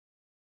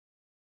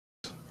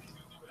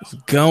What's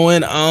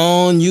going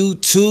on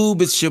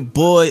YouTube? It's your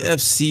boy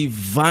FC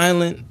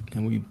Violent,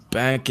 and we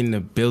back in the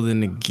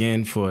building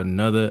again for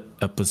another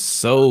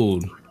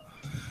episode.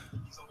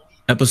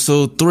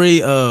 Episode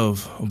 3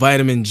 of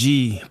Vitamin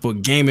G for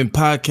Gaming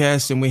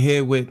Podcast, and we're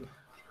here with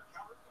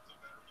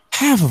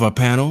half of our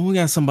panel. We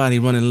got somebody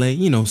running late,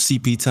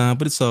 CP time,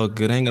 but it's all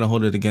good. I ain't gonna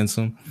hold it against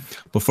them.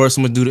 But first,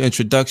 I'm gonna do the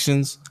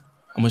introductions.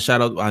 I'm gonna shout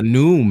out our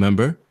new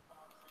member.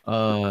 What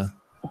are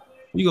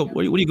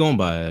you going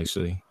by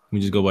actually? We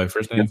just go by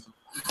first name.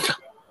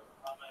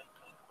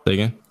 Say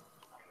again.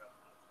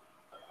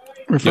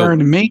 Referring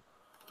to me?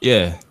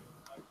 Yeah.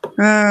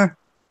 You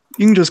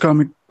can just call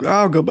me.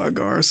 I'll go by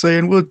Garcia,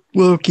 and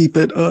we'll keep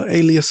it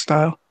alias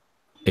style.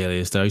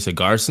 Alias style. You said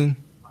Garson?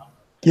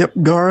 Yep,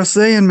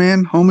 Garcia,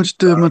 man. Homage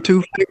to my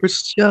two favorite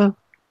shows.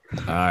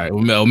 All right.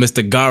 Well,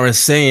 Mr.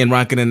 Garcia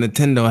rocking a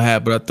Nintendo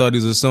hat, but I thought he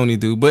was a Sony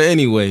dude. But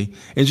anyway,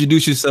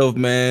 introduce yourself,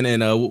 man,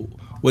 and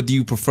what do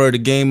you prefer to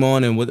game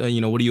on, and what are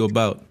you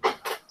about?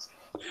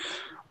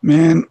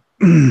 Man,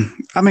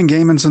 I've been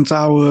gaming since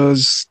I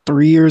was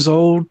 3 years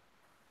old.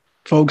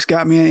 Folks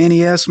got me an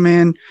NES,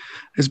 man.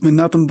 It's been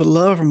nothing but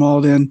love from all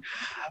then.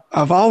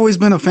 I've always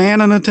been a fan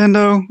of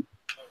Nintendo.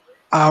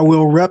 I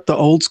will rep the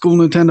old school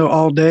Nintendo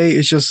all day.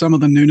 It's just some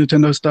of the new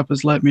Nintendo stuff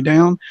has let me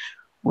down.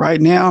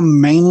 Right now,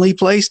 mainly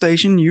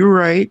PlayStation. You're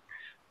right.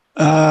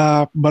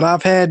 But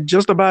I've had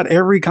just about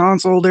every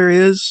console there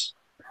is.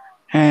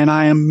 And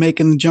I am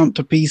making the jump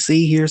to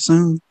PC here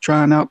soon,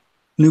 trying out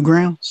new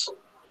grounds.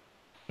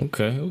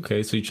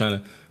 Okay. So you're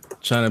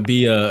trying to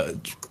be a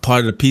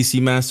part of the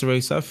PC master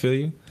race. I feel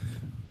you.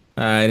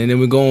 All right, and then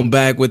we're going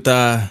back with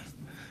a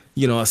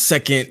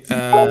second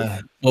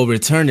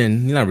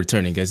returning. You're not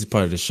returning, guys. It's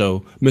part of the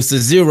show. Mr.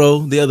 Zero,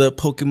 the other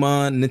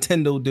Pokemon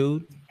Nintendo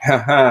dude.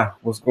 Haha,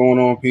 what's going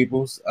on,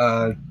 peoples?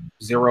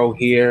 Zero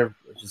here,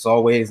 which is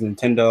always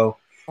Nintendo,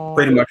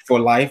 pretty much for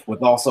life,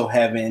 with also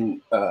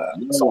having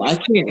So I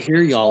can't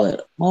hear y'all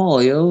at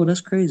all, yo.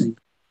 That's crazy.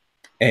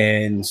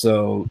 And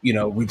so,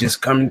 we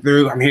just coming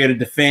through. I'm here to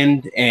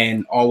defend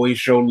and always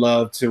show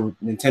love to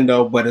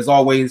Nintendo, but as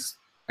always,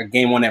 a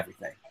game on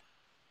everything.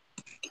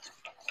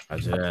 All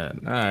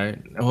right.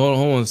 Hold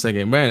on a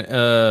second. Man,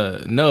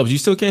 Nubs, you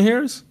still can't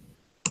hear us?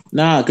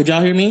 Nah, could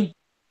y'all hear me?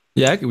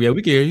 Yeah,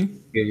 we can hear you.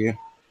 Yeah.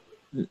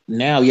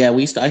 Now, yeah,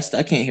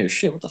 I can't hear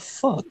shit. What the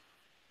fuck?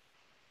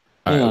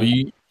 All right, well,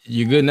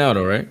 you good now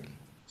though, right?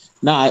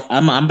 Nah,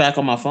 I'm back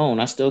on my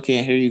phone. I still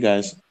can't hear you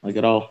guys like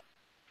at all.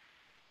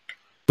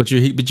 But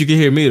you can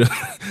hear me though.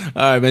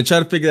 All right, man. Try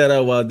to figure that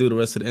out while I do the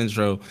rest of the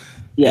intro.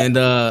 Yeah. And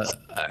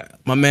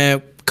my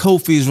man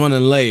Kofi's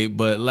running late,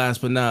 but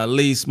last but not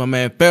least, my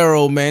man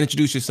Pharaoh, man,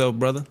 introduce yourself,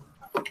 brother.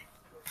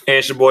 Hey,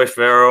 it's your boy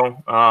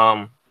Pharaoh.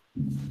 I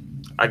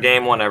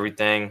game on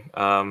everything,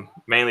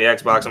 mainly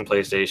Xbox and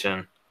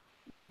PlayStation,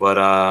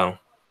 but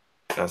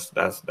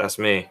that's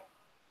me.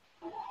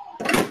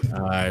 All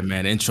right,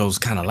 man. Intro's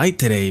kind of light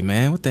today,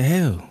 man. What the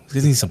hell?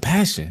 We need some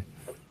passion.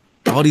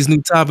 All these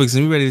new topics,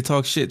 and we're ready to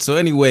talk shit. So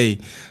anyway,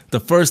 the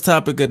first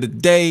topic of the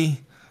day.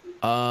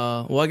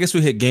 Well, I guess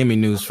we hit gaming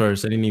news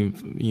first. I didn't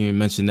even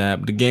mention that,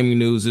 but the gaming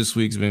news this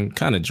week's been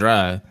kind of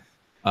dry.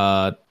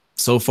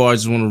 So far, I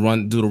just want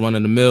to do the run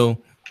of the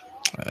mill.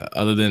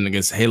 Other than, I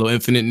guess, Halo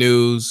Infinite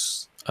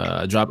news.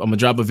 I'm gonna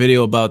drop a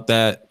video about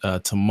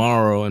that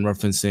tomorrow, and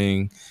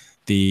referencing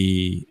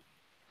the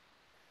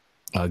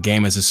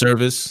game as a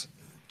service.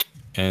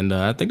 And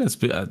I think that's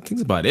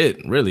about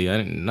it. Really,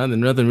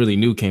 nothing really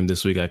new came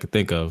this week I could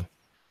think of.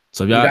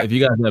 So if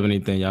you guys have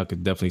anything, y'all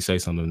could definitely say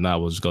something. If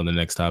not, we'll just go to the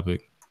next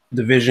topic.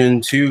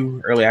 Division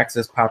 2 early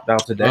access popped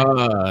out today.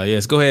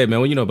 Yes, go ahead, man.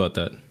 What you know about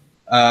that?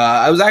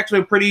 I was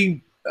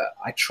actually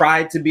I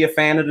tried to be a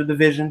fan of the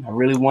Division. I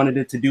really wanted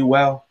it to do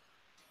well.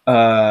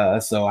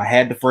 So I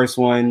had the first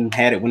one,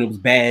 had it when it was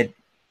bad,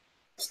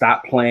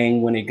 stopped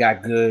playing when it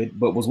got good,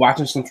 but was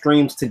watching some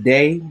streams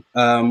today.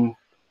 So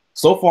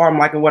far, I'm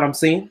liking what I'm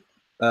seeing.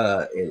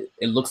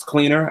 It looks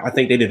cleaner. I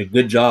think they did a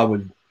good job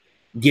with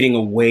getting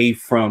away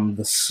from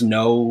the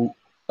snow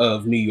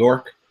of New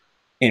York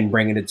and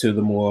bringing it to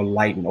the more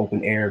light and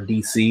open air of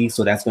DC.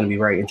 So that's going to be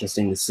very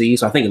interesting to see.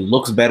 So I think it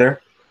looks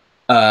better.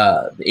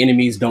 The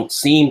enemies don't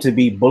seem to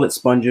be bullet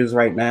sponges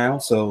right now,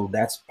 so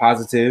that's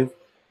positive.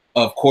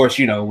 Of course,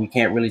 we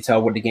can't really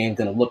tell what the game's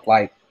going to look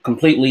like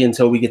completely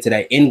until we get to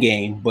that end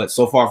game. But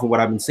so far, from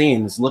what I've been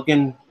seeing, it's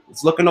looking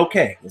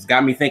okay. It's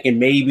got me thinking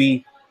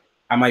maybe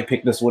I might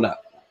pick this one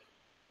up.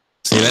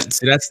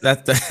 That's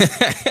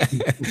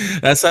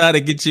that's how to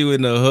get you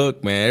in the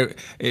hook, man.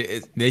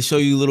 They show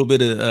you a little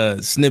bit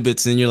of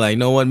snippets, and you're like,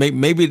 no one,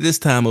 maybe this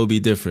time it'll be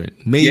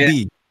different,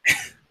 maybe. Yeah.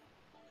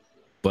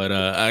 But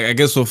I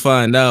guess we'll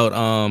find out.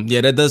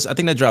 That does. I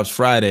think that drops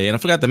Friday, and I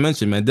forgot to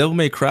mention, man, Devil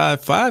May Cry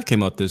 5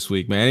 came out this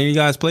week, man. Any of you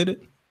guys played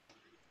it?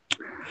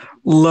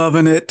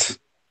 Loving it.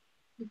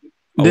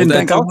 Didn't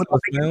think I would.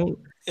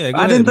 Yeah,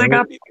 I didn't think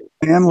I would.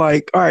 Man,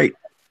 like, all right,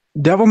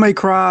 Devil May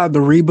Cry the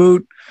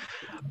reboot.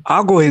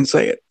 I'll go ahead and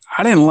say it.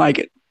 I didn't like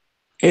it.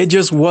 It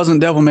just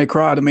wasn't Devil May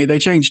Cry to me. They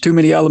changed too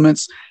many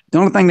elements. The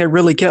only thing that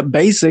really kept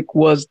basic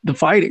was the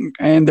fighting,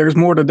 and there's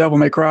more to Devil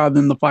May Cry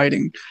than the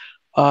fighting.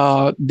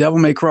 Devil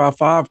May Cry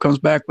 5 comes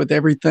back with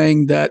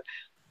everything that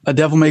a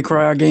Devil May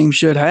Cry game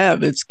should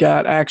have. It's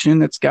got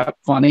action, it's got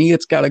funny,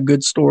 it's got a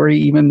good story,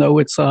 even though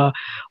it's a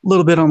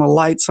little bit on the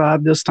light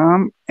side this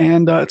time,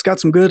 and it's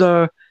got some good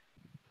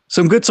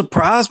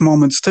surprise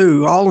moments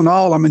too. All in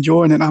all, I'm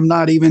enjoying it. I'm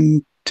not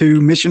even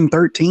to mission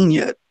 13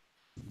 yet.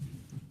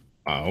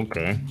 Oh,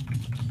 okay.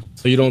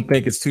 So you don't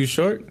think it's too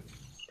short?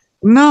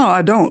 No,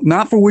 I don't.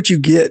 Not for what you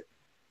get.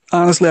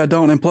 Honestly, I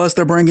don't. And plus,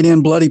 they're bringing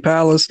in Bloody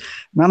Palace.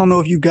 And I don't know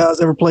if you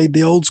guys ever played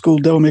the old school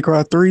Devil May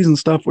Cry 3s and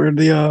stuff where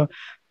the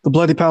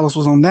Bloody Palace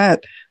was on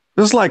that.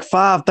 There's like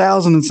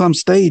 5,000 in some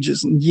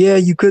stages. And yeah,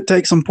 you could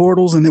take some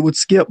portals and it would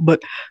skip,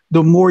 but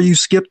the more you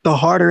skip, the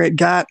harder it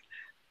got.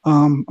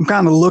 I'm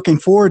kind of looking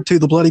forward to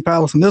the Bloody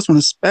Palace in this one,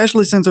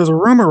 especially since there's a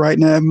rumor right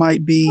now it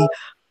might be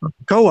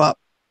co-op.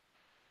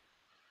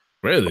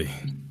 Really?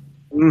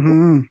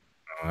 Mm-hmm.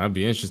 Oh, that'd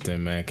be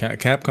interesting, man.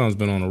 Capcom's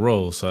been on a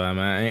roll, so I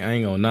mean, I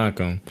ain't gonna knock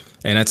them.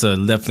 And that's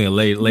definitely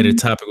a later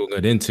topic we'll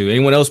get into.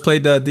 Anyone else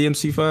played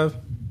DMC5?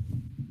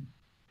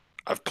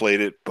 I've played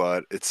it,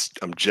 but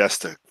I'm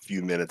just a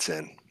few minutes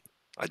in.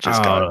 I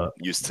just got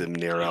used to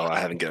Nero. I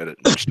haven't got it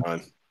much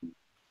time.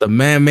 The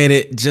man made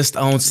it just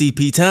on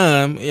CP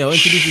time.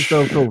 Introduce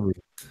yourself, Kofi.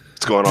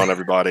 What's going on,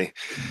 everybody?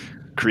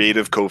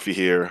 Creative Kofi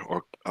here,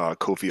 or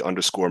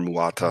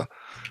Kofi_Muata.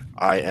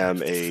 I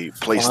am a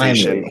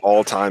PlayStation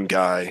all-time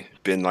guy.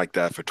 Been like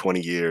that for 20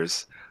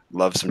 years.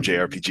 Love some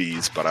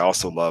JRPGs, but I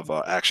also love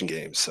action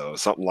games. So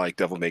something like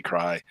Devil May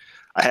Cry,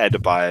 I had to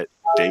buy it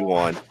day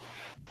one.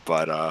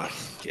 But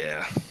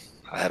yeah,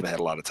 I haven't had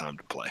a lot of time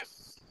to play.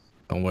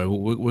 Don't worry,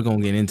 we're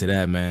gonna get into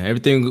that, man.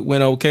 Everything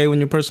went okay in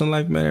your personal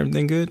life, man?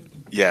 Everything good?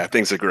 Yeah,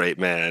 things are great,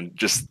 man.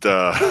 Just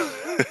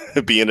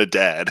being a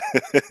dad.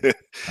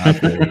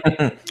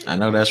 I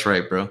know that's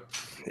right, bro.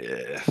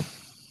 Yeah.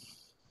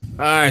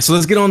 All right, so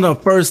let's get on the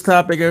first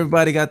topic.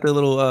 Everybody got their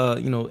little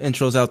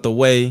intros out the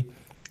way.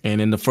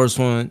 And then the first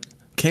one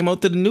came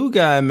out to the new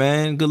guy,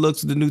 man. Good looks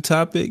to the new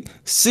topic.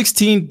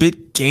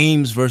 16-bit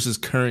games versus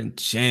current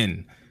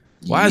gen.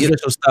 Why is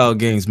retro style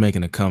games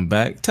making a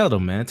comeback? Tell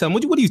them, man. Tell them,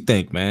 what do you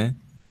think, man?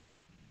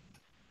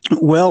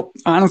 Well,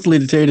 honestly,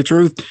 to tell you the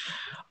truth,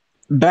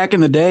 back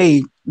in the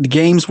day, the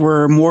games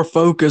were more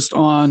focused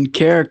on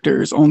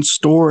characters, on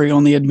story,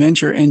 on the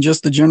adventure, and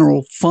just the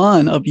general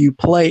fun of you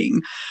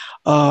playing.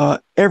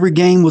 Every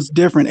game was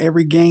different.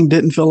 Every game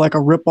didn't feel like a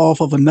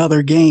ripoff of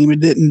another game.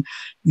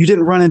 You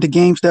didn't run into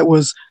games that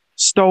was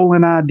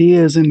stolen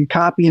ideas and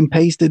copy and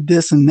pasted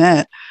this and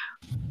that.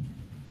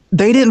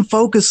 They didn't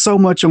focus so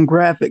much on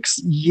graphics.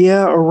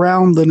 Yeah,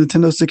 around the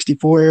Nintendo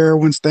 64 era,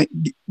 when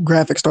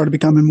graphics started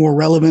becoming more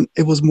relevant,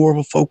 it was more of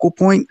a focal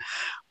point.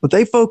 But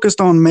they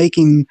focused on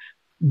making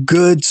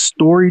good,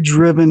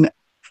 story-driven,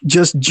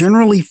 just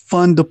generally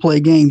fun to play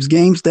games.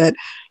 Games that,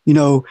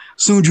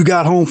 soon as you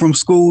got home from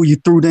school, you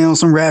threw down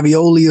some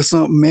ravioli or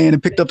something, man,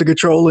 and picked up the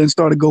controller and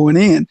started going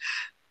in.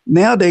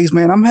 Nowadays,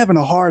 man, I'm having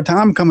a hard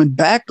time coming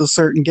back to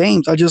certain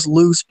games. I just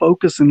lose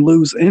focus and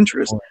lose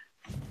interest.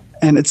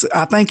 And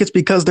I think it's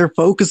because they're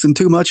focusing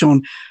too much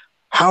on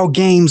how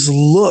games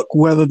look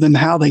rather than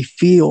how they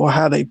feel or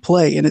how they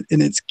play. And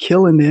it's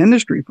killing the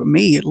industry, for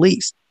me at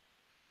least.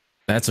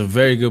 That's a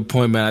very good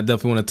point, man. I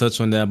definitely want to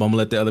touch on that, but I'm gonna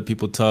let the other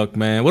people talk,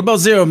 man. What about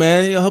Zero,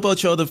 man? How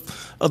about your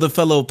other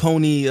fellow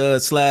pony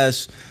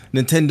slash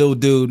Nintendo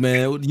dude,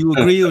 man? Do you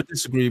agree or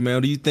disagree, man?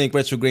 Or do you think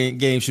retro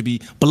games should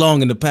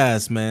belong in the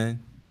past,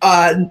 man?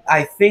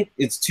 I think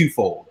it's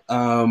twofold.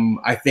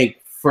 I think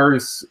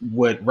first,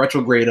 what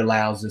retrograde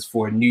allows is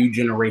for a new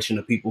generation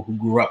of people who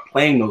grew up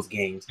playing those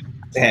games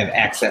to have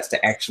access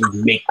to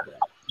actually make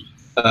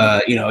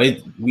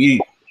them. We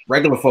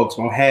regular folks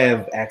don't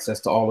have access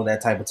to all of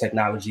that type of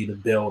technology to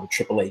build a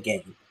AAA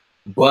game,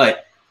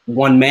 but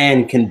one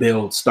man can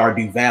build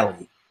Stardew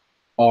Valley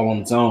all on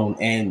its own,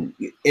 and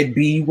it'd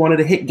be one of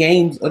the hit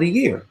games of the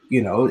year.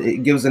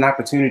 It gives an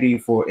opportunity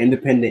for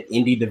independent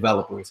indie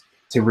developers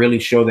to really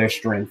show their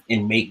strength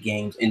and make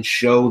games and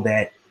show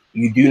that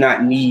you do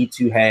not need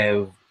to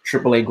have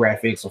AAA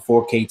graphics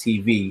or 4K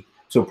TV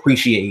to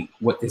appreciate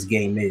what this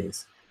game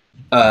is.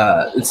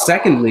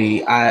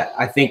 Secondly,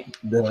 I think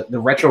the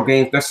retro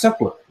games, they're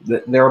simpler.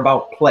 They're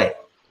about play.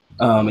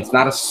 It's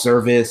not a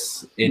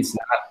service. It's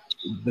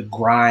not the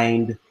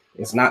grind.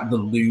 It's not the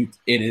loot.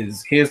 It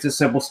is, here's the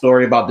simple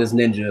story about this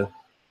ninja.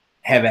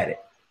 Have at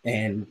it.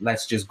 And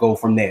let's just go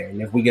from there.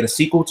 And if we get a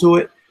sequel to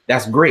it,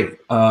 that's great.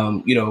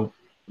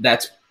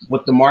 That's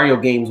what the Mario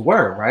games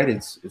were, right?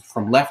 It's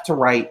from left to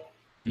right.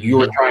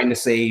 You're trying to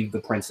save the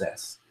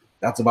princess.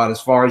 That's about as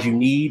far as you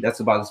need. That's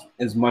about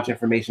as much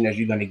information as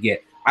you're going to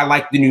get. I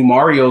like the new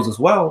Marios as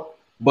well,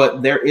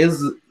 but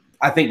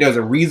I think there's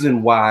a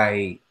reason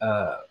why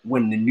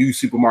when the new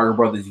Super Mario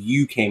Brothers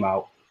U came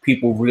out,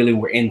 people really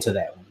were into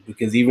that one,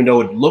 because even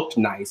though it looked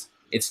nice,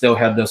 it still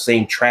had those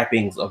same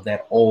trappings of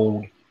that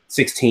old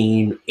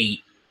 16,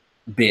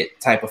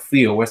 8-bit type of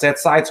feel, where it's that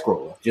side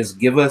scroller. Just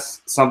give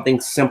us something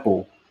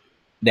simple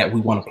that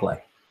we want to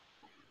play.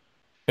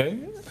 Okay.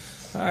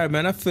 All right,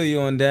 man. I feel you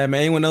on that,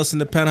 man. Anyone else in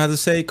the panel has to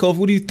say, Kofi?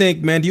 What do you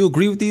think, man? Do you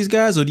agree with these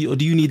guys, or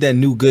do you need that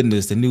new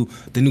goodness, the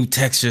new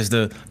textures,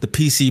 the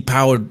PC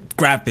powered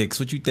graphics?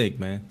 What you think,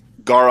 man?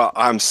 Gara,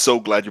 I'm so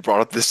glad you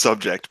brought up this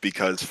subject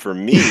because for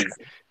me,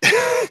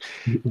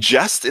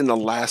 just in the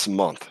last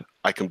month,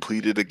 I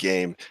completed a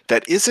game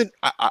that isn't,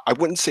 I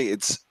wouldn't say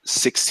it's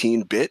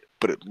 16-bit,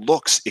 but it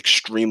looks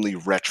extremely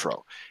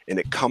retro. And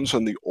it comes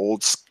from the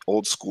old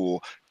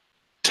school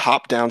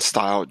top-down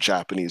style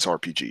Japanese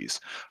RPGs.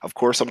 Of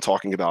course, I'm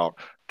talking about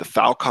the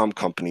Falcom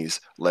Company's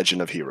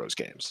Legend of Heroes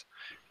games.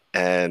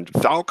 And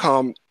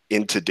Falcom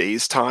in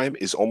today's time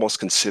is almost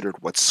considered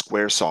what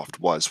Squaresoft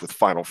was with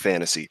Final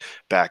Fantasy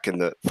back in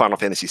the Final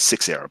Fantasy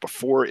VI era,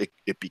 before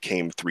it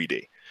became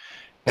 3D.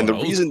 And the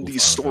reason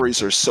these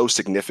stories are so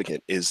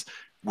significant is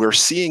we're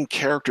seeing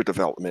character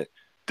development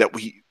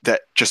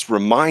that just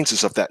reminds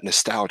us of that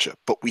nostalgia,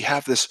 but we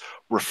have this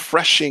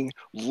refreshing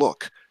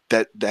look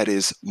that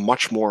is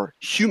much more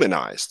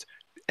humanized.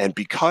 And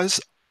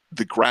because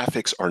the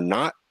graphics are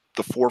not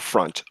the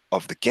forefront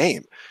of the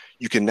game,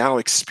 you can now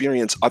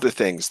experience other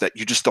things that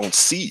you just don't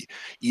see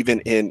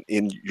even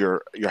in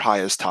your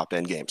highest top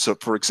end game. So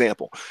for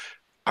example,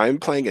 I'm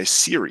playing a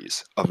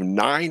series of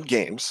 9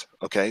 games.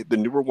 Okay, the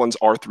newer ones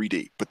are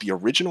 3D, but the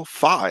original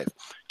 5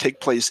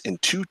 take place in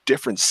 2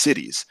 different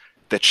cities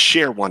that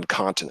share one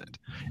continent.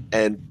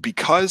 And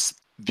because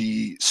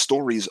the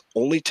stories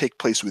only take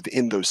place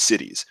within those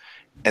cities,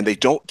 and they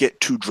don't get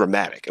too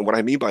dramatic. And what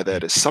I mean by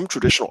that is some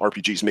traditional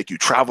RPGs make you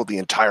travel the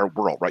entire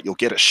world, right? You'll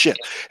get a ship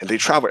and they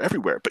travel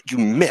everywhere, but you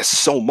miss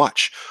so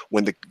much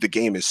when the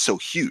game is so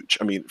huge.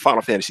 I mean,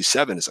 Final Fantasy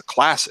VII is a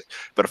classic,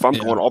 but if I'm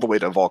going all the way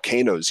to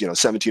volcanoes,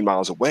 17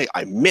 miles away,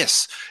 I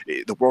miss.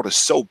 The world is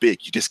so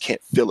big, you just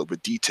can't fill it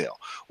with detail.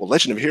 Well,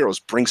 Legend of Heroes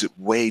brings it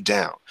way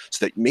down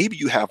so that maybe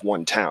you have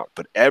one town,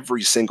 but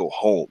every single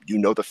home,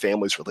 the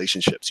family's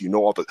relationships,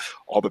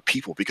 all the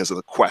people because of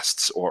the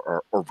quests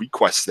or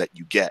requests that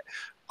you get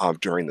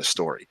during the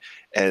story.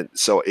 And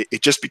so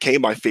it just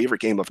became my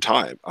favorite game of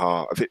time,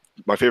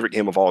 my favorite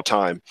game of all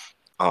time.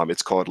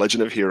 It's called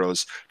Legend of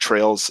Heroes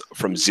Trails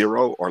from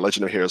Zero, or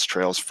Legend of Heroes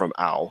Trails from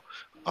Owl.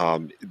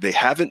 They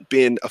haven't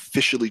been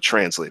officially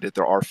translated.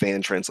 There are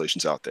fan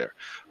translations out there.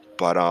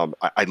 But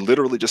I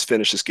literally just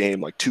finished this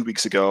game like 2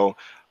 weeks ago.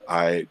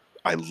 I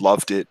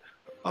loved it.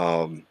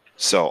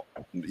 So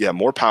yeah,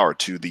 more power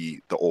to the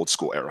old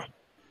school era.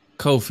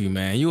 Kofi,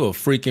 man, you a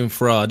freaking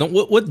fraud.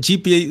 What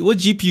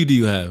GPU do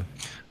you have?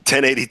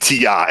 1080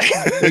 Ti.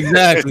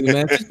 Exactly,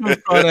 man. Just my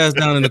fraud ass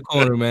down in the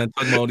corner, man.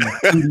 Talking about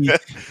these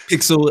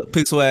 2D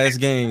pixel ass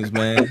games,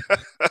 man.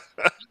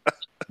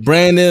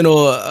 Brandon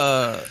or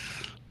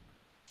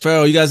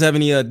Farrell, you guys have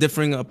any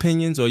differing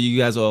opinions, or you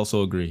guys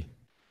also agree?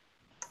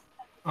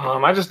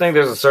 I just think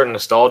there's a certain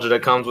nostalgia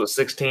that comes with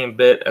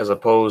 16-bit as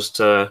opposed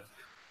to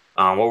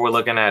what we're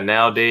looking at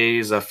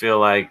nowadays. I feel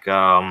like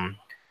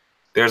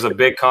there's a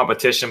big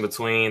competition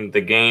between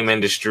the game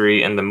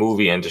industry and the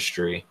movie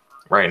industry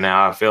right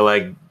now. I feel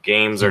like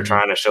games are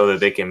trying to show that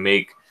they can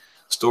make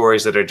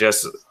stories that are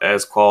just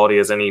as quality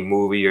as any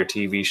movie or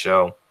TV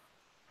show.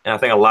 And I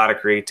think a lot of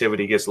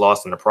creativity gets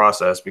lost in the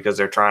process because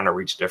they're trying to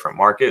reach different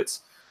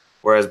markets.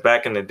 Whereas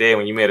back in the day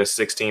when you made a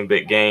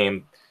 16-bit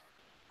game,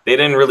 they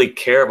didn't really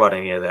care about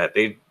any of that.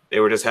 They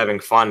were just having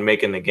fun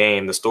making the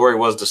game. The story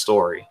was the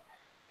story.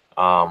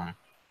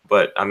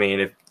 But I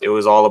mean, it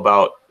was all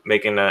about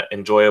making an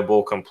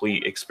enjoyable,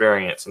 complete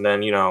experience. And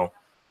then,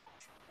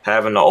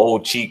 having the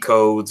old cheat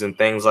codes and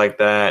things like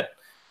that,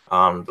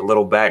 the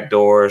little back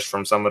doors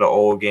from some of the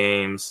old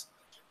games,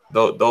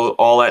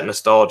 all that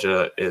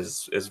nostalgia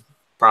is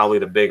probably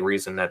the big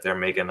reason that they're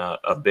making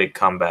a big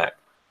comeback.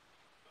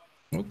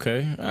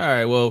 Okay. All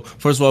right. Well,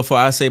 first of all, before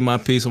I say my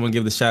piece, I'm going to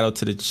give the shout out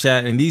to the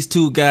chat. And these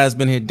 2 guys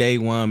been here day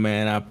one,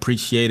 man. I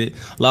appreciate it.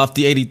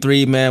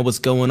 Lofty83, man, what's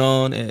going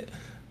on?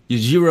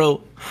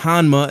 Yujiro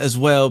Hanma as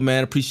well,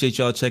 man. Appreciate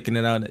y'all checking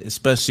it out,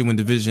 especially when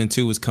Division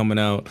 2 is coming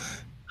out.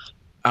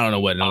 I don't know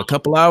what, in a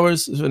couple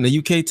hours in the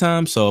UK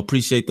time. So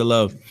appreciate the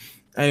love.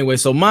 Anyway,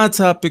 so my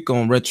topic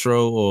on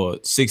retro or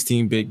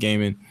 16-bit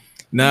gaming.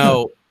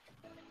 Now,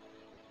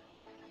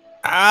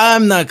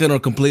 I'm not going to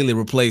completely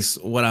replace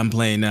what I'm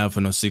playing now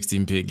for no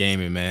 16-bit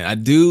gaming, man. I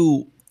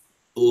do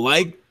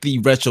like the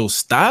retro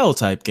style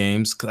type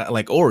games,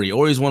 like Ori.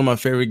 Ori is one of my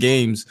favorite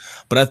games,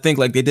 but I think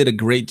like they did a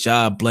great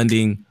job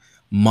blending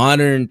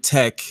modern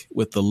tech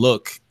with the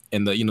look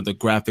and the the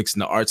graphics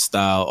and the art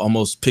style,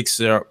 almost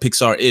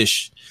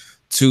Pixar-ish,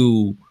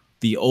 to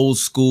the old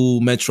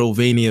school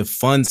Metrovania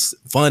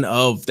fun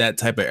of that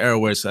type of era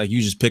where it's like you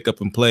just pick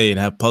up and play and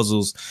have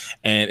puzzles,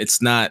 and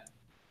it's not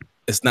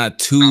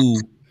too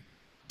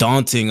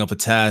daunting of a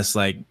task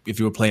like if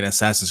you were playing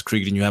Assassin's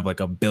Creed and you have like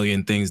a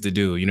billion things to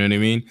do. You know what I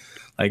mean?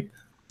 Like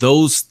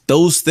those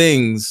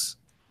things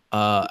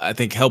I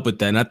think help with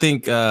that. And I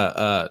think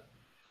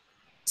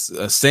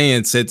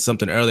Saiyan said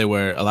something earlier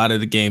where a lot of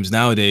the games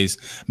nowadays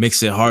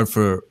makes it hard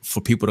for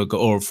people to go,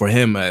 or for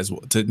him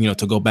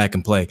to go back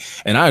and play.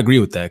 And I agree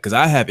with that because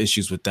I have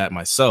issues with that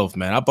myself,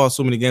 man. I bought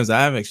so many games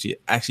I haven't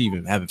actually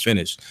even haven't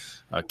finished.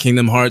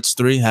 Kingdom Hearts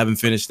 3, haven't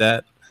finished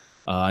that.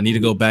 I need to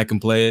go back and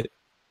play it.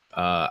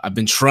 I've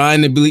been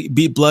trying to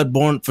beat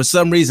Bloodborne. For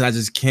some reason, I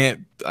just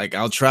can't. Like,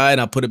 I'll try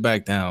and I'll put it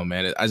back down,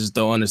 man. I just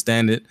don't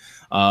understand it.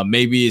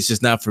 Maybe it's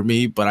just not for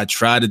me. But I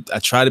try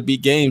to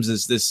beat games.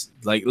 It's this,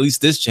 like, at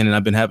least this gen, and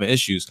I've been having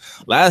issues.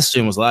 Last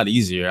gen was a lot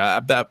easier. I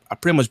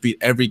pretty much beat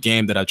every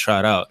game that I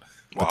tried out.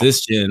 But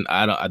this gen,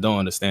 I don't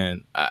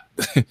understand.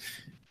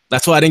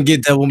 That's why I didn't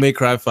get Devil May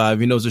Cry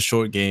 5. You know, it's a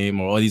short game,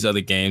 or all these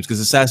other games. Because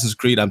Assassin's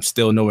Creed, I'm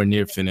still nowhere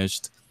near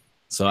finished.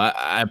 So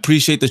I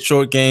appreciate the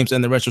short games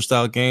and the retro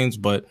style games,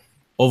 but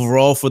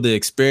overall for the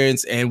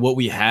experience and what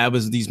we have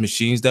as these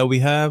machines that we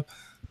have,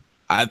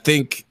 I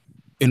think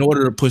in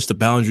order to push the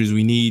boundaries,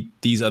 we need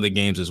these other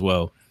games as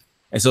well.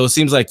 And so it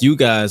seems like you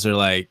guys are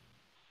like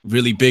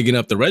really bigging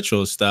up the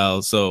retro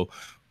style. So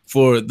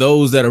for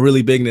those that are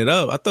really bigging it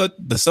up, I thought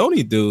the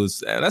Sony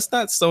dudes, that's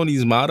not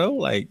Sony's motto.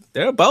 Like,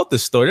 they're about the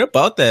story, they're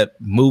about that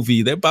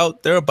movie, they're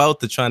about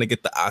the trying to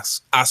get the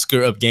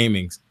Oscar of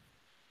gaming.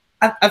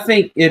 I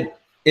think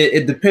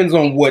it depends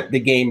on what the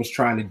game is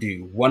trying to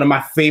do. One of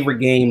my favorite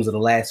games of the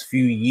last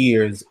few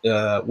years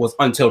was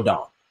Until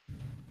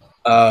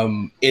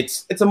Dawn.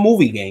 It's a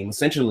movie game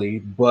essentially,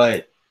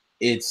 but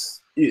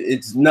it's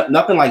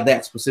nothing like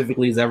that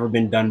specifically has ever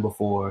been done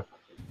before.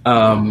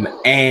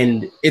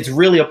 And it's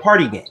really a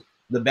party game.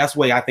 The best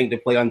way I think to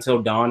play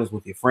Until Dawn is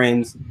with your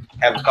friends,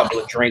 have a couple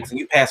of drinks, and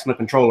you pass the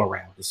controller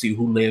around to see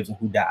who lives and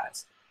who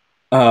dies.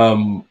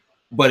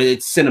 But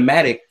it's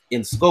cinematic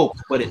in scope,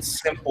 but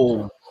it's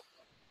simple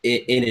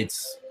in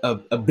its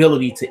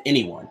ability to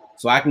anyone.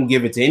 So I can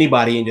give it to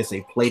anybody and just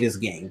say, play this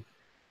game.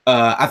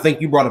 I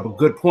think you brought up a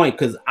good point,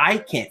 because I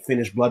can't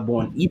finish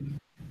Bloodborne either.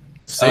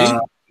 See,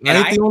 I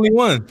ain't the only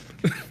one.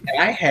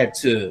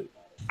 And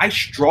I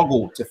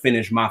struggled to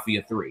finish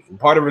Mafia 3. And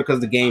part of it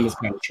because the game is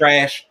kind of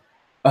trash.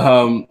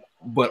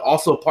 But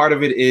also part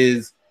of it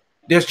is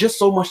there's just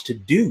so much to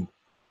do.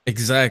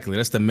 Exactly.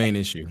 That's the main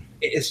issue.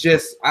 It's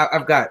just,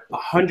 I've got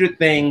 100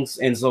 things.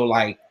 And so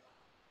like,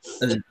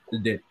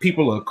 the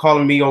people are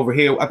calling me over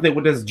here. I think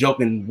we're just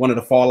joking. One of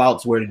the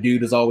fallouts where the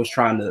dude is always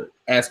trying to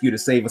ask you to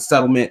save a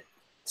settlement,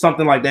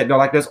 something like that. They're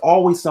like, there's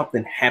always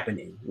something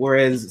happening.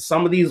 Whereas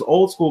some of these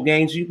old school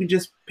games, you can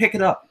just pick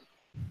it up,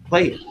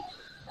 play it,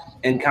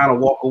 and kind of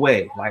walk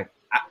away. Like,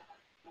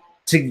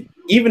 to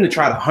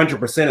try to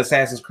 100%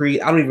 Assassin's Creed,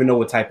 I don't even know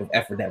what type of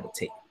effort that would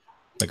take.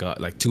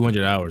 Like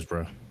 200 hours,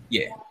 bro.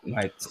 Yeah,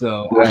 like,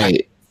 so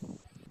right.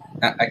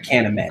 I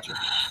can't imagine.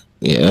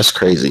 Yeah, that's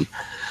crazy.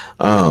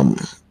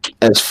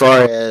 As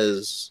far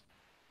as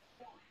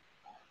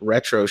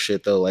retro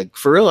shit though, like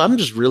for real, I'm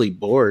just really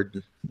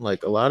bored.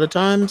 Like a lot of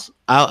times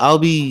I'll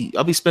be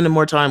spending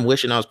more time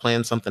wishing I was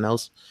playing something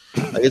else.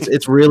 Like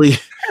it's really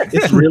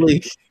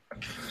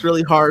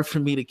hard for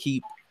me to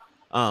keep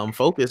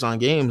focus on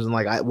games, and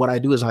like what I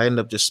do is I end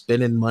up just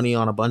spending money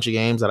on a bunch of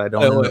games that I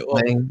don't end up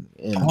playing.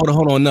 And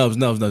hold on, Nubs.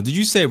 Did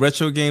you say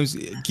retro games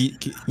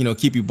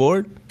keep you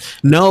bored?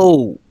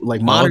 No,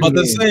 like modern. I was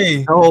about to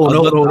say. No.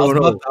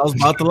 I was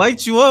about to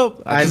light you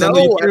up. I know.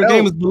 Your favorite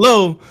game is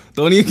below.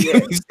 Don't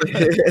even.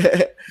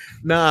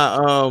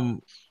 Nah.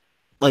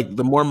 Like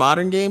the more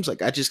modern games,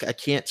 like I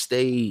can't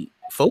stay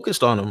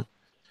focused on them.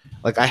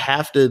 Like I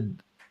have to,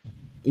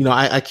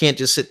 I can't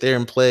just sit there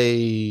and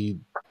play.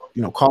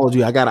 Call of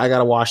Duty. I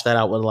gotta wash that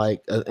out with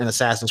like an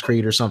Assassin's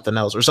Creed or something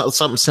else, or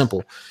something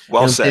simple.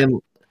 Well said.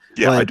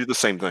 Yeah, like, I do the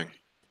same thing.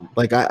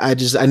 Like I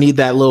need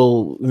that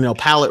little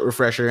palate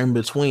refresher in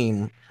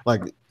between.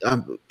 Like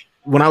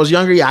when I was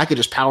younger, I could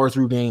just power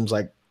through games.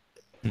 Like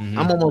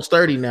I'm almost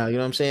 30 now. You know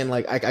what I'm saying?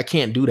 Like I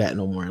can't do that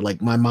no more. Like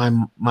my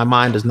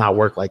mind does not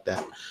work like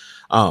that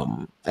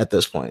at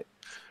this point.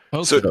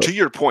 So to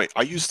your point,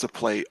 I used to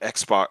play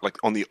Xbox, like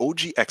on the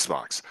OG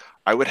Xbox.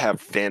 I would have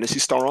Phantasy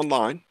Star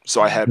Online,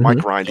 so I had my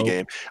grindy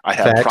game. I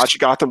had Project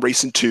Gotham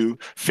Racing 2.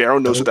 Pharaoh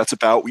knows what that's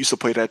about. We used to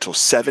play that till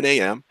 7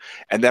 a.m.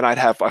 And then I'd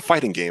have a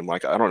fighting game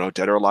like, I don't know,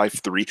 Dead or Alive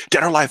 3,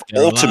 Dead or Alive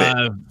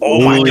Ultimate.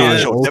 Oh my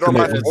gosh, Dead or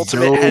Alive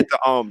Ultimate had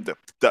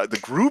the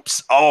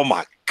groups. Oh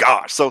my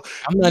gosh! So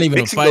I'm not even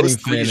a fighting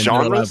fan.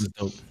 Genres.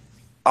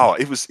 Oh,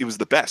 it was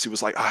the best. It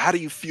was like, how do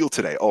you feel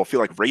today? Oh, I feel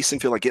like racing,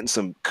 feel like getting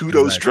some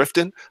kudos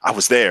drifting. I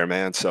was there,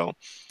 man. So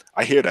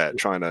I hear that,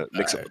 trying to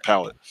mix up the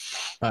palette.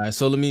 All right,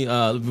 so let me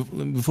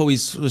before we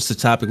switch the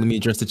topic, let me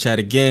address the chat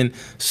again.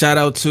 Shout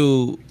out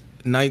to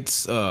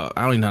Knights, I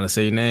don't even know how to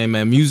say your name,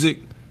 man. Music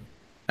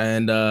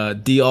and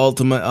the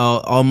ultimate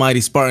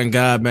almighty Spartan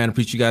God, man. I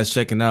appreciate you guys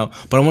checking out.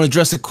 But I want to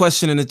address a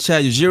question in the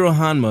chat. Yujiro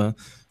Hanma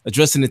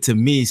addressing it to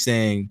me,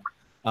 saying,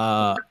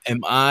 am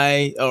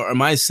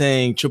I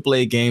saying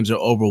AAA games are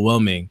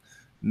overwhelming?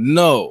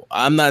 No,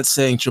 I'm not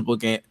saying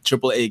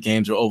AAA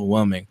games are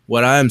overwhelming.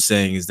 What I'm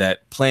saying is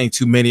that playing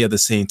too many of the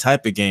same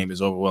type of game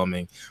is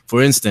overwhelming.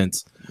 For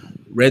instance,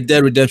 Red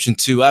Dead Redemption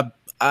 2,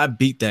 I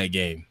beat that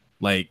game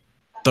like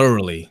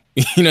thoroughly.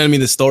 You know what I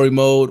mean? The story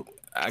mode,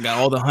 I got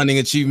all the hunting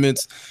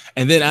achievements.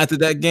 And then after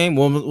that game,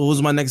 what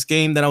was my next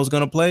game that I was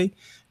going to play?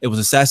 It was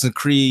Assassin's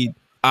Creed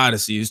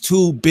Odyssey. It's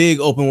two big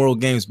open world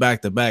games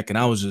back to back, and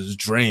I was just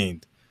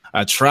drained.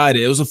 I tried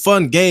it. It was a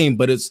fun game,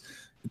 but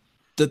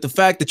the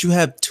fact that you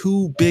have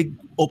two big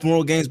open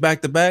world games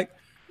back to back,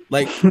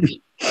 like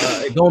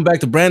going back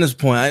to Brandon's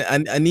point,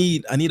 I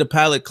need a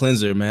palate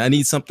cleanser, man. I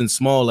need something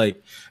small,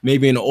 like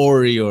maybe an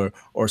Ori or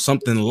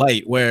something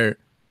light where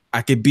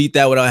I could beat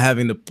that without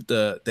having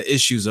the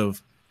issues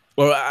of,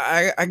 or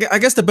I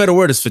guess the better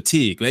word is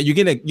fatigue. Man, you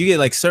get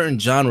like certain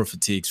genre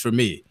fatigues for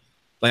me.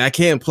 Like I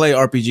can't play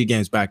RPG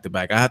games back to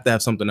back. I have to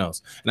have something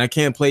else, and I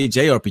can't play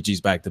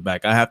JRPGs back to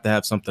back. I have to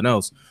have something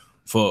else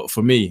for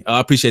me. I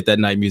appreciate that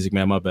night music,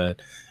 man. My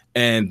bad.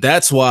 And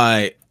that's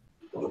why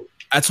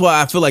I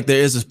feel like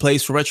there is this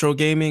place for retro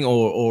gaming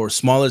or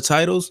smaller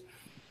titles.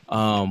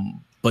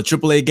 But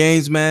AAA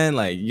games, man,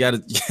 like you gotta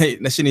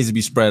that shit needs to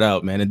be spread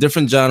out, man. And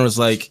different genres,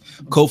 like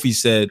Kofi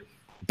said,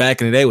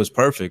 back in the day was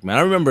perfect, man.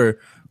 I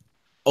remember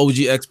OG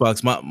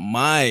Xbox,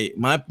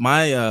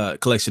 my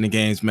collection of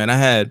games, man. I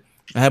had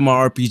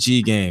my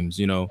RPG games,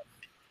 you know.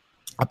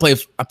 I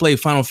played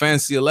Final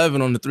Fantasy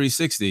 11 on the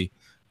 360,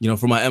 you know,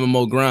 for my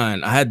MMO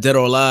grind. I had Dead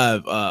or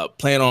Alive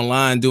playing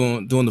online,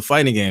 doing the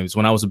fighting games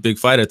when I was a big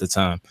fighter at the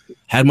time.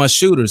 Had my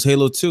shooters,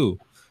 Halo 2.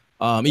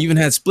 Even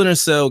had Splinter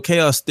Cell,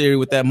 Chaos Theory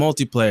with that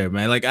multiplayer,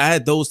 man. Like I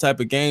had those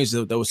type of games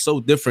that were so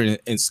different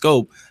in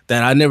scope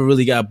that I never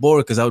really got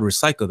bored because I would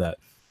recycle that.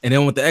 And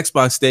then with the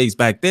Xbox days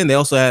back then, they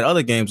also had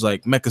other games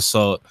like Mech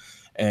Assault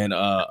and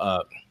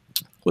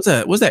what's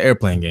that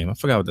airplane game? I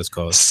forgot what that's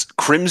called.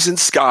 Crimson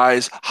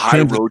Skies,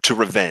 Road to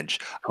Revenge.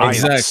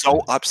 Exactly. I am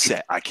so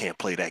upset I can't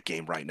play that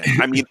game right now.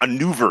 I mean, a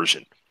new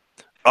version.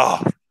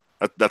 Oh,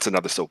 that's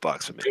another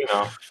soapbox for me. You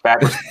know,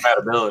 backwards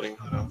compatibility.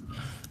 You know.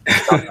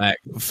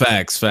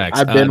 Facts.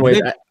 I've been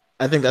waiting.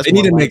 I think that's they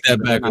need to make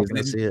that backwards.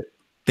 I see it.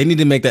 They need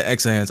to make that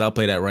X hands. I'll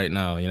play that right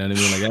now. You know what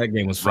I mean? Like that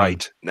game was fun.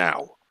 Right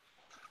now.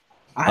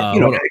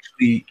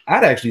 I'd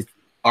actually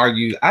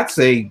argue. I'd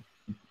say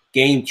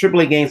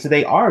AAA games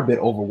today are a bit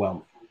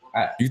overwhelming.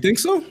 You think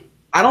so?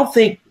 I don't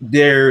think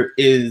there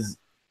is.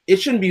 It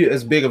shouldn't be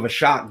as big of a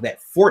shock that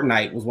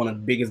Fortnite was one of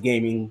the biggest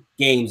gaming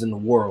games in the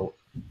world,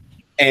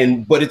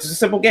 but it's a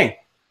simple game.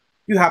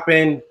 You hop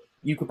in,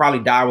 you could probably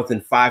die within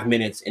 5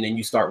 minutes, and then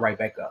you start right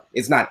back up.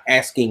 It's not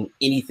asking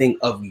anything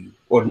of you,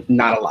 or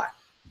not a lot.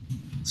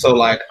 So,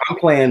 like, I'm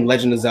playing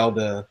Legend of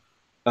Zelda,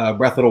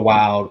 Breath of the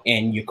Wild,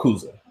 and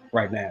Yakuza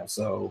right now.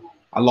 So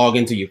I log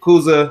into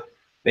Yakuza.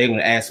 They're going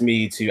to ask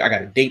me I got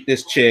to date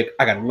this chick.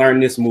 I got to learn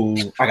this move.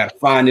 I got to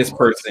find this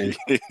person.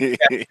 Fake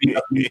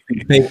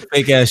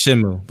ass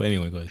Shenmue. But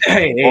anyway, go ahead.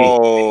 Hey.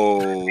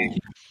 Oh.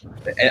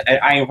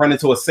 I ain't run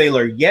into a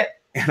sailor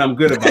yet, and I'm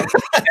good about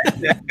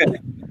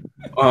it.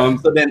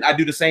 So then I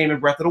do the same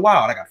in Breath of the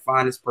Wild. I got to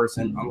find this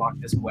person, unlock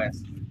this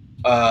quest.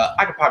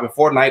 I could pop in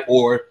Fortnite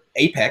or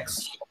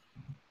Apex,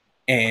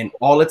 and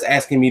all it's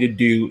asking me to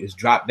do is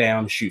drop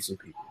down and shoot some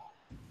people.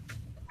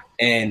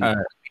 And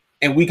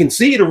we can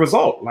see the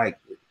result. Like,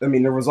 I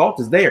mean, the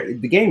result is there.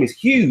 The game is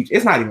huge.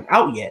 It's not even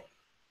out yet.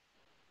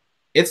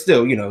 It's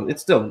still,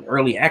 it's still an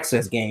early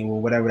access game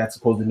or whatever that's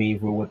supposed to mean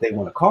for what they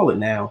want to call it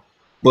now.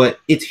 But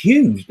it's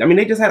huge. I mean,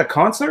 they just had a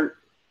concert.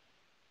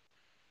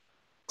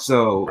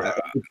 So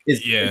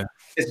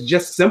it's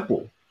just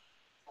simple.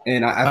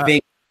 And I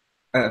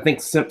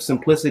think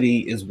simplicity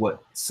is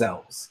what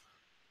sells.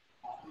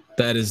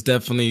 That is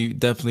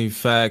definitely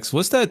facts.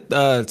 What's that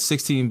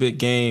 16-bit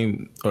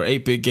game or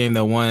 8-bit game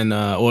that won,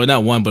 or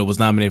not won, but was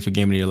nominated for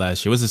Game of the Year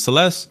last year? Was it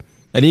Celeste?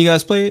 Any of you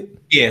guys play it?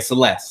 Yeah,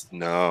 Celeste.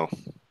 No.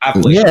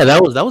 Yeah,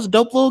 that was a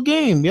dope little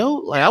game, yo.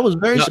 Like I was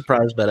very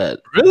surprised by that.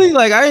 Really?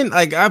 Like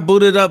I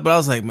booted up, but I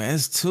was like, man,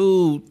 it's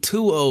too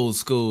old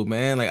school,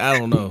 man. Like I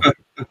don't know.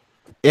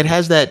 It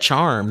has that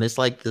charm. It's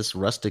like this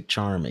rustic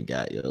charm it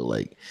got, yo.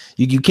 Like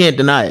you can't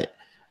deny it.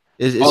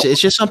 It's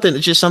just something.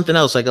 It's just something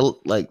else.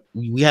 Like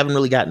we haven't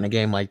really gotten a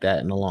game like that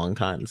in a long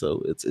time.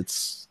 So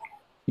it's.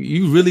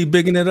 You really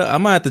bigging it up? I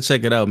might have to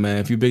check it out, man.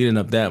 If you're bigging it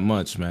up that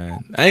much,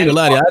 man. I ain't gonna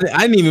lie to you.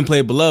 I didn't even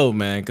play Below,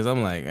 man, because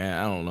I'm like, man,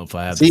 I don't know if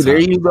I have. See, there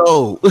you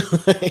go.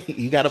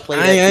 You gotta play.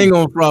 I ain't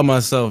gonna fraud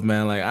myself,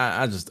 man. Like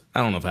I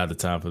don't know if I have the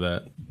time for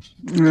that.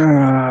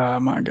 Oh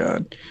my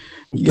God,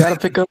 you gotta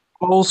pick up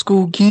old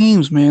school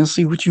games, man.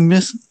 See what you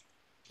missing.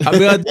 I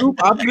mean, I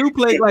do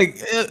play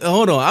like.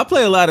 Hold on, I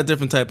play a lot of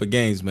different type of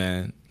games,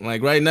 man.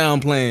 Like right now, I'm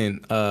playing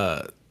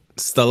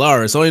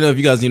Stellaris. I don't know if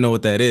you guys even know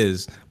what that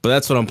is, but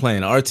that's what I'm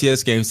playing.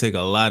 RTS games take a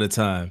lot of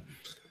time.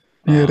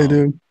 Yeah, they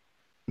do.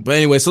 But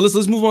anyway, so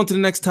let's move on to the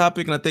next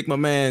topic, and I think my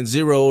man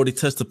Zero already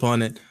touched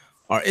upon it.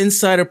 Are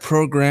insider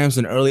programs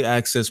and early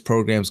access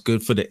programs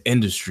good for the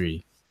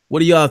industry? What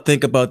do y'all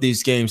think about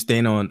these games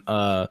staying on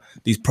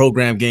these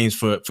program games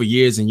for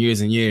years and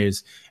years and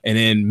years, and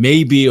then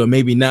maybe or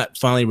maybe not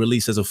finally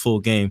released as a full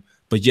game,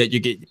 but yet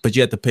you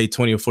have to pay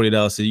 $20 or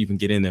 $40 so you can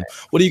get in them?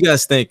 What do you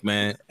guys think,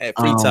 man?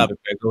 Free topic,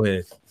 man. Go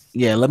ahead.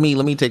 Yeah, let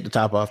me take the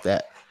top off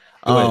that.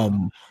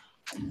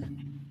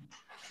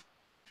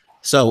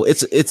 So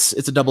it's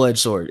a double-edged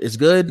sword. It's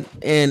good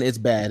and it's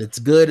bad. It's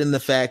good in the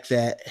fact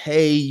that,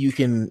 hey, you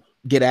can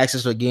get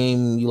access to a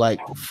game you like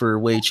for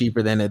way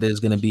cheaper than it is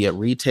going to be at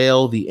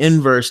retail. The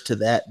inverse to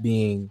that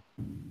being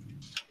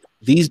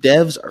these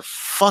devs are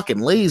fucking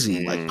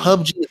lazy. Like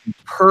PUBG is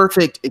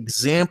perfect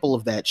example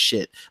of that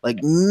shit. Like,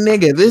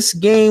 nigga, this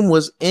game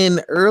was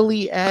in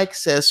early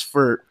access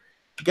for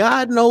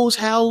God knows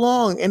how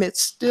long, and it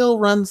still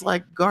runs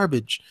like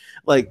garbage.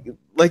 Like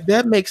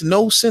that makes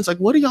no sense. Like,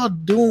 what are y'all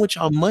doing with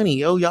y'all money?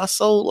 Yo, y'all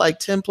sold like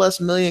 10 plus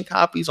million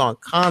copies on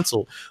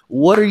console.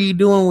 What are you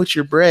doing with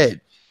your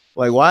bread?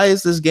 Like, why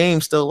is this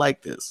game still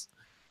like this?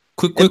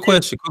 Quick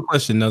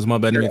question. That was my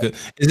bad. Yeah.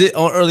 Is it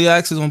on early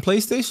access on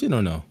PlayStation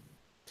or no?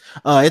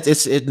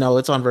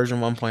 It's on version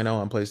 1.0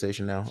 on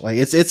PlayStation now. Like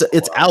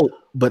it's out,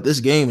 but this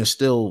game is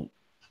still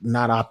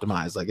not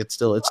optimized. Like it's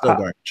still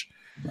garbage.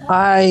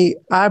 I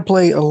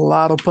play a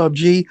lot of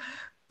PUBG,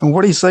 and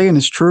what he's saying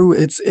is true.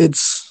 It's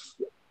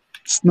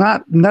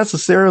not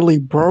necessarily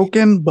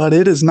broken, but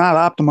it is not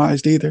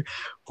optimized either.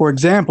 For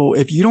example,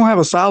 if you don't have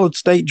a solid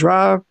state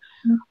drive,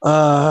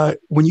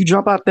 when you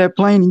jump out that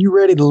plane and you're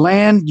ready to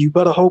land, you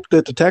better hope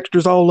that the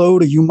textures all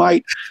load, or you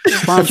might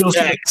find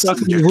yourself stuck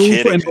in the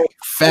roof. And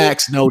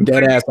facts, no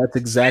dead ass. That's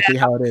exactly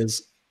how it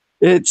is.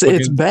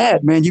 It's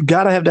bad, man. You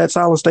got to have that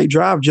solid state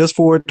drive just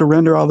for it to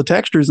render all the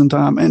textures in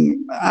time.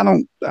 And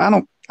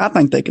I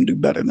think they can do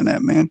better than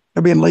that, man.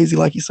 They're being lazy,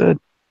 like you said.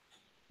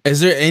 Is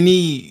there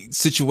any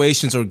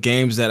situations or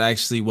games that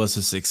actually was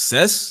a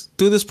success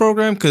through this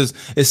program? Because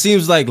it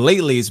seems like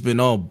lately it's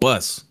been all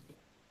bust.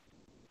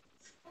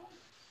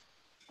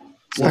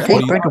 I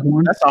can't think of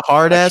one. That's a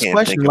hard ass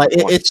question. Like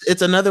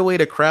it's another way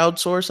to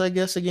crowdsource, I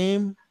guess, a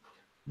game,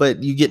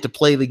 but you get to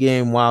play the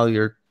game while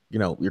you're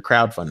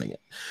crowdfunding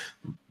it.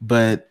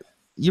 But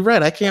you're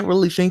right. I can't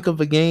really think of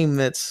a game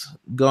that's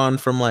gone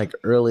from like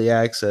early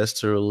access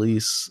to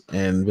release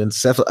and been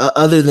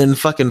other than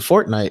fucking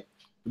Fortnite.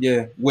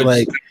 Yeah, which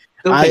but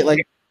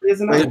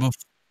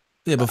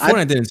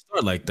Fortnite didn't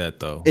start like that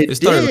though. It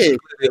started did.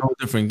 A whole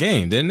different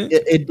game, didn't it?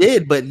 It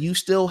did, but you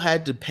still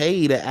had to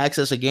pay to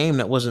access a game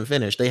that wasn't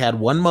finished. They had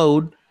one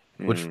mode,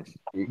 which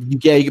you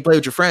could play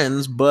with your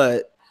friends,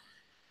 but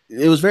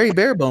it was very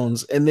bare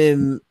bones. And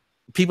then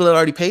people that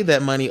already paid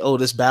that money,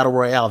 this battle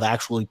royale, the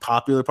actually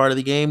popular part of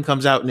the game,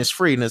 comes out and it's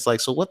free. And it's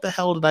like, so what the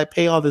hell did I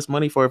pay all this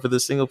money for the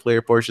single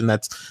player portion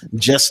that's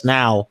just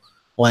now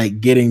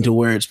like getting to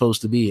where it's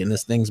supposed to be? And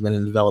this thing's been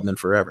in development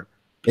forever.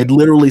 It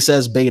literally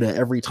says beta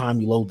every time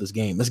you load this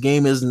game. This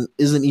game isn't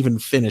even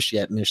finished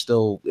yet, and it's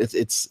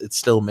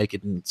still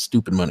making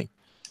stupid money.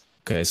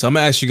 Okay, so I'm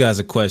gonna ask you guys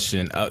a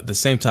question. The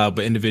same topic,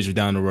 but individual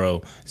down the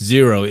road.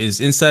 Zero,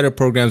 is insider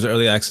programs or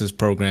early access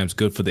programs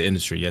good for the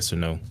industry? Yes or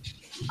no?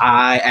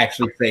 I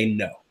actually say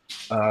no.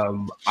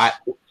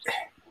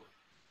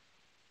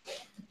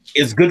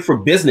 It's good for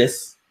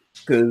business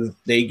because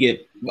they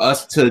get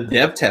us to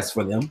dev test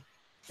for them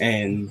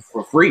and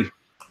for free.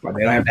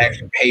 They don't have to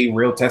actually pay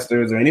real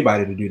testers or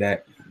anybody to do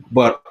that.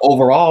 But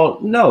overall,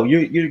 no,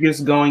 you're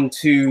just going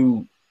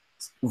to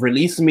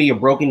release me a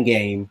broken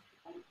game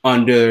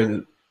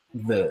under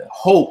the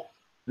hope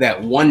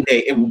that one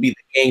day it will be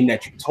the game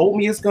that you told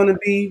me it's going to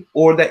be,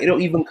 or that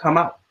it'll even come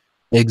out.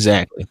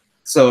 Exactly.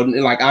 So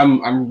like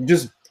I'm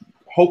just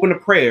hoping a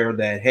prayer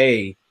that,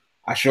 hey,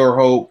 I sure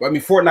hope. I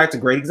mean, Fortnite's a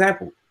great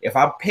example. If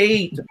I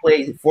paid to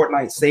play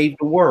Fortnite Save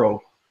the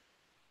World,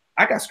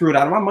 I got screwed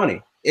out of my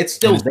money. It's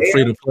still there.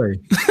 Free to play.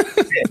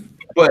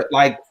 But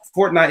like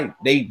Fortnite,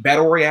 they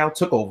Battle Royale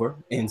took over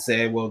and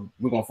said, well,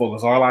 we're going to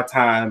focus all our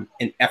time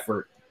and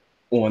effort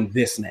on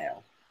this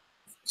now.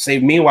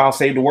 Meanwhile,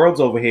 Save the World's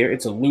over here.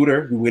 It's a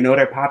looter. We know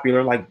they're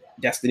popular like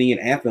Destiny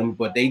and Anthem,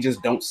 but they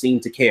just don't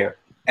seem to care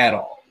at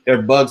all. There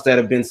are bugs that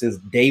have been since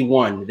day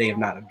one they have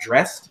not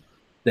addressed,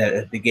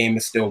 that the game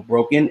is still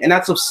broken. And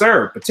that's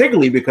absurd,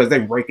 particularly because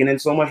they're raking in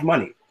so much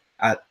money.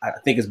 I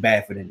think it's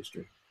bad for the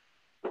industry.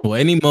 Well,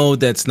 any mode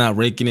that's not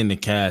raking in the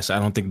cash, I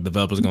don't think the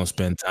developers are gonna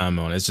spend time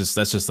on. That's just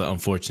the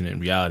unfortunate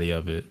reality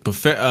of it. But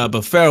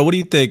Farrell, what do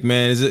you think,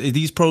 man? Is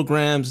these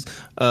programs,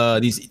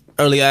 these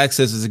early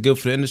access, is it good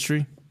for the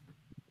industry?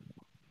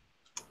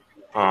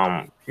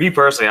 Me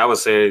personally, I would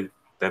say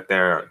that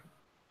they're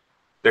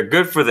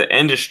good for the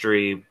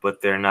industry,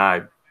 but they're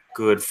not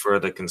good for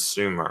the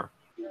consumer.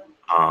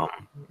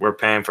 We're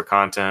paying for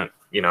content.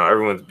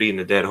 Everyone's beating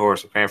the dead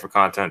horse. We're paying for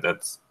content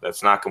that's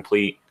not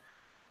complete.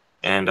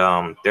 And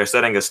they're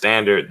setting a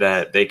standard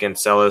that they can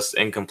sell us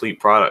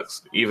incomplete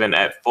products, even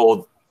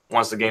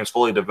once the game's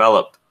fully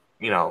developed,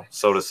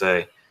 so to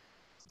say.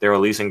 They're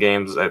releasing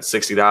games at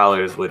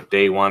 $60 with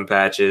day one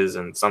patches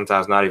and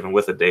sometimes not even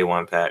with a day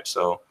one patch.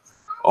 So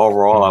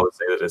overall, I would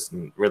say that it's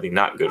really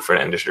not good for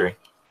the industry.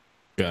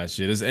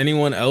 Gotcha. Does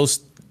anyone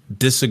else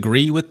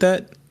disagree with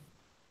that?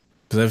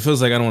 Because it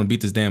feels like I don't want to beat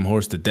this damn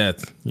horse to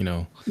death.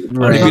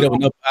 Right.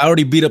 I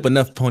already beat up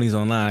enough ponies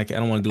online. I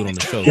don't want to do it on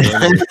the show.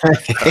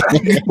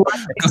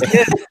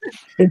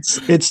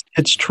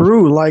 It's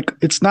true. Like,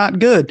 it's not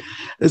good.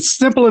 It's a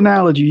simple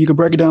analogy. You can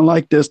break it down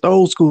like this: the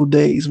old school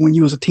days when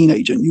you was a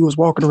teenager and you was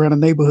walking around the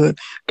neighborhood.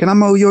 Can I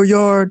mow your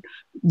yard?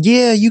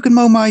 Yeah, you can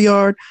mow my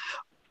yard.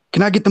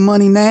 Can I get the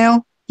money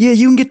now? Yeah,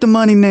 you can get the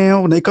money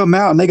now. When they come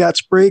out and they got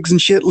sprigs and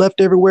shit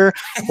left everywhere.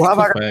 Well,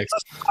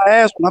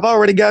 I've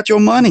already got your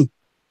money.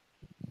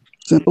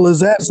 Simple as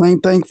that. Same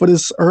thing for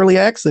this early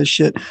access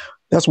shit.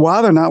 That's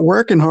why they're not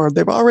working hard.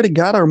 They've already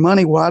got our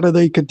money. Why do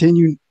they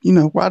continue?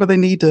 Why do they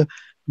need to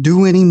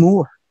do any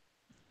more?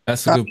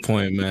 That's a good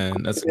point,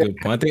 man. That's a good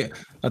point.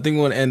 I think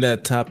we'll end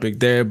that topic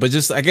there. But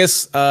just I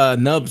guess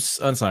Nubs,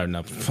 I'm sorry,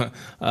 Nubs.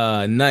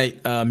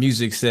 Night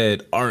Music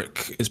said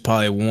Ark is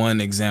probably one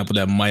example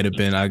that might have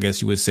been, I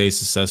guess you would say,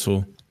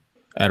 successful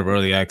out of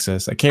early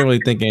access. I can't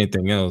really think of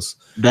anything else.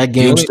 That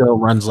game still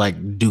runs like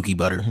Dookie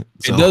butter.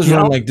 So. It does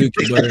run like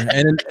Dookie butter.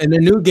 And the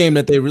new game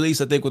that they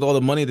released, I think, with all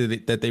the money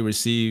that they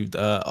received,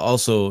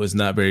 also is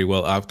not very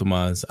well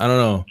optimized. I don't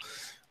know.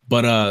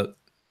 But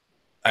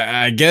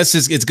I guess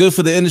it's good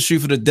for the industry,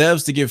 for the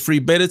devs to get free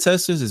beta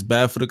testers. It's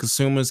bad for the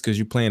consumers because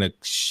you're playing a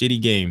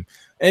shitty game.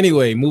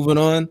 Anyway, moving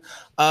on.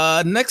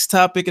 Next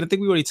topic, and I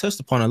think we already touched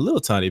upon a little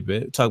tiny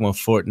bit. We're talking about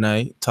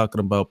Fortnite, talking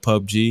about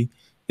PUBG.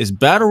 Is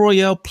Battle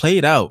Royale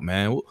played out,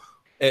 man?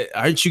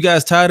 Aren't you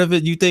guys tired of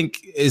it? You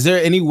think, is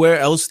there anywhere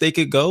else they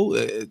could go?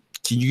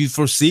 Can you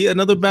foresee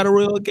another Battle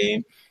Royale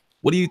game?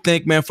 What do you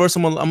think, man? First,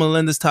 I'm gonna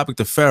lend this topic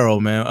to Pharaoh,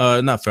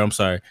 man. Not Pharaoh, I'm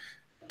sorry.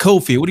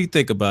 Kofi, what do you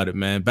think about it,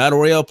 man? Battle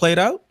Royale played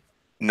out?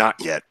 Not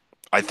yet.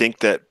 I think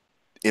that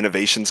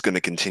innovation's going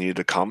to continue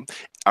to come.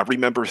 I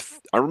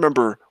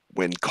remember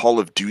when Call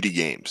of Duty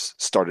games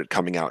started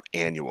coming out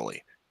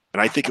annually,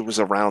 and I think it was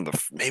around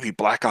maybe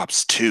Black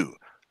Ops 2.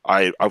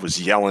 I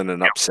was yelling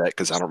and upset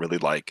because I don't really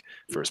like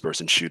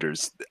first-person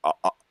shooters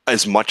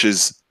as much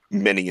as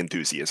many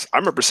enthusiasts. I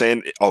remember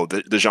saying, "Oh,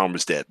 the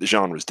genre's dead. The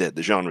genre's dead.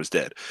 The genre's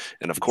dead."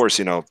 And of course,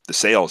 the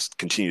sales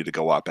continue to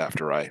go up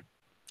after I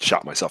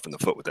shot myself in the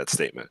foot with that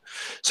statement.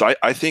 So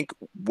I think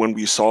when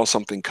we saw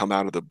something come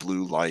out of the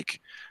blue,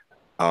 like,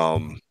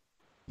 I'm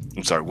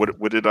sorry,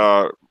 what did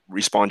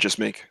Respawn just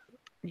make?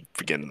 I'm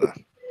forgetting the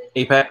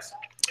Apex.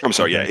 I'm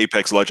sorry, yeah,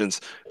 Apex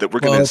Legends. That we're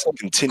going to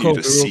continue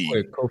to see.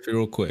 Kofi,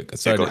 real quick.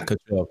 Sorry to cut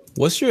you off.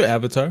 What's your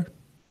avatar?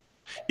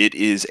 It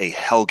is a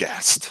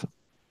Hellghast.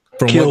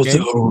 From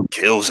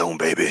Killzone,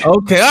 baby.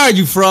 Okay, all right,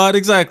 you fraud.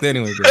 Exactly.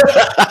 Anyway.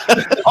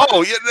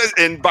 Oh yeah,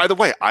 and by the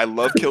way, I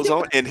love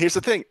Killzone. And here's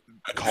the thing.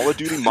 Call of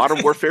Duty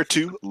Modern Warfare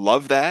 2,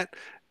 love that.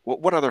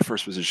 What other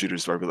first-person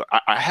shooters do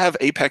I have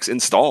Apex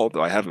installed,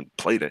 though I haven't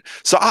played it.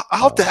 So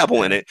I'll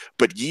dabble in it.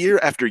 But year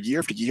after year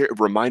after year, it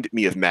reminded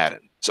me of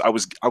Madden. So I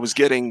was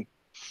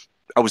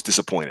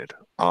disappointed.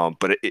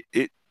 But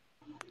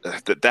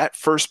that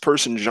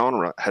first-person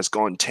genre has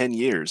gone 10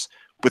 years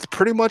with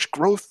pretty much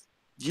growth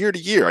year to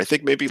year. I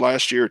think maybe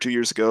last year or 2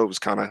 years ago it was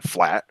kind of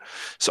flat.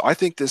 So I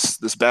think this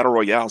Battle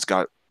Royale's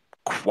got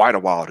quite a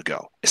while to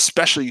go,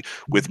 especially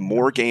with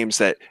more games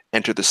that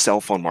enter the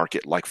cell phone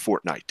market like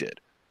Fortnite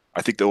did.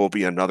 I think there will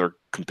be another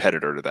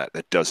competitor to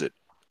that does it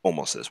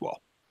almost as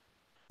well.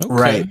 Okay.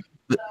 Right.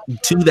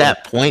 To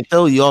that point,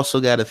 though, you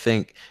also got to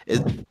think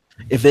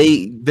if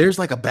there's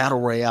like a Battle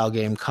Royale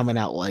game coming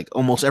out like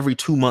almost every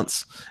 2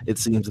 months, it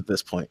seems at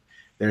this point.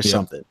 There's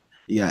something.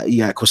 Yeah, you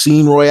got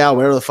Cuisine Royale,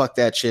 whatever the fuck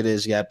that shit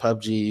is. You got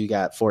PUBG, you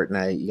got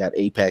Fortnite, you got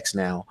Apex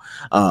now.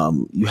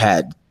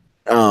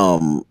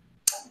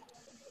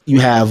 You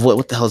have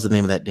what the hell's the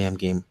name of that damn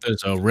game?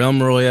 There's a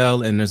Realm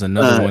Royale and there's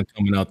another one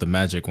coming out, the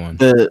Magic one.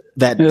 That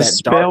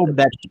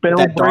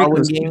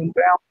Darwin game,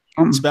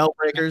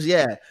 Spellbreakers,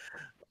 yeah.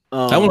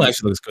 That one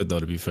actually looks good though,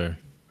 to be fair.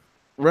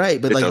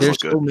 Right, but like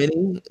there's so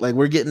many. Like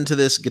we're getting to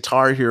this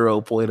Guitar Hero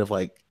point of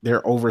like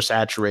they're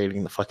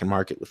oversaturating the fucking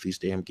market with these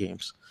damn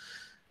games.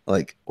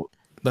 Like,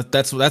 but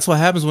that's what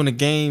happens when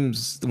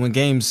games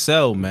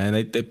sell, man.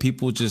 They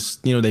people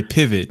just they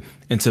pivot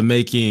into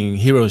making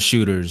hero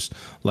shooters,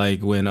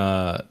 like when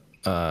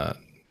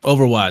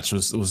Overwatch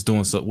was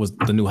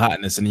the new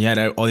hotness, and you had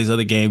all these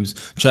other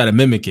games try to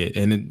mimic it,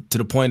 and to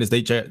the point is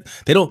they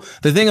don't.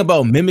 The thing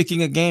about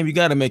mimicking a game, you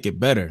got to make it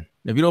better.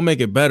 If you don't make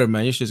it better,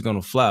 man, your shit's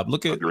gonna flop.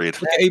 Look at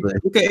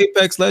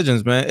Apex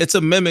Legends, man. It's a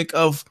mimic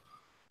of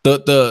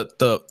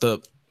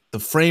the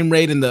frame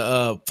rate and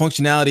the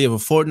functionality of a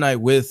Fortnite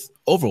with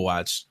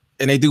Overwatch,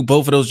 and they do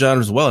both of those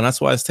genres well, and that's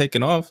why it's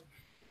taken off.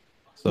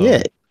 So,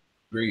 yeah,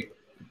 great.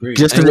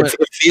 Just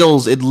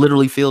it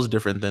literally feels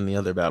different than the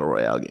other Battle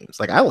Royale games.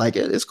 Like I like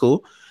it; it's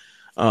cool.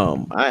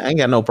 I ain't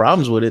got no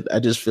problems with it.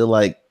 I just feel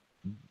like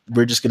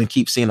we're just gonna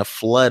keep seeing a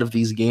flood of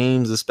these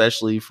games,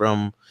 especially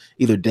from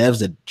either devs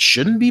that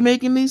shouldn't be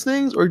making these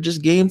things, or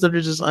just games that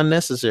are just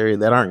unnecessary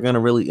that aren't gonna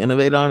really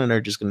innovate on, and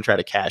are just gonna try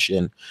to cash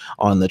in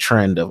on the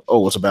trend of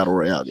it's a Battle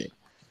Royale game.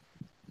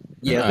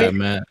 Yeah,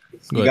 man.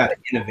 You got to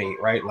innovate,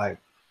 right? Like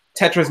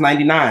Tetris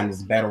 99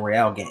 is a Battle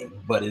Royale game,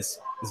 but it's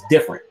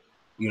different.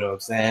 You know what I'm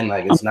saying?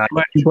 Like it's not.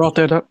 You brought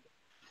that up.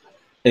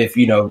 If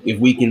you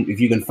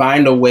can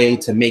find a way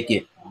to make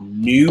it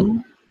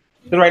new,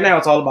 because right now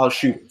it's all about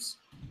shooters.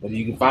 But if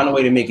you can find a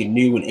way to make it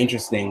new and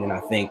interesting, then I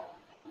think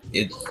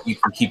you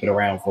can keep it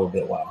around for a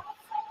bit while.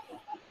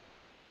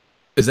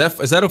 Is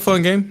that a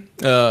fun game?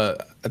 I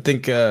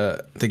think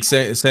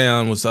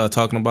Sion was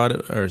talking about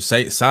it, or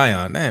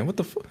Sion. Man, what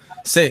the fuck?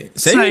 Sion.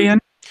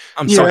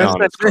 I'm sorry.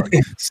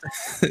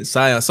 Sion.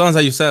 Sounds how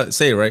you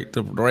say it, right?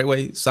 The right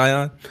way,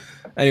 Sion.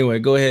 Anyway,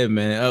 go ahead,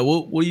 man.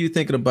 What are you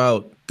thinking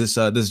about this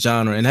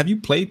genre? And have you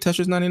played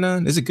Tetris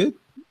 99? Is it good?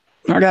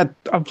 I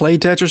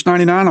played Tetris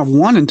 99. I've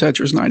won in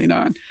Tetris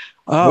 99.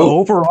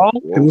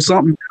 Overall, it was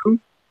something new.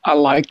 I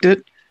liked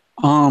it.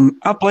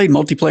 I played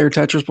multiplayer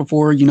Tetris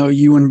before,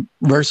 you and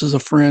versus a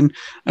friend.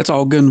 That's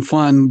all good and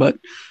fun, but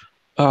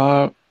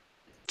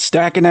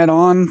stacking that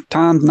on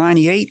times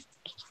 98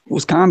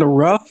 was kind of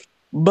rough,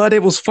 but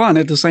it was fun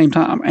at the same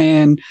time.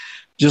 And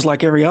just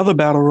like every other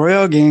battle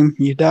royale game,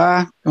 you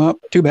die. Oh,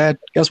 too bad.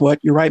 Guess what?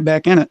 You're right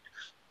back in it.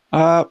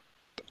 I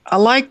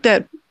like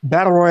that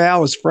battle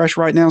royale is fresh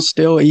right now,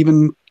 still,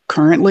 even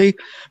currently,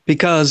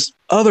 because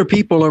other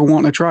people are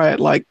wanting to try it,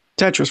 like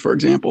Tetris, for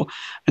example.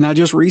 And I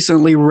just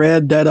recently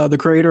read that the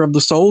creator of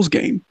the Souls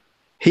game,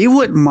 he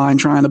wouldn't mind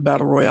trying a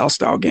battle royale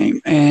style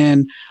game.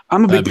 And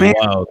I'm a big fan.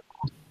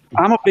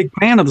 I'm a big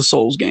fan of the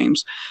Souls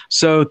games.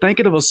 So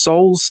thinking of a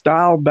Souls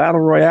style battle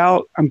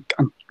royale, I'm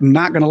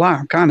not gonna lie,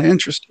 I'm kind of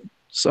interested.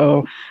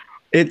 So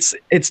it's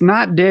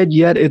not dead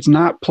yet. It's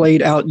not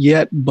played out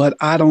yet, but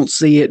I don't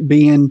see it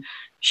being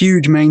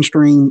huge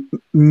mainstream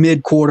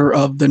mid-quarter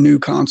of the new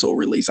console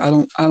release. I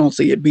don't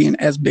see it being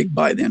as big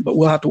by then, but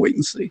we'll have to wait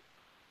and see.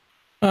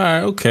 All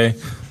right, okay.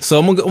 So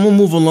I'm gonna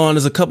move along.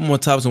 There's a couple more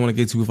topics I want to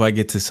get to before I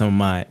get to some of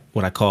my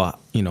what I call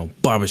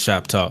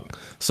barbershop talk.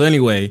 So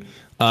anyway,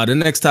 the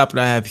next topic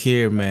I have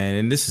here, man,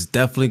 and this is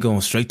definitely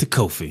going straight to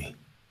Kofi.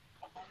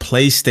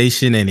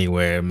 PlayStation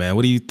Anywhere, man.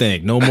 What do you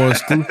think? No more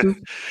exclusive?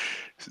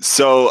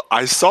 So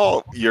I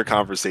saw your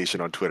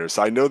conversation on Twitter,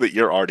 so I know that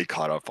you're already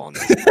caught up on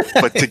this.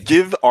 But to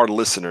give our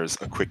listeners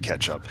a quick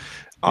catch up,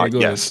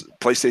 yes,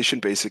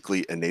 PlayStation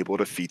basically enabled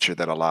a feature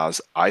that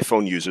allows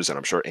iPhone users, and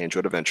I'm sure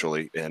Android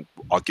eventually, and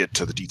I'll get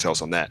to the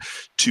details on that,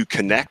 to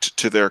connect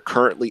to their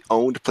currently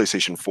owned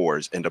PlayStation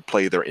 4s and to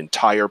play their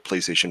entire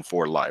PlayStation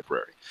 4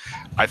 library.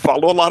 I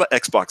follow a lot of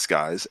Xbox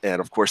guys, and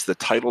of course, the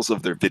titles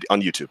of their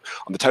on YouTube,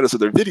 on the titles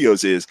of their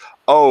videos is,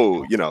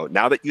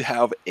 now that you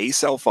have a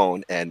cell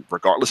phone, and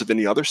regardless of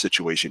any other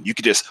situation, you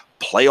could just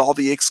play all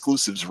the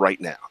exclusives right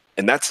now.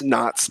 And that's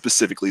not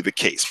specifically the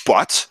case,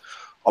 but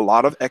a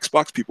lot of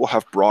Xbox people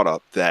have brought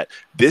up that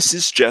this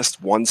is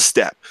just one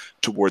step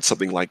towards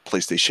something like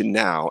PlayStation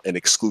Now and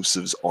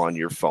exclusives on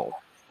your phone.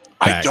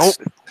 I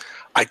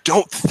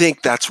don't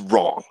think that's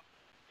wrong.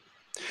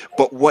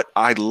 But what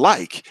I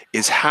like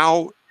is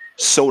how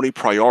Sony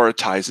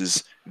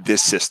prioritizes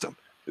this system.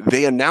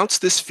 They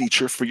announced this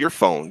feature for your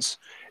phones,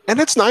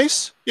 and it's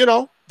nice.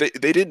 They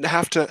didn't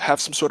have to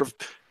have some sort of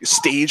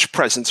stage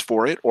presence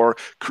for it or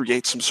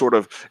create some sort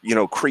of,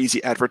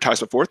 crazy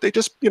advertisement for it. They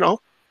just,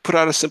 put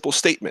out a simple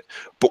statement.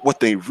 But what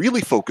they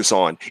really focus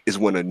on is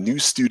when a new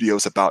studio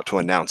is about to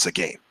announce a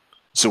game.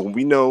 So when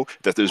we know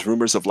that there's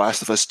rumors of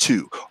Last of Us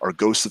 2 or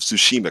Ghost of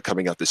Tsushima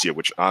coming out this year,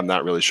 which I'm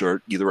not really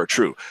sure either are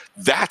true,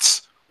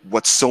 that's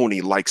what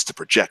Sony likes to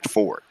project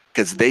forward,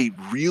 because they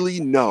really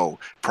know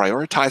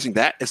prioritizing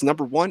that as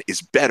number one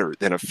is better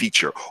than a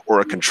feature or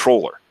a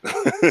controller.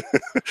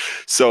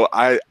 So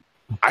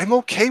I'm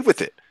okay with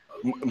it.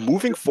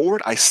 Moving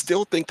forward, I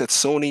still think that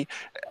Sony,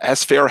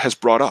 as Farrah has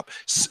brought up,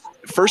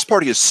 first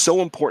party is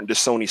so important to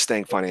Sony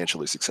staying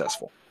financially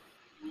successful.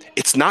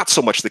 It's not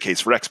so much the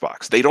case for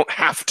Xbox. They don't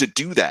have to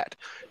do that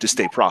to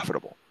stay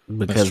profitable.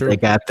 Because they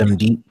got them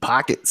deep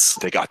pockets.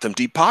 They got them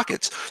deep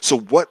pockets. So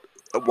what?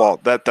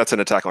 Well, that's an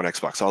attack on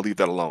Xbox. So I'll leave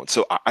that alone.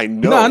 So I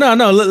know.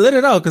 No. Let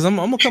it out, because I'm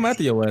gonna come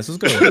after your ass. Let's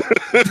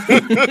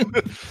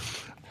go.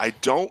 I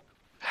don't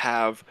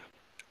have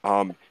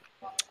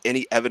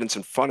any evidence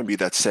in front of me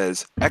that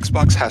says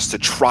Xbox has to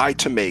try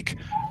to make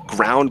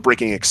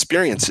groundbreaking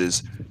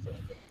experiences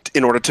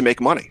in order to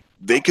make money.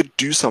 They could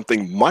do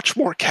something much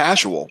more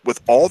casual with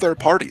all their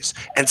parties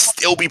and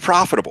still be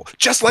profitable,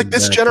 just like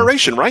this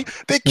generation, right?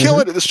 They kill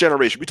it at this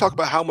generation. We talk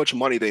about how much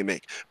money they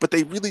make, but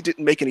they really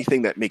didn't make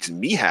anything that makes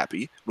me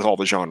happy with all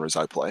the genres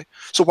I play.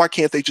 So why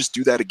can't they just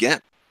do that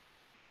again?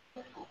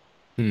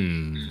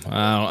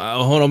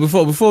 Hold on.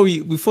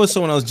 Before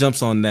someone else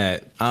jumps on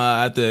that,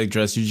 I have to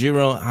address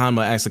Yujiro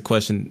Hanma asked a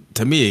question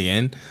to me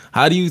again.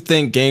 How do you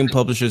think game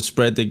publishers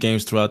spread their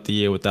games throughout the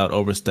year without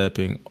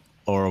overstepping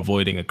or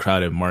avoiding a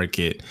crowded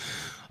market?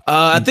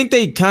 I think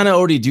they kind of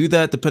already do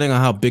that depending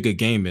on how big a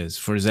game is.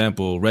 For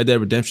example, Red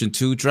Dead Redemption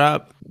 2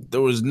 dropped.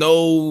 There was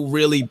no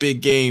really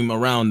big game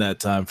around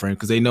that time frame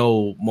because they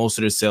know most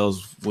of their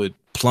sales would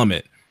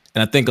plummet.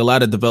 And I think a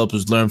lot of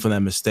developers learned from that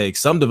mistake.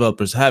 Some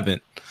developers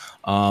haven't.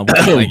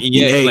 Like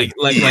EA,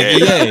 like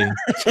EA,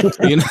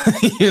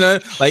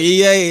 like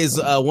EA is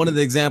one of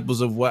the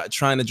examples of what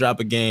trying to drop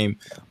a game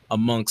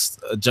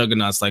amongst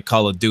juggernauts like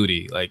Call of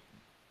Duty. Like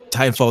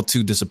Titanfall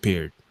 2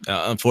 disappeared,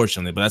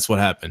 unfortunately, but that's what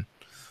happened.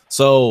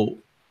 So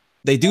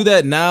they do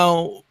that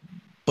now,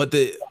 but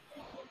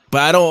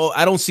I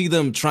don't see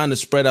them trying to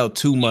spread out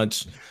too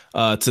much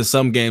to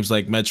some games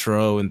like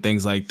Metro and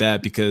things like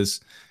that, because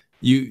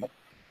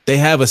they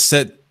have a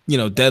set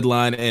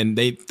deadline, and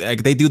they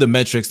do the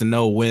metrics to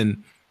know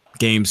when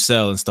games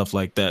sell and stuff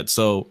like that.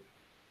 So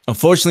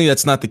unfortunately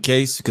that's not the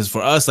case, because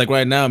for us, like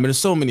right now, I mean, there's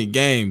so many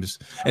games,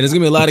 and there's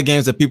gonna be a lot of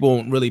games that people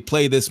won't really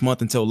play this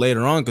month until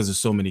later on because there's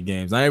so many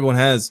games. Not everyone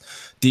has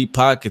deep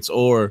pockets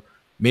or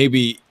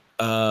maybe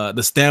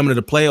the stamina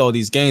to play all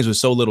these games with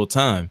so little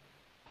time.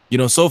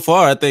 so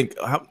far I think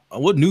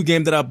what new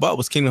game that I bought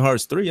was Kingdom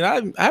Hearts 3,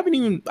 and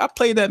I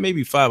played that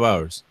maybe 5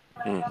 hours.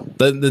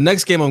 The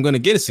next game I'm gonna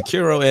get is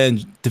Sekiro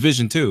and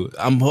Division 2.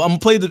 I'm gonna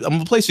play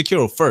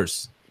Sekiro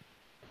first.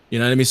 You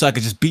know what I mean? So I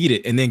could just beat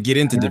it and then get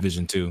into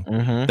Division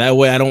 2. That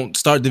way I don't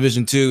start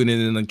Division 2 and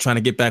then like trying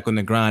to get back on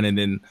the grind and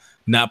then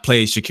not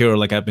play Sekiro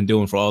like I've been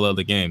doing for all the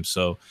other games.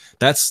 So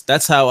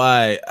that's how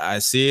I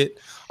see it.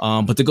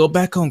 But to go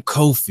back on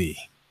Kofi,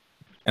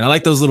 and I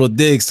like those little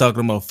digs talking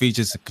about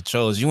features and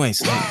controls. You ain't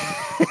saying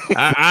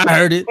I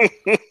heard it.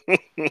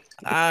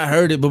 I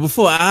heard it. But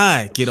before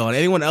I get on,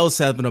 anyone else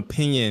have an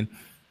opinion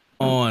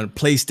on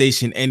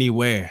PlayStation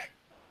Anywhere?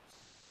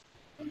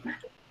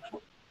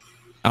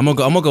 I'm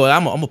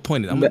gonna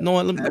point it.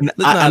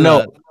 I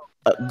know.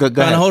 Go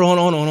ahead. Hold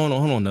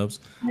on, Nubs.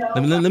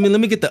 Let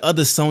me get the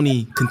other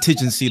Sony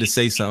contingency to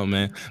say something,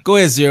 man. Go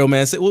ahead, Zero,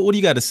 man. What do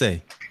you got to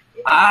say?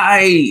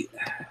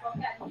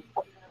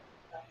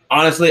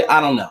 Honestly, I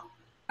don't know.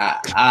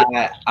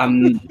 I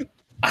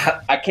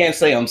can't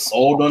say I'm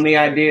sold on the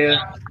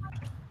idea.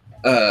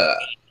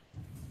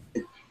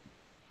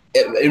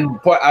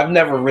 I've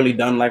never really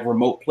done like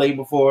remote play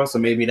before, so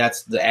maybe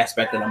that's the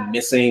aspect that I'm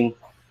missing.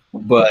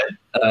 But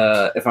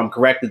if I'm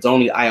correct, it's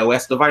only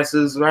iOS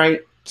devices,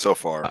 right? So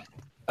far,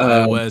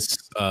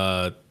 iOS,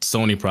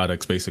 Sony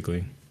products,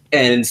 basically.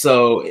 And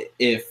so,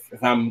 if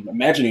I'm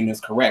imagining this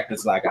correct,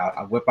 it's like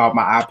I whip out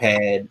my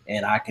iPad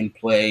and I can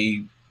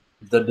play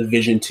the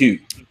Division 2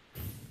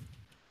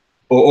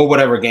 or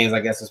whatever games I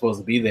guess is supposed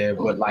to be there.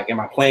 But like, am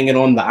I playing it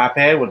on the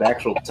iPad with the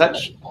actual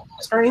touch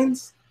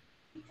screens,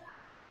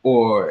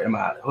 or am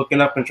I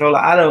hooking up controller?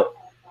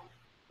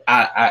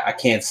 I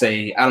can't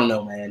say. I don't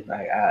know, man.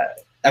 Like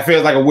I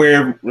feel like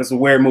it's a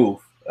weird move.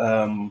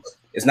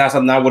 It's not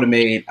something I would have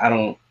made. I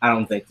don't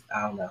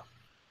know.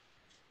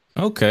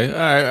 Okay. All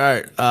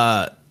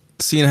right.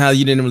 Seeing how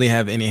you didn't really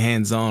have any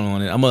hands-on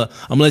on it, I'm gonna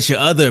let your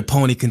other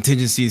pony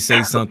contingency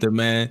say something,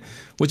 man.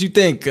 What you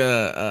think,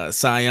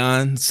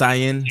 Sayan?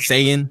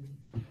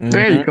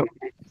 There you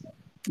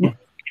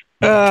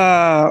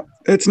go.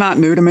 It's not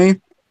new to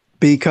me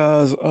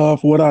because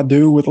of what I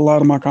do with a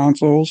lot of my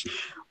consoles.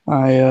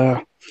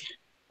 I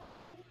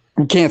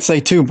can't say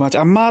too much.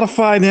 I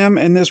modify them,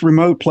 and this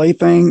remote play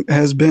thing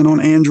has been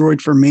on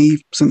Android for me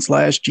since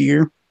last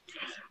year.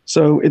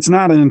 So it's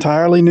not an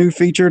entirely new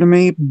feature to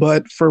me,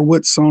 but for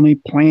what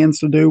Sony plans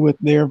to do with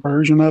their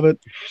version of it,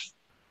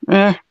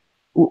 I'm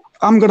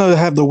going to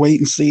have the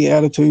wait and see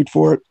attitude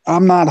for it.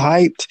 I'm not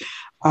hyped.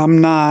 I'm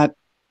not,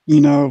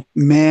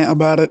 mad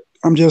about it.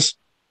 I'm just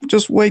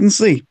wait and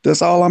see.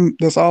 That's all I'm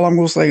going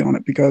to say on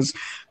it, because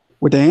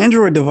with the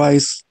Android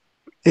device,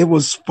 it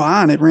was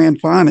fine. It ran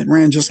fine. It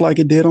ran just like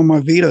it did on my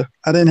Vita.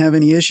 I didn't have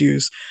any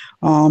issues.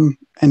 And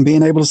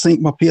being able to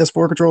sync my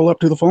PS4 controller up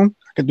to the phone,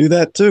 I could do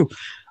that too.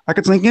 I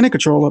could sync any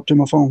controller up to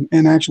my phone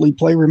and actually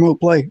play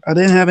remote play. I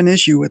didn't have an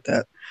issue with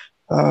that.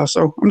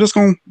 So I'm just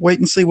going to wait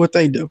and see what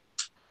they do.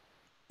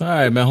 All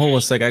right, man. Hold on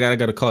a second. I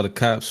got to call the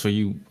cops for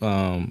you.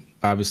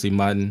 Obviously,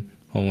 modding.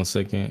 Hold on a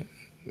second.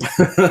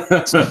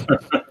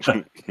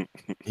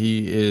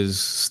 He is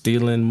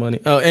stealing money.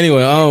 Oh,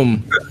 anyway,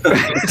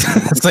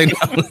 it's like,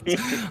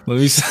 let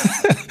me.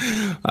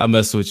 I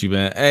messed with you,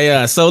 man.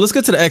 Hey, so let's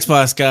get to the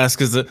Xbox guys,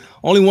 because the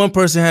only one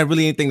person had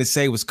really anything to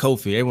say was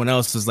Kofi. Everyone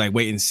else was like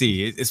wait and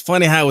see. It's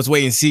funny how it's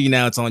wait and see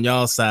now. It's on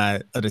y'all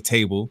side of the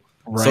table.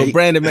 Right. So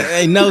Brandon, man,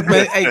 hey, no,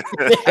 man,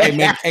 hey,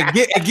 man,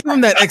 give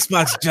him that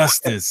Xbox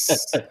justice.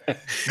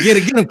 Get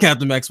him,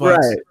 Captain Xbox.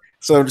 Right.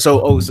 So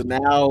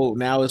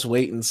now it's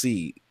wait and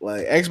see.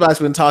 Like, Xbox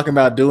been talking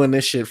about doing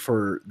this shit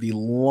for the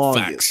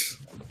longest. Facts.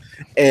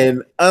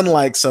 And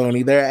unlike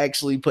Sony, they're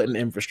actually putting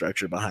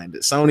infrastructure behind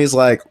it. Sony's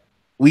like,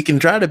 we can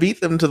try to beat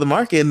them to the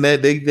market, and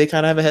they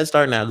kind of have a head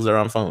start now because they're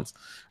on phones.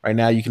 Right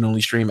now, you can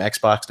only stream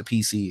Xbox to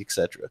PC,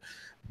 etc.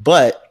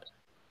 But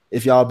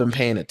if y'all have been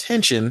paying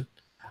attention,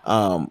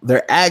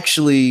 they're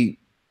actually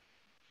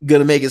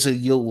gonna make it so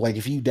you'll, like,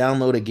 if you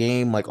download a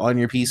game like on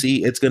your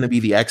PC, it's gonna be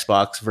the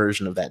Xbox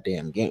version of that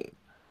damn game.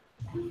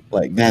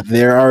 Like that,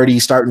 they're already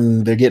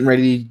starting. They're getting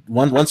ready.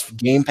 Once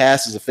Game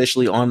Pass is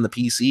officially on the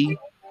PC,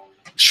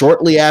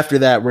 shortly after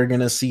that, we're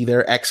gonna see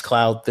their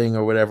xCloud thing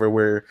or whatever,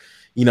 where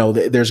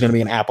there's gonna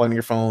be an app on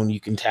your phone. You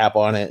can tap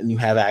on it, and you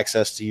have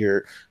access to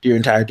your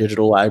entire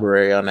digital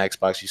library on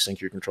Xbox. You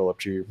sync your control up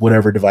to your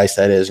whatever device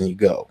that is, and you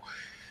go.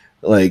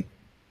 Like,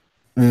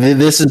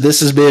 this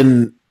has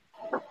been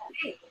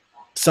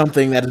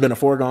something that has been a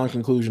foregone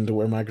conclusion to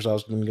where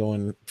Microsoft's been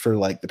going for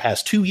like the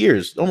past 2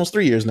 years, almost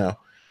 3 years now.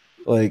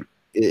 Like,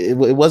 it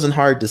wasn't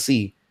hard to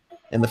see.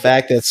 And the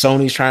fact that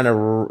Sony's trying to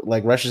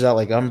rushes out,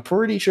 like, I'm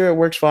pretty sure it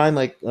works fine.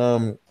 Like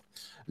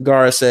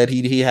Gara said,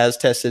 he has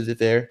tested it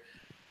there.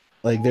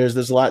 Like, there's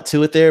a lot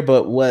to it there,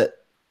 but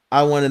what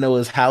I want to know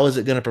is, how is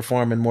it going to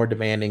perform in more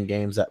demanding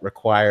games that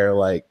require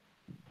like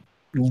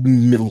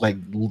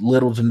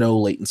little to no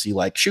latency,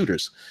 like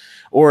shooters,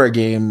 or a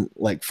game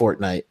like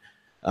Fortnite?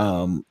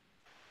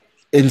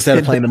 Instead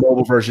of playing the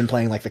mobile version,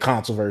 playing like the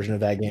console version of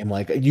that game.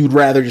 Like, you'd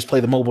rather just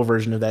play the mobile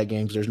version of that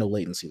game because there's no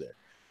latency there.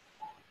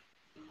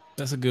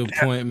 That's a good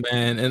point,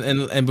 man.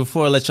 And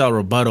before I let y'all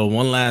rebuttal,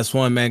 one last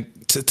one, man.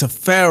 To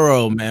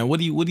Pharaoh, man.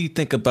 What do you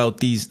think about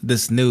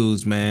this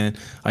news, man?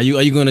 Are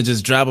you gonna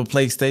just drop a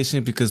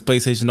PlayStation because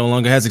PlayStation no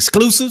longer has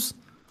exclusives,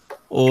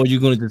 or are you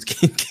gonna just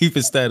keep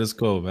it status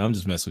quo, man? I'm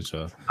just messing with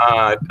y'all.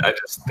 I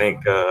just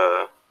think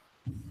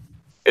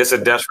it's a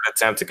desperate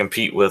attempt to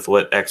compete with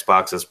what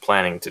Xbox is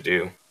planning to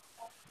do.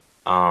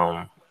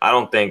 I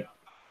don't think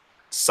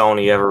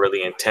Sony ever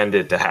really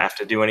intended to have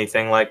to do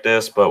anything like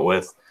this, but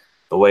with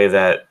the way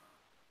that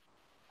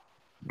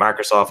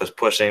Microsoft is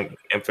pushing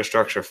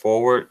infrastructure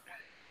forward,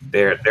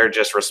 they're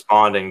just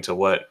responding to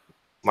what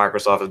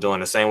Microsoft is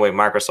doing the same way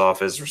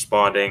Microsoft is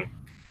responding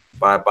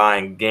by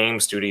buying game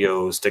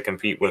studios to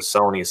compete with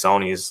Sony.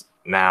 Sony's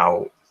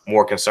now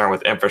more concerned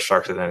with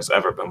infrastructure than it's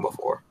ever been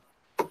before.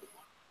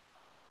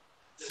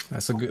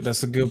 That's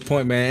a good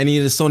point, man. Any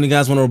of the Sony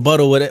guys want to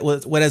rebuttal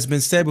what has been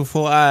said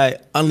before I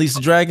unleash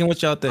the dragon?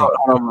 What y'all think?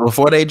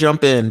 Before they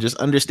jump in, just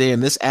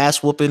understand this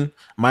ass whooping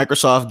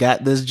Microsoft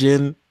got this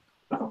gen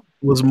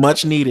was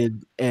much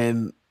needed,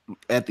 and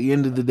at the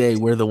end of the day,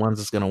 we're the ones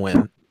that's gonna win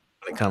when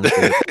it comes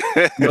to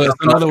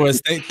it. In other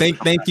words,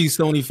 thank you,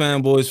 Sony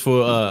fanboys,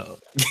 for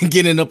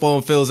getting up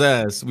on Phil's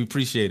ass. We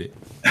appreciate it.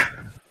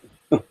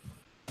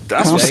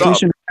 That's what's up.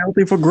 Competition is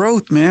healthy for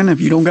growth, man.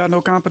 If you don't got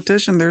no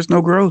competition, there's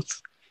no growth.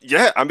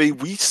 Yeah, I mean,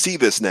 we see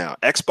this now.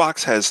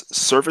 Xbox has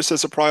service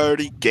as a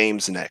priority,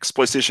 games next.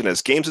 PlayStation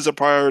has games as a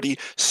priority,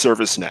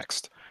 service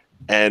next.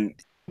 And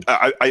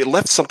I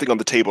left something on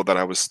the table that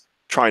I was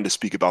trying to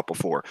speak about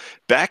before.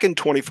 Back in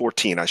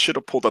 2014, I should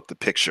have pulled up the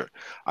picture.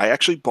 I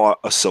actually bought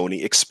a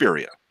Sony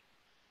Xperia,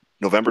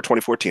 November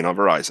 2014 on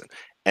Verizon.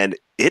 And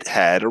it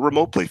had a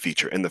remote play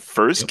feature. And the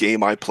first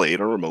game I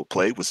played on remote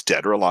play was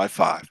Dead or Alive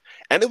 5.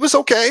 And it was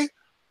okay.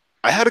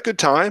 I had a good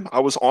time. I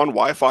was on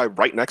Wi-Fi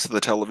right next to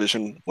the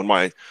television when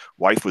my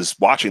wife was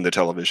watching the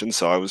television,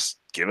 so I was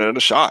giving it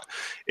a shot.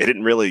 It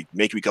didn't really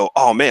make me go,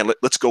 oh man,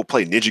 let's go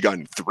play Ninja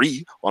Gaiden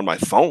 3 on my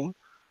phone.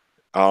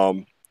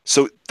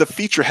 So the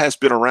feature has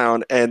been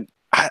around, and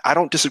I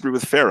don't disagree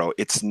with Pharaoh.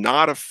 It's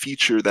not a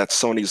feature that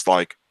Sony's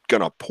like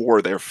gonna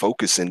pour their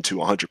focus into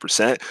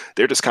 100%.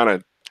 They're just kind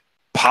of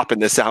popping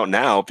this out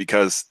now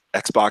because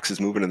Xbox is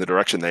moving in the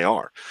direction they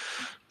are.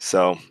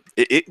 So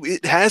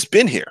it has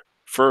been here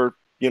for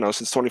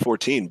since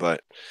 2014,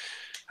 but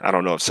I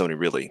don't know if Sony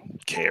really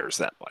cares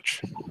that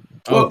much.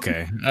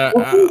 Okay.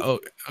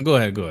 Go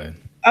ahead.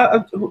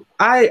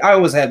 I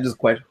always have this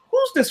question.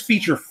 Who's this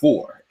feature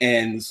for?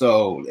 And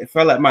so if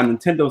I let my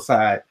Nintendo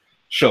side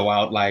show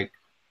out, like,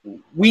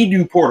 we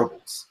do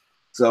portables.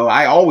 So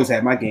I always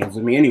have my games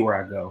with me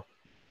anywhere I go.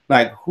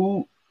 Like,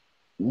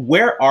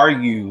 where are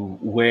you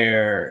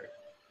where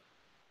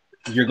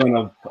you're going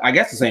to, I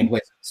guess the same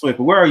place, Swift,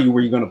 but where are you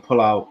where you're going to pull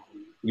out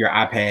your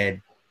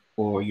iPad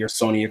or your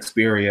Sony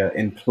Xperia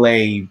and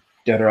play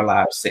Dead or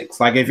Alive 6?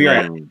 Like, if you're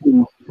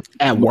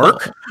at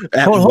work,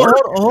 hold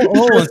on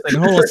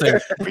a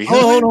second.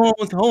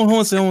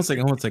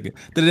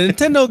 Did the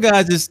Nintendo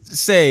guy just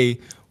say,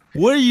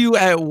 where are you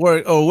at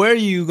work, or where are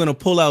you gonna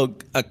pull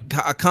out a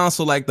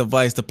console-like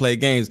device to play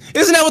games?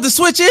 Isn't that what the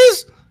Switch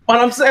is? What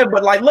I'm saying,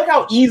 but like, look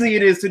how easy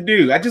it is to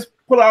do. I just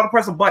pull out and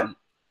press a button.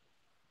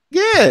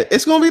 Yeah,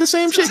 it's gonna be the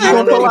same shit. You're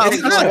gonna pull out.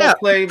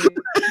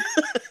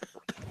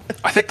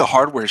 I think the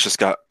hardware's just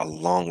got a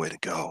long way to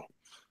go.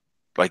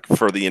 Like,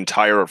 for the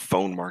entire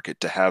phone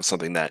market to have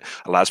something that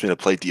allows me to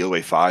play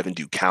DOA 5 and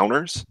do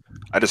counters.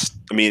 I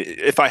mean,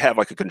 if I have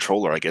like a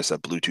controller, I guess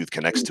that Bluetooth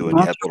connects to it and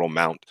you have a little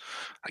mount,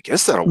 I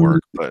guess that'll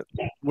work. But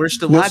we're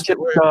still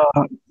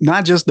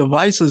not just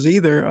devices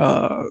either.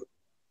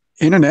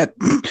 Internet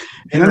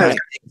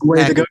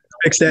way to go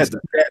fix that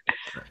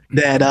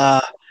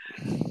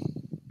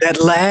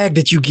lag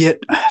that you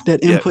get,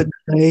 that input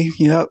delay.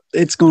 Yep,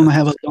 it's going to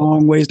have a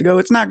long ways to go.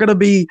 It's not going to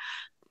be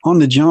on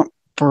the jump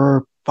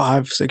for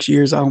 5-6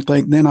 years, I don't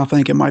think. Then I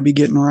think it might be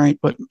getting right.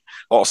 But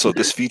also,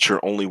 this feature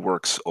only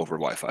works over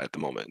Wi-Fi at the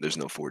moment. There's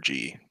no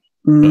 4G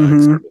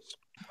service.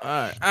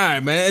 All right,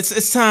 man.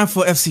 It's time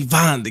for FC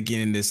Von to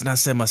get in this, and I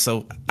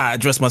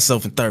address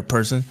myself in third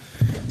person.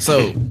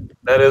 So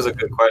that is a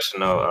good question,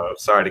 though.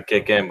 Sorry to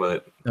kick in,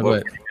 but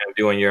what you can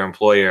do when your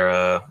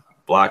employer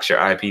blocks your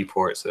IP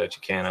port so that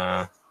you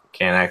can't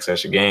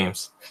access your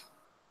games?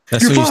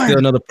 That's when you steal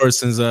another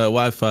person's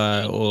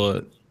Wi-Fi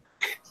or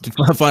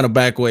to find a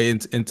back way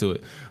into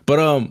it.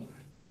 But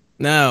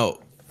now,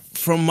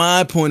 from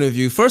my point of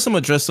view, first I'm gonna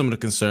address some of the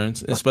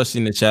concerns, especially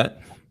in the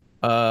chat.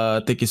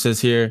 I think it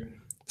says here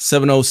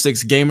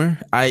 706 Gamer,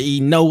 i.e.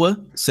 Noah,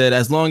 said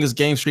as long as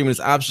game streaming is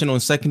optional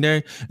and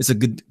secondary, it's a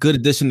good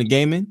addition to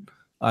gaming.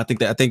 I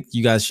think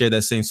you guys share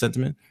that same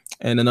sentiment.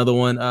 And another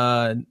one,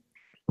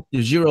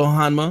 Yujiro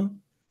Hanma.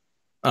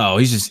 Oh,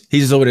 he's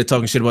just over there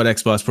talking shit about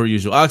Xbox per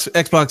usual.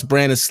 Xbox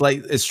brand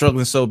is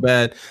struggling so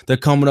bad they're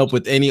coming up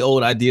with any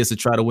old ideas to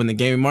try to win the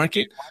gaming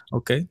market.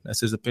 Okay, that's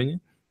his opinion.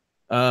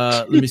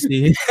 Let me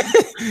see.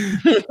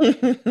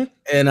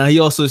 And he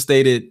also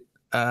stated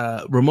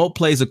remote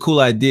play is a cool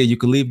idea. You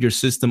can leave your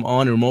system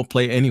on and remote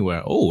play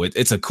anywhere. Oh,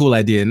 it's a cool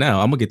idea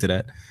now. I'm gonna get to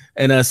that.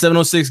 And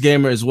 706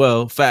 Gamer as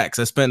well. Facts.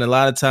 I spent a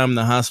lot of time in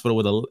the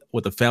hospital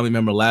with a family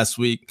member last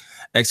week.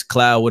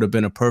 xCloud would have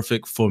been a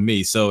perfect for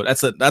me. So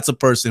that's a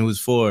person who's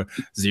for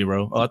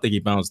Zero. Oh, I think he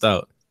bounced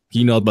out.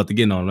 He knows about to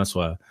get on. That's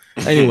why.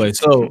 Anyway,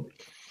 so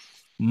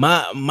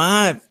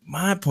my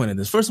point of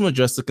this. First, I'm gonna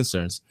address the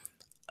concerns.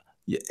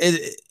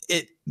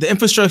 The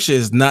infrastructure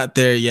is not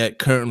there yet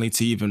currently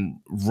to even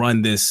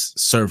run this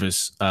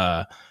service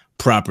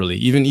properly.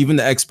 Even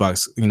the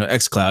Xbox,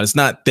 xCloud, it's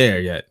not there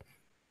yet.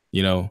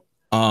 The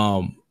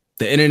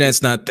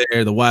internet's not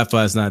there, the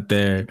Wi-Fi is not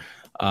there.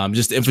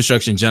 Just the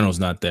infrastructure in general is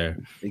not there.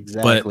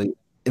 Exactly.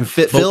 And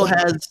Phil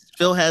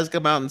has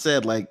come out and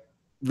said, like,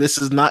 this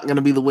is not going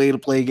to be the way to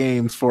play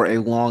games for a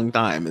long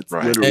time. It's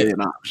literally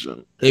an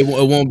option. It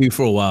won't be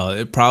for a while.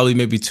 It probably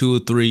maybe 2 or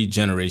 3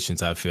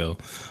 generations, I feel.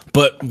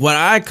 But what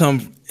I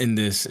come in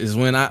this is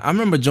when I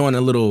remember joining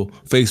a little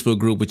Facebook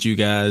group with you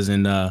guys,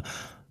 and I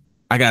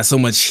got so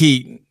much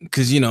heat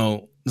because,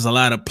 there's a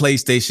lot of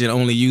PlayStation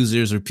only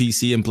users or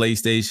PC and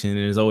PlayStation. And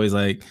there's always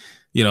like,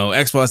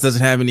 Xbox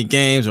doesn't have any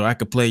games, or I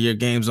could play your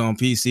games on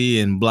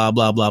PC and blah,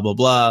 blah, blah, blah,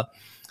 blah.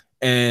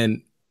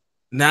 And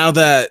now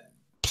that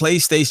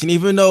PlayStation,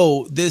 even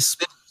though this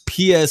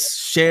PS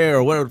Share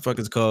or whatever the fuck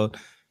it's called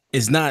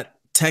is not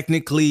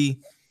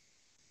technically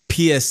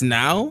PS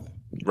Now,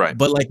 right?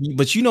 But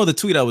the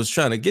tweet I was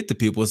trying to get to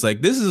people is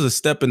like, this is a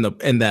step in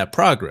that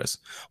progress.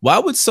 Why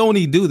would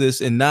Sony do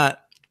this and not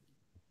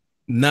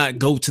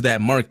go to that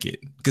market?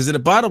 Because in the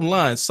bottom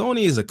line,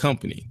 Sony is a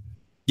company.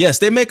 Yes,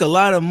 they make a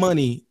lot of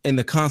money in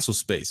the console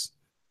space,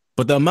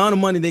 but the amount of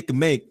money they can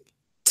make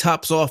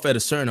tops off at a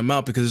certain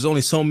amount because there's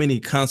only so many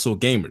console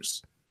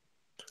gamers.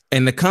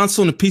 And the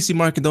console and the PC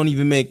market don't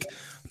even make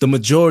the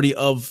majority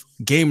of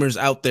gamers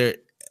out there,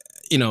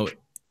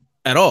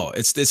 at all.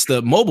 It's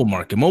the mobile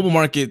market. Mobile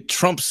market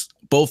trumps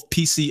both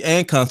PC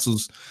and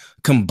consoles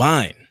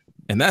combined.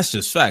 And that's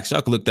just facts.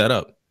 Y'all can look that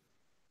up.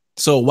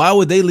 So why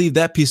would they leave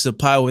that piece of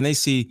pie when they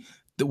see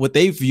what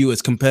they view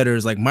as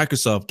competitors like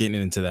Microsoft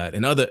getting into that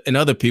and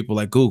other people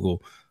like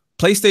Google?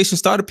 PlayStation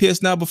started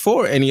PS Now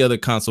before any other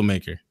console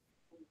maker.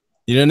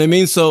 You know what I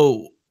mean?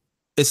 So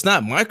it's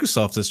not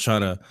Microsoft that's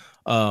trying to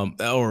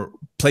or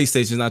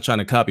PlayStation's not trying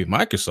to copy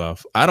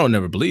Microsoft. I don't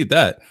never believe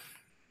that.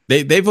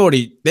 They've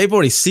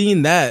already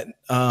seen that,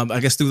 I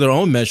guess, through their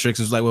own metrics.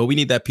 It's like, well, we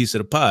need that piece of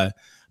the pie.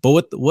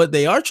 But what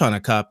they are trying to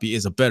copy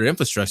is a better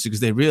infrastructure because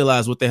they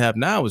realize what they have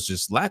now is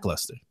just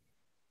lackluster.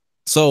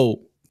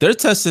 So they're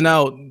testing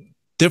out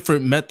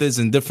different methods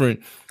and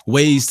different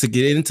ways to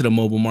get into the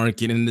mobile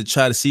market and to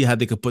try to see how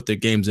they could put their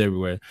games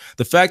everywhere.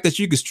 The fact that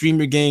you can stream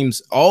your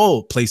games,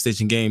 all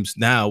PlayStation games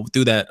now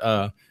through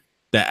that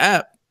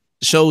app,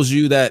 shows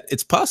you that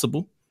it's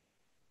possible.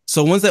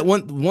 So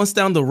once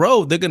down the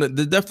road, they're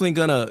definitely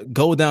gonna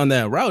go down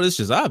that route. It's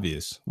just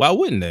obvious. Why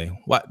wouldn't they?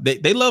 Why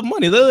they love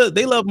money?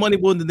 They love money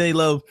more than they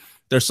love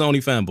their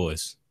Sony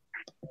fanboys.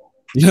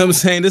 You know what I'm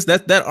saying?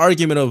 That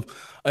argument of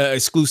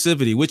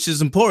exclusivity, which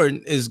is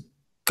important, is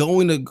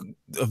going to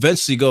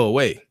eventually go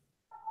away.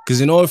 Because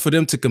in order for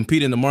them to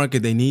compete in the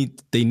market, they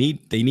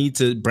need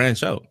to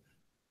branch out.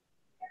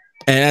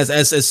 And as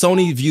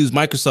Sony views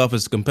Microsoft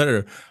as a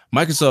competitor,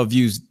 Microsoft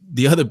views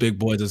the other big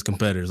boys as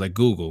competitors, like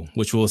Google,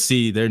 which we'll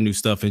see their new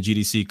stuff in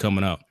GDC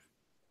coming out.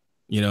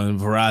 And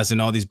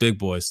Verizon, all these big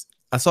boys.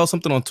 I saw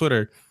something on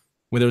Twitter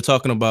where they were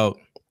talking about.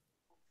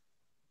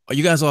 Are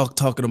you guys all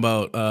talking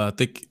about? I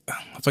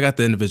forgot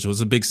the individual. It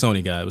was a big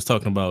Sony guy. It was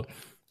talking about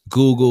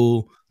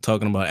Google,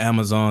 talking about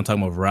Amazon,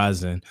 talking about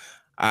Verizon.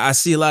 I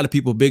see a lot of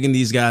people bigging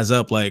these guys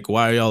up. Like,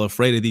 why are y'all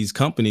afraid of these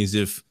companies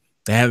if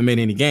they haven't made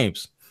any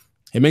games?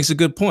 It makes a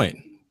good point.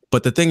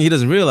 But the thing he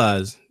doesn't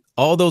realize,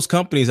 all those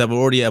companies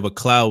already have a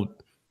cloud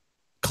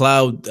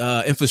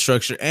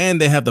infrastructure, and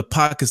they have the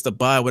pockets to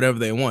buy whatever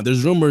they want.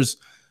 There's rumors.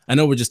 I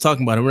know we're just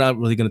talking about it. We're not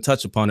really going to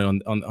touch upon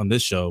it on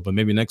this show, but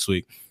maybe next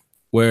week,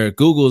 where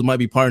Google might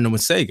be partnering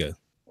with Sega.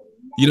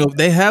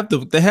 They have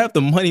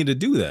the money to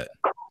do that.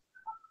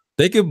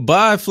 They could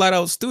buy flat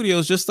out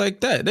studios just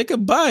like that. They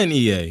could buy an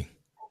EA.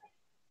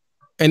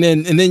 And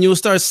then you'll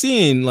start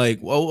seeing like,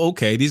 well,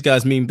 okay, these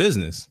guys mean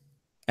business.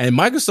 And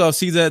Microsoft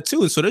sees that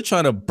too. So they're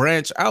trying to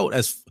branch out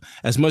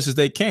as much as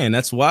they can.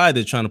 That's why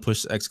they're trying to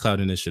push the xCloud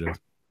initiative.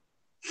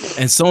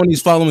 And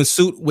Sony's following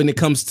suit when it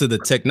comes to the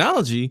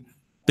technology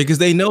because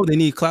they know they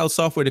need cloud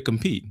software to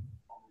compete.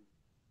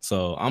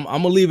 So I'm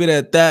gonna leave it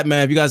at that,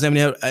 man. If you guys have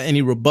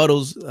any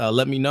rebuttals,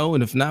 let me know.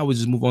 And if not, we'll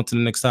just move on to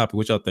the next topic.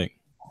 What y'all think?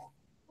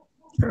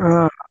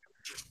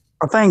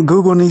 I think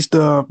Google needs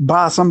to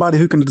buy somebody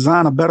who can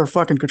design a better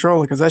fucking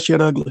controller because that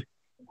shit ugly.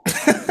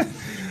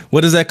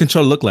 What does that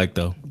controller look like,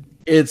 though?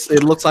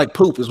 It looks like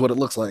poop is what it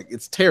looks like.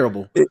 It's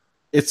terrible.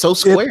 It's so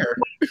square.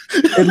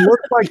 It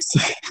looks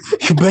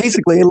like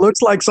basically it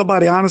looks like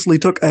somebody honestly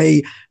took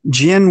a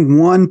Gen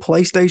 1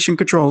 PlayStation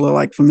controller,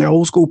 like from their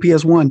old school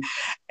PS1,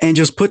 and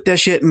just put that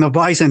shit in a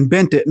vise and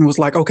bent it and was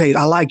like, okay,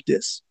 I like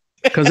this.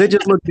 Because it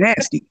just looked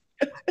nasty.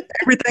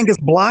 Everything is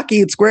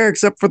blocky and square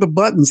except for the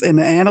buttons and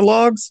the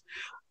analogs.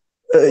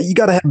 you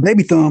got to have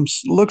baby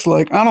thumbs. Looks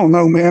like I don't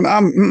know, man.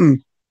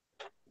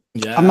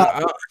 Yeah, I'm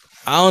not.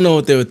 I don't know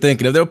what they were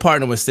thinking. If they were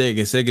partnering with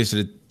Sega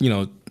should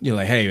have,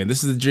 like, hey, man,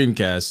 this is the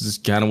Dreamcast. This is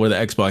kind of where the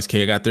Xbox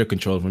got their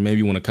control from. Maybe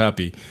you want to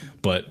copy,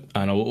 but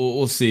I don't know.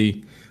 We'll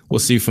see. We'll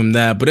see from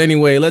that. But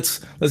anyway, let's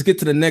get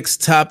to the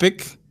next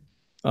topic.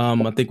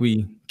 I think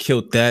we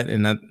killed that,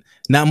 and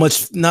not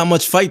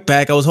much fight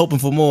back. I was hoping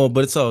for more,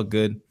 but it's all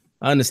good.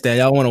 I understand.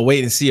 Y'all want to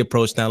wait and see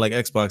approach now, like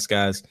Xbox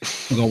guys.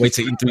 We're gonna wait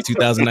till E3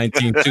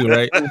 2019 too,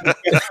 right?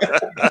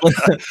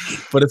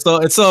 But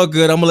it's all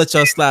good. I'm gonna let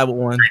y'all slide with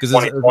one because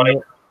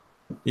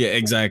yeah,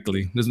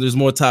 exactly. There's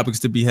more topics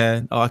to be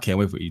had. Oh, I can't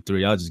wait for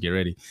E3. I'll just get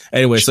ready.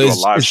 Anyway, so it's a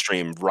live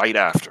stream right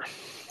after.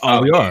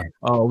 Oh, we are.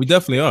 Oh, we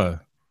definitely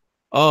are.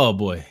 Oh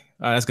boy.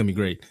 All right, that's gonna be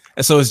great.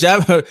 And so is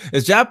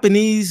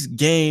Japanese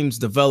games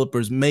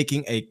developers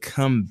making a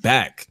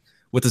comeback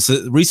with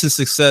the recent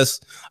success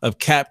of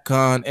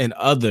Capcom and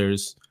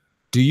others?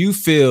 Do you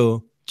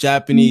feel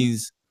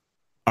Japanese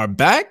are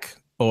back,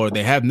 or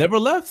they have never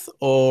left,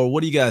 or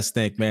what do you guys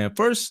think, man?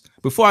 First,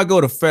 before I go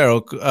to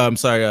Pharaoh,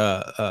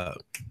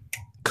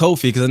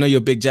 Kofi, because I know you're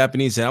a big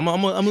Japanese fan.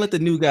 I'm gonna let the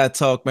new guy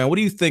talk, man. What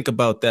do you think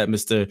about that,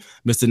 Mr.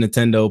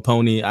 Nintendo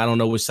Pony? I don't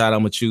know which side I'm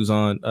gonna choose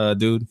on,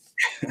 dude.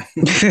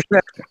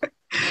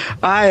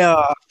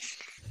 I'll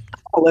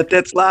let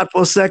that slide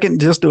for a second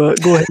just to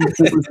go ahead and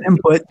give his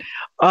input.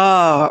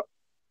 I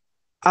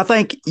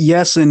think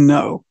yes and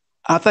no.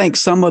 I think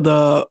some of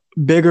the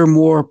bigger,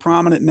 more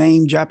prominent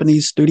name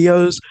Japanese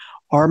studios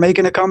are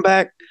making a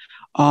comeback,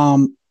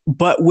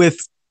 but with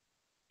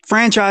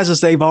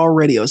franchises they've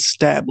already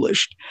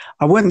established.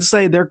 I wouldn't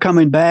say they're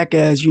coming back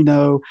as,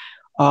 more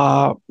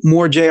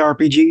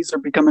JRPGs are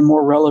becoming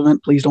more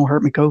relevant. Please don't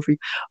hurt me, Kofi.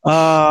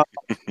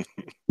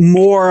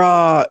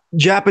 More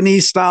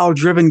Japanese style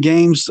driven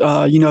games.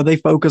 They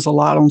focus a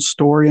lot on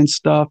story and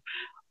stuff.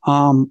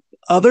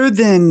 Other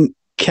than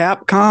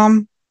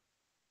Capcom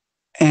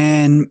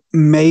and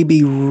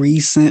maybe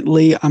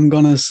recently, I'm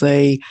going to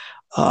say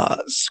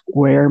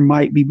Square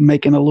might be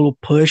making a little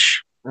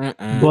push,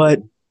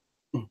 but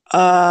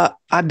I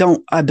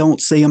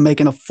don't see them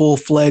making a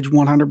full-fledged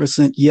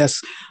 100%.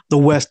 Yes, the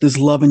West is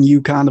loving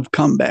you kind of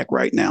comeback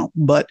right now,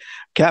 but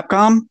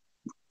Capcom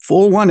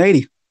full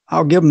 180.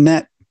 I'll give them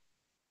that.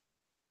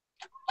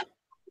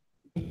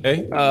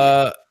 Okay.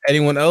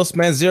 Anyone else,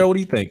 man? Zero, what do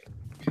you think?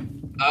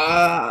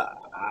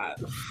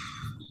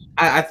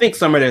 I think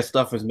some of their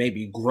stuff is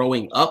maybe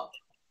growing up.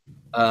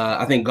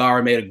 I think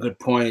Gara made a good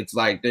point. It's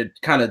like they're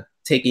kind of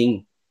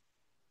taking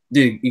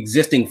the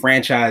existing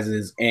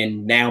franchises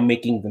and now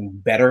making them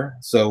better.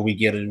 So we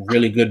get a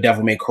really good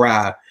Devil May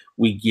Cry.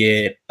 We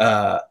get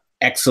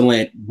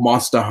excellent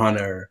Monster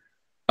Hunter.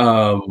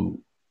 But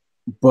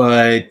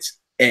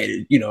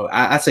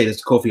I say this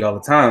to Kofi all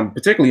the time,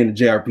 particularly in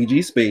the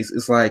JRPG space.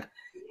 It's like,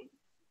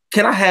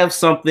 can I have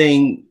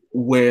something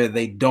where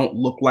they don't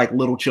look like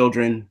little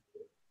children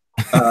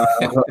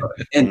and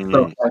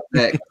stuff like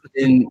that?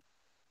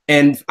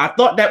 And I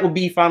thought that would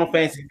be Final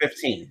Fantasy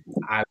 15.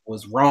 I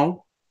was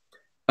wrong.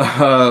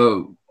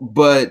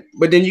 But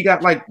then you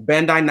got like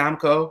Bandai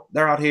Namco,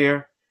 they're out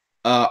here.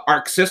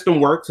 Arc System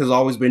Works has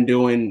always been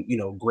doing,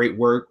 great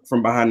work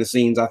from behind the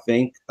scenes, I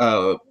think.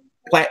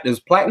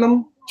 Is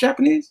Platinum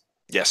Japanese?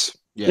 Yes.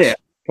 Yeah,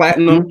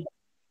 Platinum.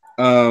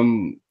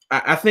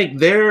 I think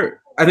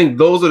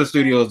those are the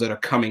studios that are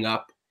coming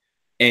up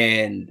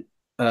and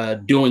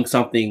doing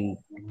something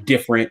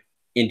different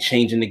and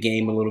changing the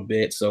game a little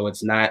bit. So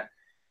it's not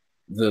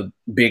the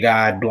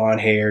big-eyed,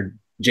 blonde-haired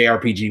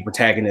JRPG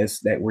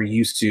protagonist that we're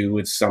used to.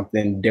 It's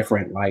something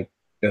different, like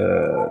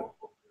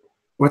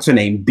what's her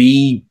name?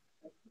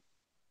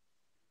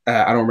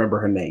 I don't remember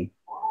her name.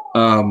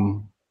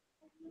 I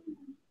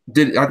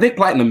think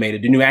Platinum made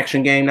it? The new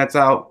action game that's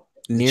out.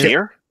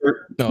 Nier?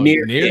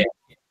 Nier?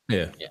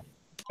 Yeah.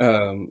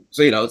 So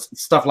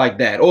it's stuff like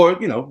that, or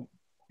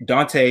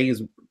Dante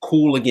is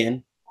cool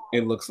again.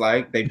 It looks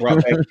like they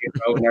brought back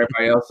and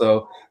everybody else,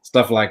 so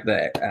stuff like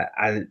that.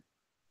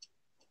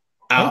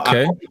 I'll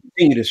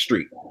continue the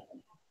streak.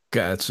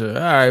 Gotcha.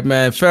 All right,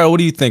 man. Farrell, what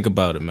do you think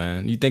about it,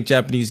 man? You think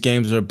Japanese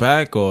games are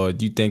back, or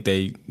do you think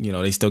they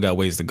still got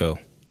ways to go?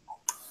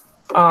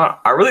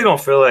 I really don't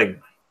feel like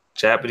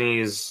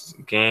Japanese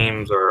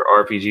games or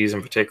RPGs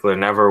in particular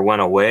never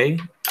went away.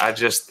 I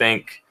just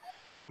think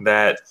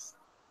that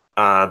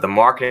the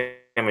marketing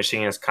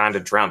machine has kind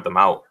of drowned them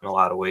out in a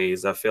lot of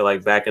ways. I feel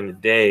like back in the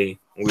day,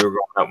 when we were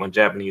growing up, when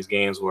Japanese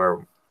games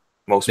were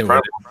most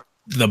prevalent,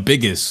 the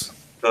biggest.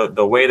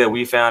 The way that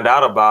we found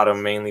out about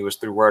them mainly was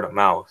through word of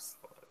mouth.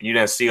 You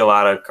didn't see a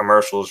lot of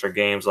commercials for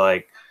games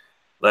like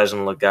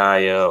Legend of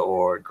Legaia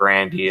or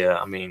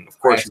Grandia. I mean, of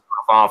course, you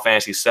saw Final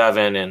Fantasy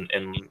VII and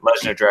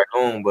Legend of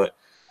Dragoon, but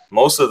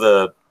most of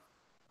the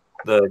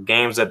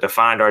games that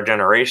defined our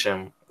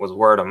generation was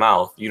word of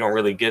mouth. You don't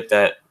really get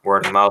that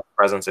word of mouth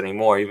presence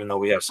anymore, even though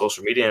we have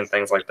social media and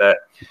things like that.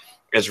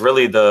 It's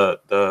really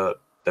the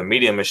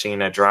media machine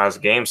that drives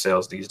game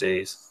sales these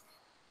days.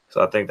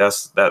 So I think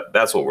that's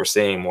what we're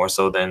seeing more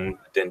so than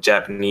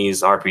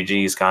Japanese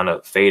RPGs kind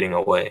of fading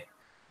away.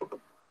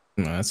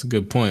 No, that's a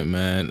good point,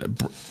 man.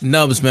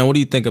 Nubs, man, what do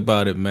you think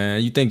about it,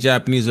 man? You think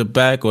Japanese are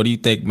back, or do you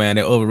think, man,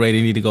 they're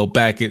overrated? Need to go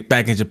back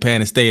in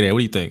Japan and stay there. What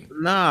do you think?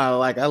 Nah,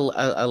 like I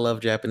love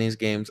Japanese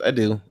games. I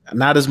do.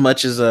 Not as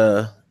much as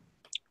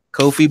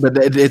Kofi, but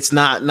it's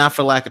not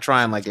for lack of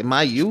trying. Like in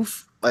my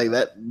youth, like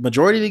that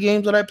majority of the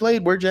games that I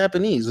played were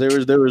Japanese.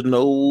 There was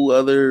no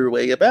other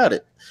way about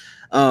it.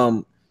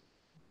 Um,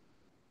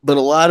 but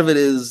a lot of it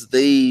is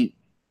they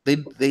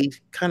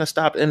kind of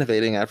stopped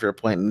innovating after a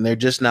point, and they're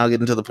just now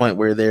getting to the point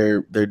where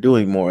they're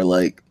doing more.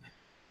 Like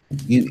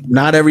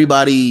not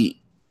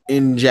everybody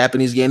in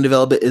Japanese game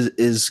development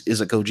is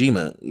a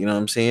Kojima. You know what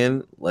I'm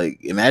saying? Like,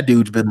 and that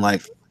dude's been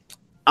like,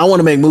 I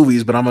want to make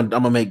movies, but I'm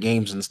gonna make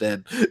games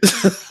instead.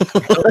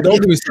 Don't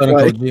get me started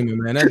on Kojima,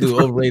 man. That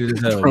dude overrated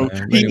as hell,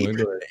 man. Anyway,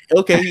 go ahead.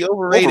 Okay, he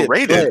overrated.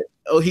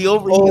 He's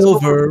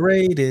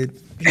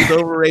overrated. He's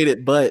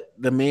overrated, but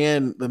the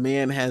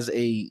man has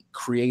a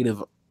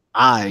creative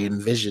eye and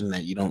vision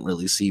that you don't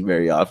really see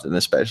very often,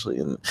 especially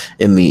in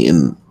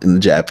the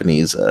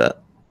Japanese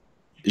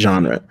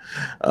genre.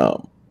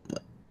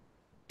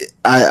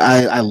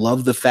 I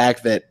love the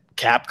fact that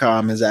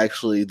Capcom is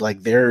actually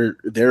like their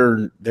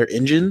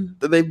engine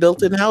that they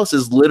built in house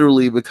is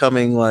literally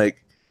becoming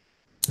like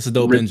it's a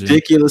dope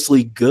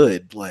ridiculously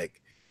good,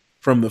 like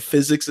from the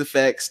physics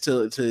effects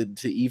to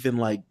even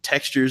like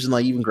textures and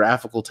like even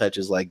graphical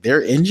touches. Like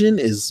their engine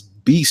is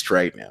beast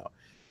right now,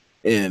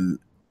 and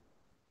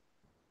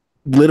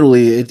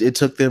literally it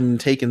took them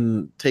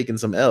taking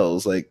some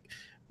L's. Like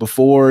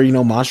before,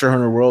 Monster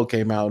Hunter World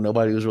came out,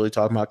 nobody was really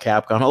talking about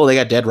Capcom. Oh, they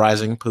got Dead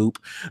Rising, poop.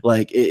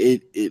 Like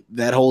it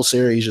that whole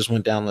series just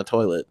went down the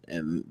toilet,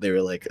 and they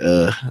were like,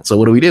 so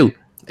what do we do?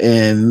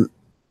 And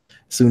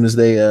as soon as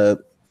they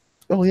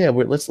oh yeah,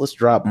 let's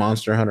drop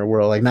Monster Hunter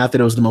World. Like, not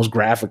that it was the most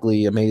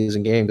graphically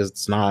amazing game, because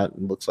it's not.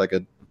 It looks like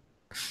a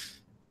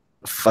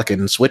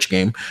fucking Switch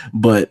game,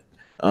 but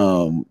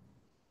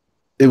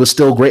it was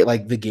still great.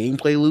 Like the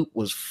gameplay loop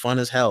was fun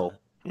as hell,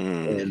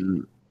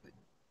 and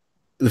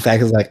the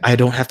fact is, like,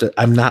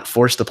 I'm not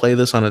forced to play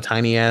this on a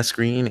tiny ass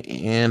screen,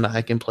 and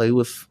I can play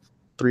with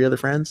 3 other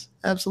friends.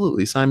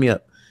 Absolutely, sign me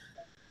up.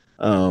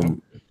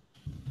 And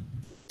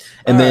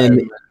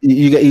then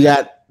you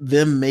got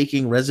them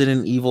making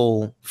Resident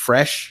Evil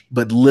fresh,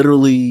 but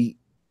literally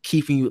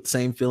keeping you with the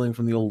same feeling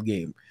from the old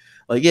game.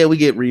 Like, yeah, we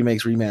get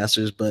remakes,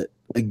 remasters, but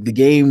like the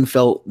game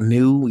felt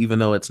new, even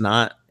though it's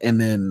not. And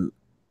then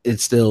it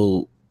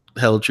still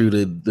held true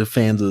to the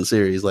fans of the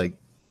series, like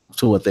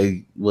to what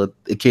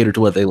it catered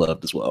to what they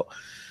loved as well.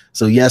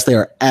 So yes, they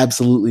are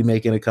absolutely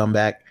making a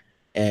comeback,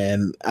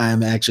 and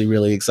I'm actually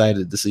really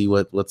excited to see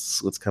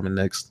what's coming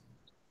next.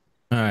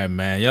 All right,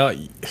 man. Y'all,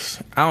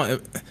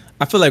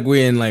 I feel like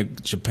we're in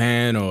like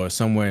Japan or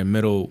somewhere in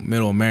middle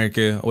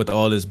America with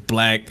all this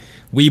black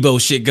Weibo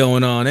shit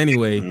going on.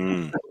 Anyway,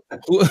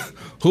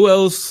 who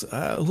else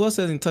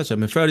hasn't touched it? I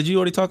mean, Fred, did you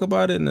already talk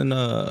about it? And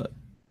then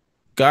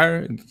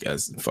Gar,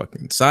 guys,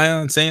 fucking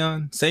Saiyan.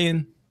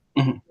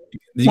 Mm-hmm.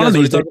 Did you guys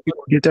already talk about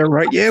it? Get that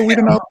right? Yeah, we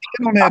don't know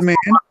on that, man.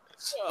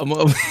 I'm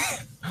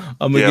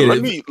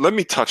gonna let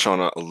me touch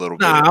on it a little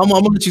bit. I'm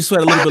gonna let you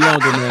sweat a little bit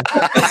longer, man.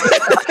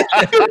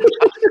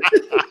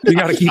 You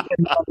gotta keep it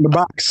in the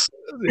box.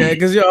 Yeah,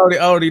 because you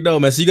already know,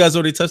 man. So you guys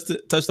already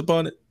touched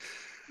upon it.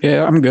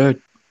 Yeah, I'm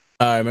good.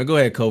 All right, man. Go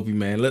ahead, Kofi,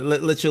 man.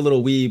 Let your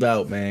little weeb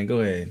out, man. Go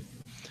ahead.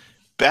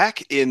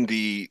 Back in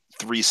the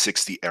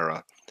 360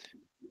 era,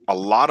 a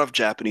lot of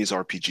Japanese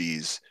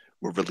RPGs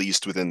were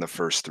released within the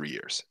first 3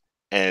 years,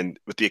 and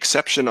with the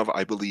exception of,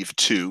 I believe,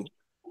 2.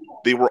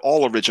 They were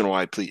all original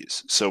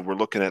IPs. So we're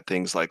looking at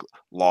things like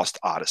Lost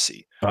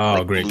Odyssey,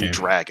 like great Blue game.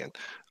 Dragon.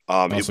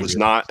 It was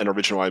not an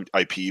original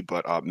IP,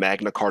 but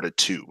Magna Carta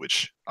 2,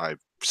 which I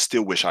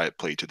still wish I had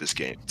played to this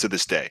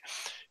day.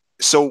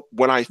 So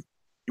when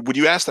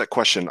you asked that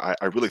question,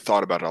 I really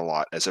thought about it a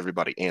lot as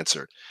everybody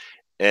answered.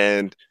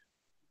 And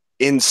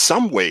in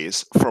some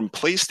ways, from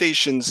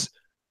PlayStation's,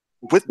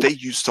 what they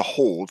used to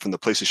hold from the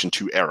PlayStation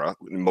 2 era,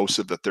 most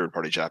of the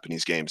third-party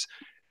Japanese games,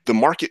 the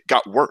market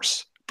got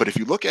worse. But if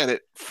you look at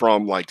it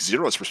from like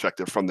Zero's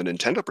perspective, from the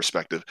Nintendo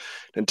perspective,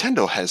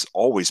 Nintendo has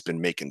always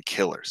been making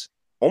killers.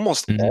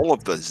 Almost all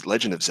of the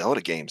Legend of Zelda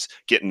games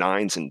get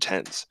 9s and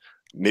 10s.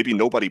 Maybe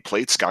nobody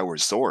played Skyward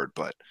Sword,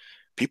 but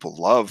people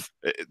love.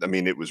 I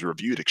mean, it was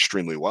reviewed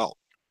extremely well.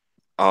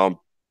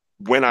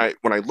 When I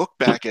look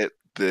back at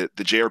the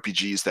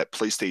JRPGs that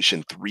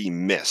PlayStation 3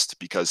 missed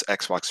because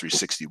Xbox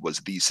 360 was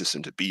the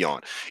system to be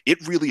on,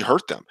 it really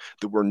hurt them.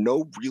 There were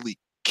no really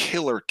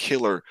killer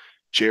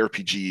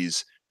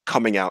JRPGs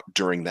coming out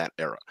during that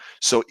era.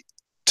 So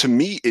to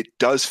me, it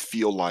does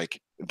feel like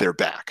they're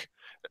back.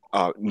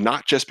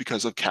 Not just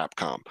because of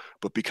Capcom,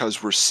 but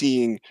because we're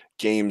seeing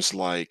games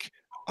like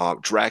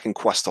Dragon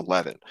Quest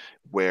XI,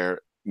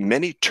 where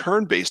many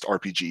turn-based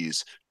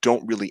RPGs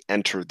don't really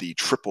enter the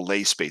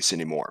AAA space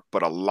anymore,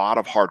 but a lot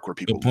of hardcore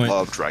people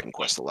love Dragon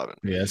Quest XI.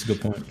 Yeah, that's a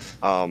good point.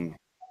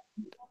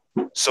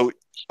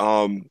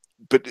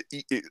 But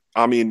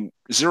I mean,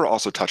 Zero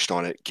also touched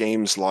on it.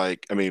 Games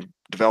like,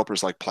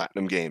 developers like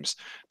Platinum Games,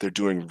 they're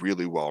doing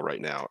really well right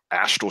now.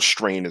 Astral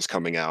Strain is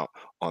coming out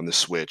on the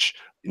Switch.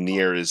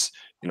 Nier is,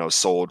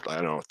 sold, I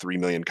don't know, 3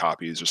 million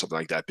copies or something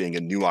like that, being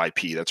a new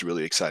IP. That's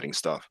really exciting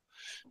stuff.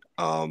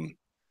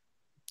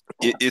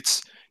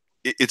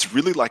 It's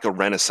really like a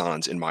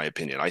renaissance, in my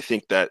opinion. I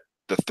think that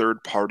the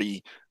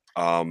third-party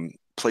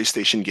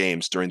PlayStation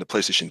games during the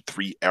PlayStation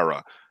 3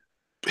 era,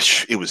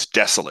 it was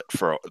desolate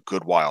for a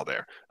good while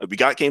there. We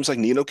got games like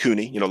Ni no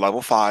Kuni,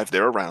 level 5,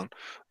 they're around.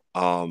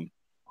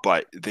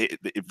 But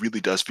it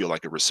really does feel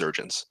like a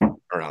resurgence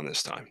around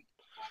this time.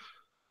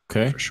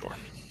 Okay. For sure.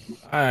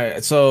 All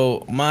right.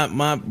 So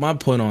my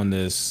point on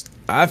this,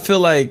 I feel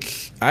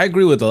like I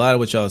agree with a lot of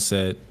what y'all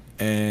said.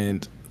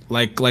 And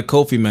like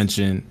Kofi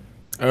mentioned,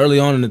 early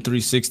on in the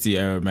 360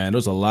 era, man, there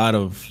was a lot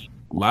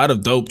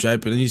of dope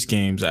Japanese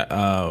games.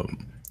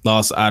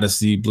 Lost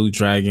Odyssey, Blue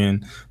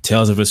Dragon,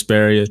 Tales of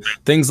Vesperia,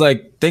 things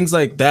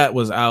like that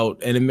was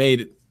out, and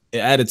it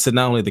added to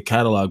not only the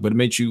catalog, but it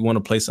made you want to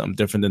play something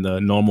different than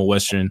the normal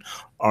Western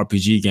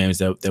RPG games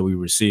that we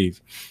receive.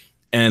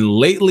 And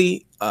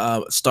lately,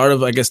 start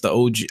of the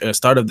OG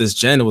start of this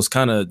gen, it was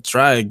kind of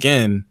dry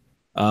again,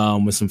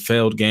 with some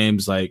failed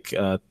games like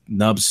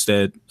Nubs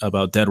said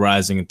about Dead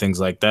Rising and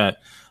things like that.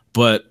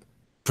 But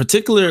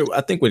particular,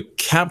 I think with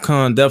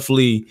Capcom,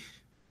 definitely.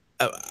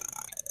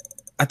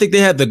 I think they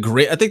had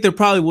I think they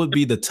probably would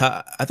be the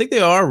top. I think they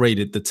are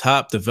rated the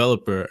top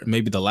developer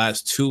maybe the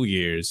last 2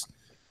 years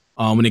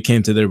when it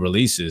came to their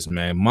releases,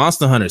 man.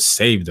 Monster Hunter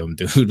saved them,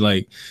 dude.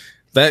 Like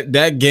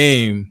that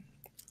game,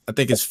 I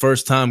think it's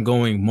first time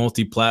going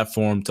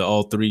multi-platform to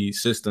all 3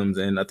 systems,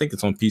 and I think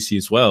it's on PC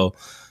as well.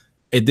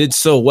 It did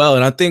so well,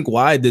 and I think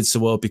why it did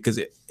so well because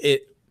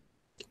it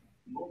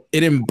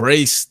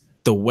embraced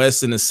the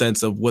West in the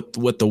sense of what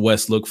the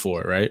West look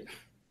for, right?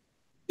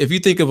 If you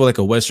think of like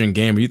a Western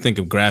game, you think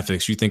of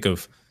graphics, you think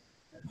of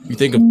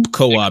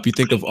co-op, you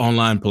think of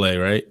online play,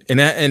 right? And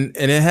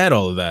it had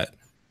all of that.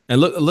 And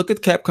look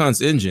at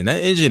Capcom's engine.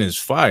 That engine is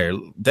fire.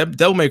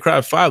 Devil May Cry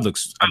 5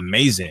 looks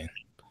amazing.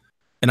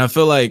 And I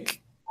feel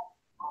like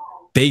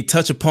they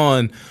touch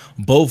upon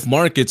both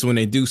markets when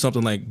they do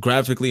something like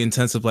graphically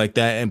intensive like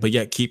that, but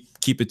yet keep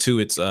it to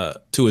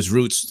its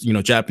roots,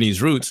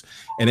 Japanese roots,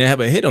 and they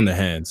have a hit on their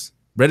hands.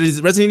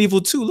 Resident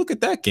Evil 2, look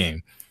at that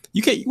game.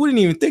 You wouldn't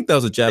even think that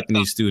was a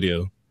Japanese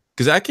studio,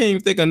 because I can't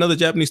even think of another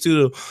Japanese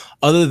studio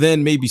other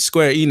than maybe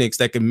Square Enix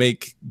that can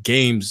make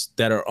games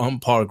that are on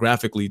par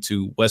graphically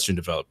to Western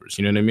developers.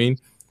 You know what I mean?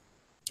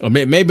 Or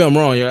maybe I'm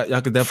wrong.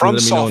 Y'all could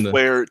definitely let me know. From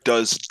Software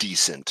does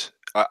decent.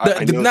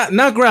 I know.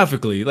 Not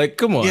graphically. Like,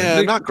 come on.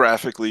 Yeah, not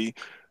graphically.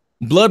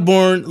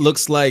 Bloodborne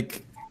looks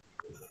like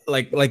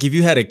if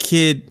you had a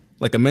kid,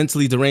 like a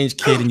mentally deranged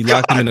kid, and you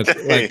locked him in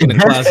a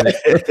closet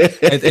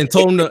and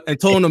told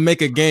him to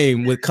make a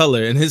game with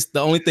color, and the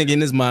only thing in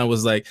his mind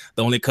was like,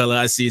 the only color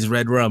I see is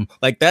red rum.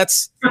 Like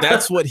that's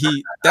what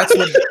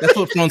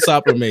Front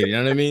Software made. You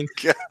know what I mean?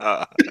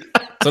 God.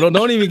 So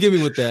don't even get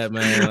me with that,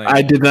 man. Like,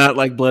 I did not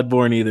like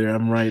Bloodborne either.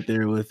 I'm right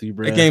there with you,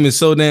 bro. That game is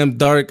so damn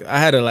dark. I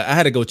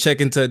had to go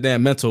check into a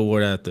damn mental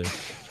ward after.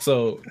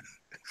 So,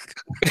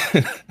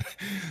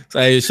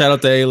 hey, shout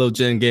out to Halo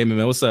Gen Gaming,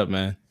 man. What's up,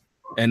 man?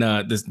 And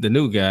the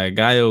new guy,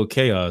 Gaio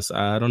Chaos.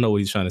 I don't know what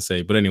he's trying to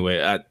say, but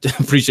anyway, I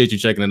appreciate you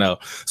checking it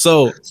out.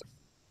 So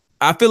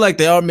I feel like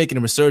they are making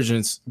a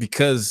resurgence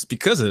because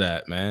of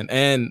that, man.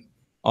 And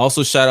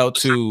also shout out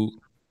to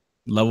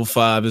Level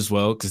 5 as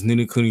well, because Ni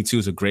no Kuni 2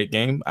 is a great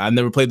game. I've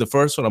never played the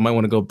first one. I might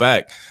want to go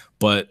back,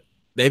 but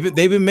they've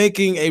been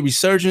making a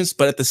resurgence,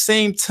 but at the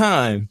same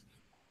time,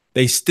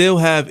 they still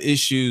have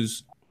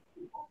issues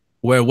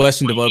where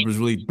Western developers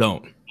really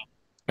don't.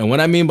 And what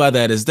I mean by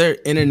that is their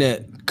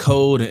internet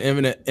code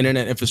and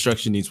internet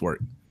infrastructure needs work.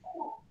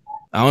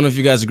 I don't know if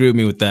you guys agree with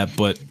me with that,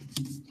 but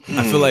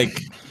I feel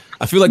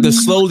like they're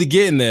slowly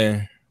getting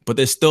there, but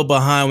they're still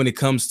behind when it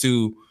comes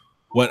to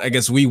what I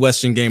guess we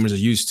Western gamers are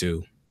used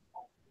to.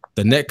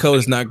 The net code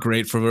is not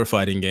great for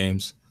fighting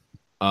games.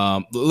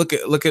 Look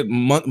at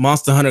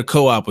Monster Hunter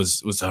co-op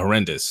was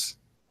horrendous.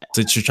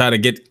 To try to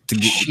get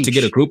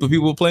a group of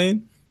people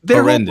playing,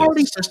 their whole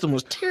party system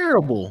was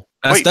terrible.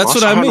 That's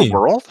what I mean.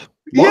 World?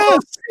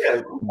 Yes,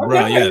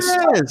 bro.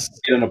 Yes.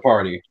 Get in a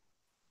party.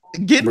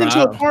 Getting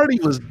into a party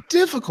was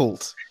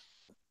difficult.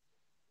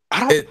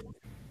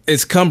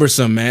 It's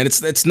cumbersome, man.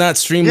 It's not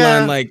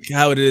streamlined like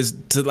how it is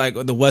to like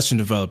the Western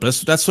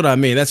developers. That's what I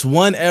mean. That's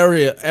one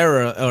area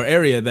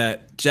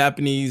that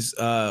Japanese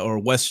or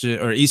Western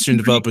or Eastern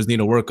developers need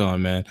to work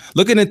on, man.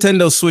 Look at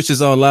Nintendo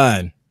Switches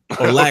Online.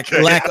 Or lack of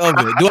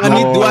it. Do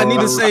I need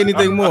to say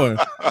anything more?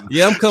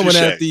 Yeah, I'm coming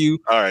after you.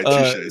 All right,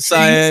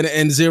 Cyan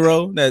and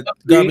Zero, that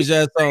garbage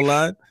ass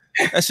online.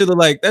 That should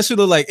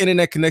look like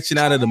internet connection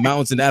out of the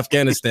mountains in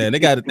Afghanistan. They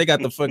got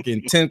the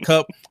fucking tin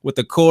cup with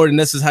the cord, and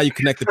this is how you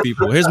connect the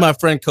people. Here's my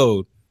friend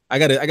code. I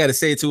gotta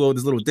say it to over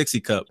this little Dixie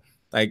cup.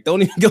 Like,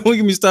 don't get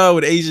me started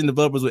with Asian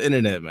developers with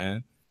internet,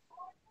 man.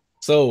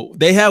 So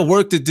they have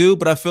work to do,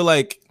 but I feel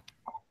like,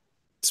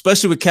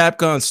 especially with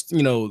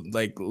Capcom,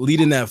 like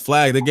leading that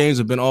flag, the games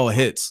have been all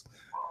hits.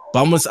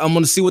 But I'm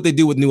gonna see what they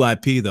do with new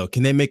IP though.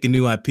 Can they make a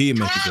new IP and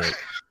make it great?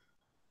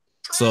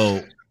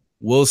 So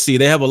we'll see.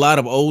 They have a lot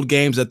of old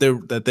games that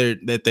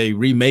they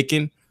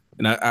remaking,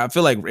 And I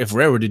feel like if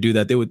Rare were to do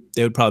that, they would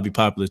probably be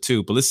popular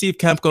too. But let's see if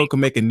Capcom can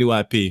make a new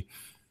IP.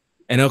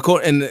 And of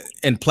course,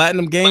 and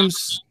Platinum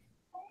Games,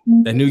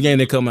 that new game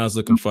they come out is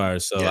looking fire.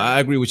 So I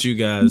agree with you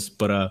guys.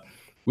 But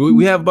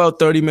we have about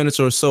 30 minutes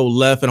or so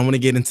left, and I want to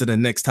get into the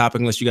next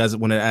topic unless you guys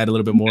want to add a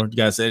little bit more. You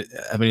guys have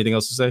anything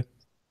else to say?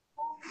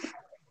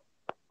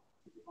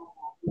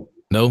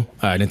 No? All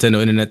right,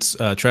 Nintendo Internet's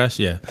trash?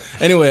 Yeah.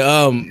 Anyway,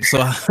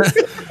 so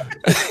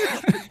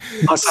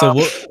so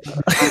what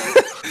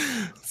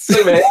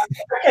man,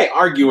 I can't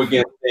argue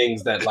against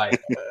things that like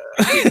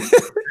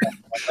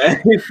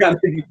you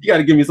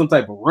gotta give me some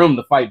type of room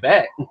to fight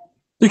back.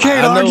 You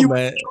can't argue,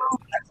 man.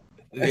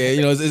 Yeah,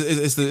 you know,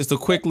 it's the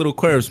quick little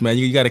quirks, man.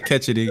 You got to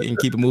catch it and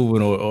keep it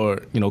moving, or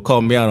you know,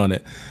 call me out on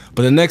it.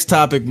 But the next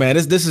topic, man,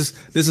 this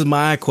is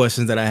my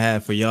questions that I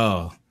have for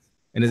y'all,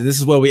 and this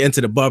is where we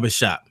enter the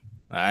barbershop.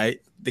 All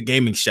right, the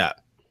gaming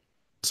shop.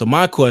 So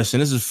my question,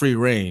 this is free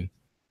reign: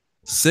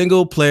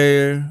 single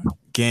player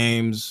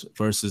games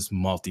versus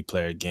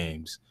multiplayer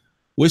games.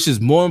 Which is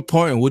more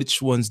important?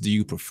 Which ones do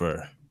you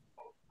prefer?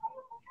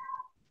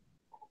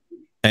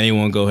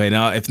 Anyone go ahead.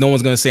 Now, if no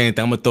one's gonna say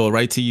anything, I'm gonna throw it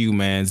right to you,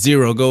 man.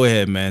 Zero, go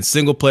ahead, man.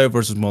 Single player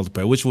versus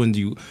multiplayer.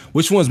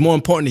 Which one's more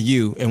important to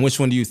you, and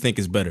which one do you think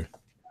is better?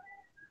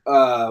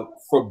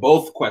 For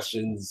both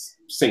questions,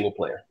 single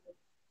player.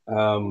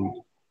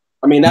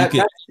 I mean that's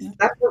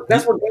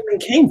where gaming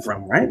came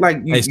from, right?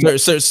 Like,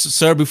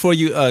 sir, before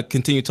you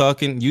continue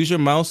talking, use your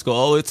mouse, go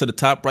all the way to the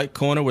top right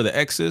corner where the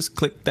X is,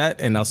 click that,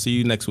 and I'll see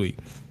you next week.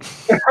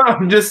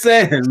 I'm just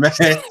saying,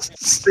 man.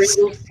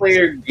 Single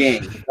player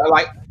game.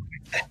 Like,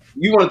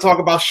 you want to talk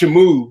about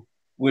Shamu,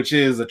 which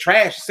is a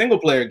trash single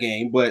player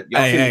game, but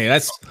hey,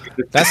 that's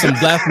some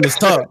blasphemous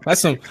talk.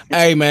 That's some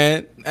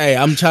man. Hey,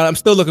 I'm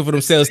still looking for them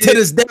sales to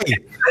this day.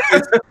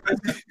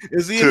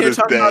 Is he in here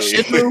talking about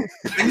Shenmue?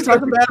 Is he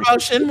talking bad about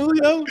Shenmue,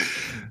 yo?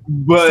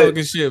 But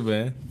talking shit,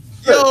 man.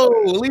 Yo,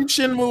 leave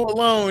Shenmue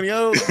alone,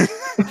 yo.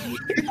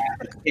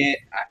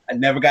 I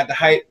never got the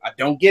hype. I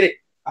don't get it.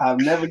 I'll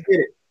never get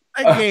it.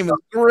 That game is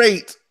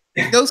great.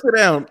 Go sit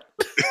down.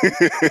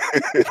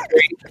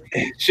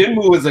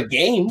 Shenmue is a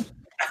game.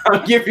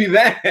 I'll give you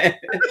that.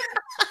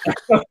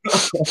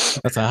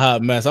 That's a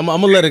hot mess. I'm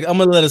gonna let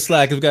it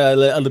slide because we gotta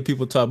let other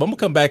people talk. But I'm gonna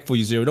come back for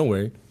you, Zero. Don't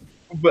worry.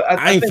 But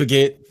I ain't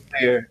forget.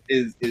 There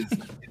is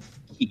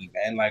key,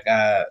 man. Like,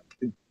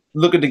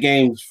 look at the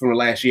games from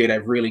last year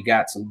that really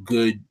got some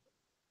good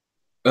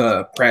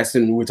press,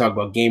 and we're talking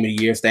about Game of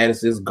the Year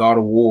statuses. God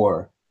of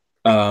War.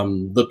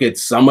 Look at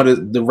some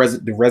of the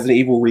Resident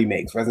Evil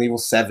remakes. Resident Evil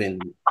 7,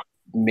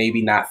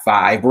 maybe not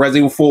 5, but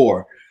Resident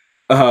Evil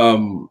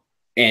 4.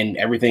 And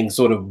everything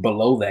sort of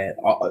below that.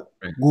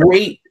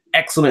 Great,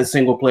 excellent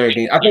single player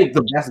game. I think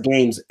the best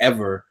games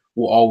ever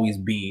will always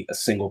be a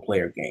single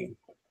player game.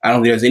 I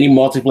don't think there's any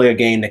multiplayer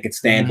game that could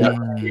stand up.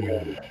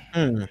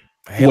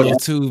 Halo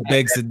 2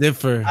 begs to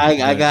differ.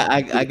 I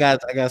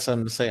got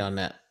something to say on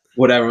that.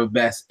 Whatever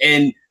best.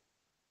 And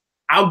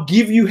I'll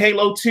give you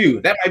Halo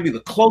 2. That might be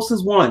the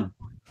closest one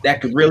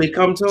that could really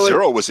come to it.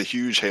 Zero was a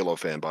huge Halo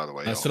fan, by the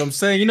way. That's what I'm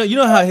saying. You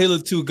know how Halo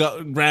 2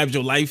 grabbed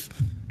your life.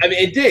 I mean,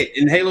 it did.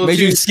 In Halo 2,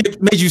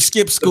 made you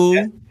skip school.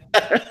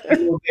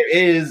 There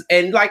is,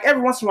 and like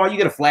every once in a while, you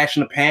get a flash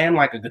in the pan,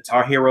 like a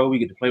Guitar Hero. You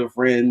get to play with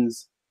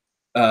friends,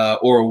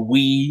 or a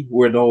Wii,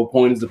 where the whole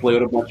point is to play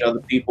with a bunch of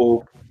other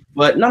people.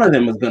 But none of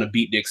them is going to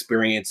beat the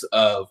experience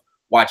of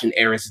watching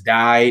Aerith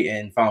die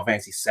in Final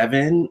Fantasy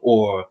VII,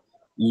 or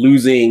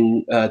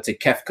losing to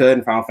Kefka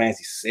in Final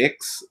Fantasy VI,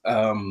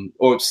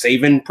 or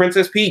saving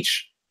Princess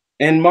Peach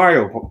and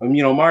Mario.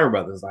 Mario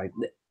Brothers. Like,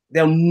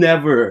 they'll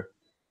never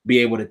be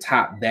able to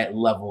top that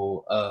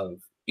level of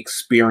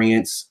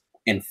experience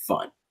and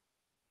fun.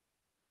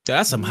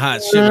 That's some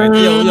hot shit right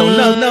there.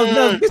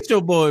 No, get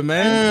your boy,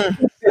 man.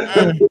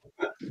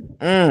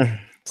 Light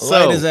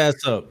his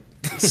ass up.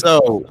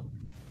 So,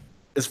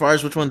 as far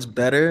as which one's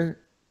better,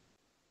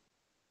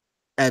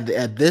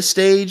 at this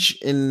stage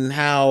in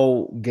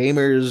how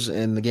gamers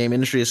and the game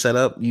industry is set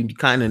up, you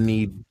kind of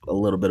need a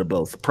little bit of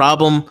both. The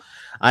problem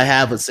I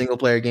have with single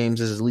player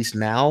games is, at least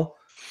now,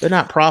 they're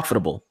not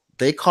profitable.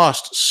 They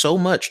cost so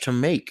much to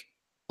make.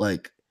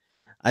 Like,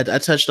 I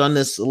touched on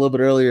this a little bit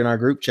earlier in our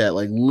group chat.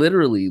 Like,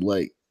 literally,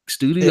 like,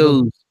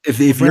 studios. If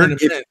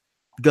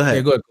go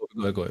ahead.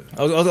 Yeah, go ahead.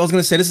 I was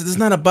gonna say this is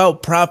not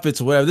about profits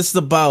or whatever. This is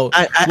about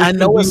I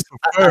know what you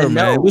prefer,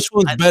 man. Which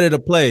one's better to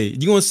play?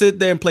 You gonna sit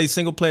there and play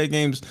single player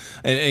games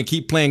and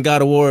keep playing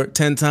God of War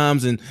 10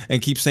 times and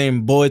keep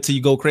saying boy till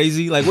you go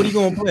crazy? Like, what are you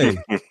gonna play?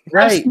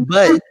 Right,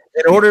 but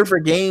in order for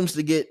games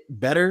to get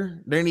better,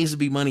 there needs to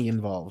be money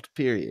involved.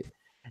 Period.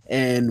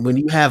 And when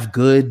you have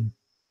good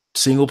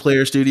single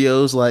player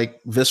studios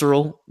like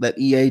Visceral that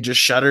EA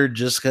just shuttered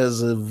just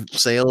because of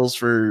sales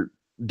for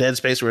Dead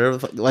Space or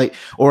whatever, like,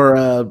 or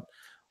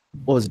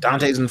what was it,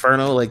 Dante's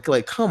Inferno?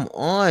 Like, come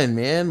on,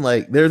 man!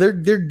 Like, they're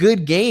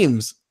good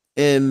games,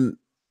 and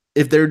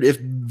if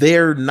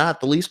they're not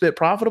the least bit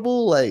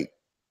profitable, like,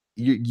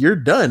 you're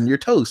done, you're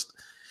toast.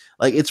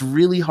 Like, it's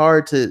really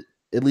hard to,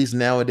 at least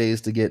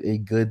nowadays, to get a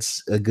good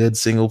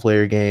single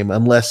player game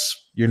unless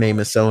your name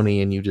is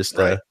Sony and you just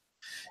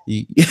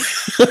You,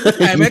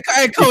 Hey man,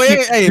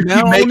 hey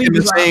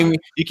man,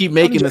 you keep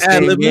making the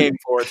same game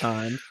 4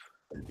 times.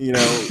 You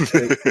know,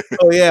 like,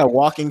 oh yeah,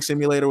 walking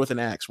simulator with an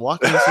axe,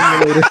 walking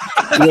simulator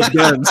with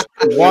guns,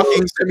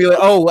 walking simulator.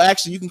 Oh,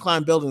 actually, you can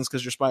climb buildings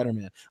because you're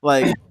Spider-Man.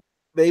 Like,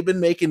 they've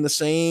been making the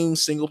same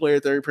single player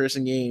third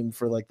person game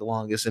for like the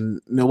longest, and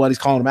nobody's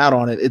calling them out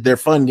on it. They're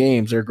fun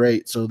games, they're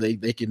great, so they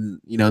can,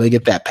 you know, they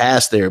get that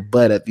pass there.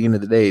 But at the end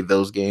of the day,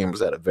 those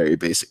games at a very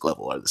basic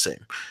level are the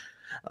same.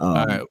 All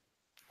right.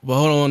 Well,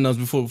 hold on, Nels,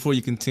 before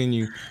you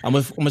continue. I'm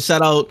gonna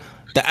shout out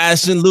the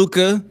Ashton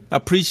Luca. I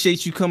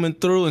appreciate you coming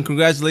through, and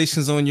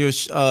congratulations on your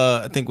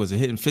I think was it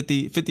hitting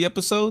 50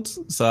 episodes.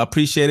 So I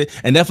appreciate it,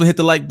 and definitely hit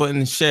the like button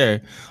and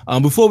share.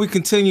 Before we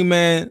continue,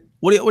 man,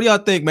 what do y'all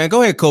think, man?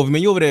 Go ahead, Kobe,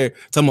 man. You over there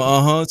talking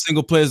about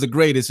single player is the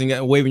greatest, and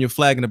you waving your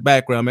flag in the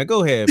background, man.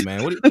 Go ahead,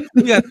 man. What do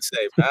you got to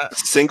say, man?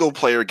 Single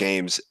player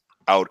games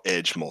out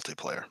edge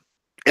multiplayer.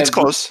 It's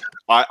close.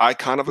 I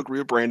kind of agree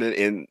with Brandon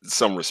in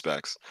some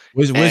respects.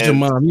 Where's your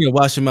mom? You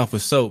gotta wash your mouth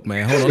with soap,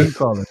 man. Hold on, let me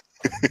call her.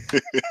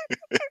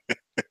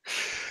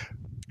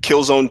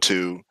 Killzone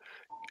 2,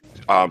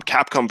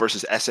 Capcom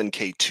versus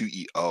SNK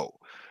 2EO,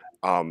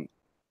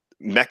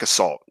 Mech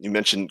Assault. You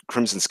mentioned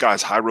Crimson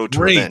Skies, High Road to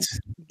Revenge.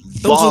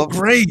 Those are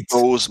great.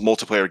 Those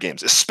multiplayer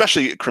games,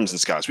 especially Crimson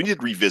Skies. We need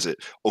to revisit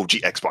OG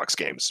Xbox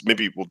games.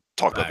 Maybe we'll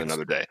talk about that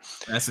another day.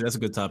 That's a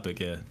good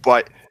topic, yeah.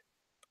 But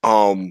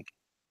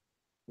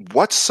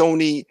what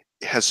Sony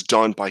has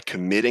done by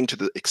committing to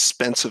the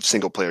expensive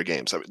single player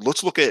games. I mean,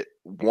 let's look at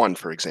one,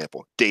 for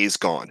example, Days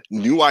Gone,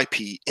 new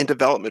IP in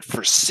development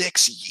for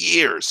 6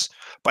 years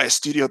by a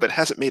studio that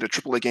hasn't made a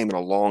AAA game in a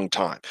long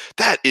time.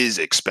 That is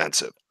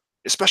expensive,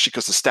 especially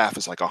because the staff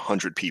is like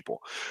 100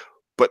 people.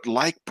 But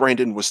like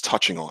Brandon was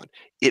touching on,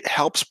 it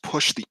helps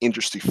push the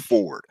industry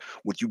forward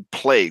when you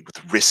play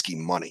with risky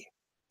money.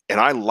 And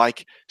I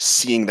like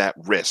seeing that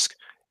risk.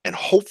 And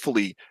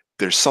hopefully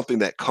there's something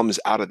that comes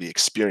out of the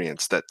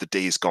experience that the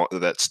Days Gone,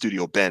 that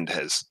Studio Bend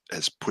has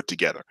put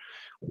together.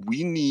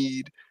 We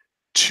need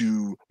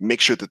to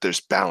make sure that there's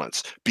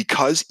balance,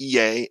 because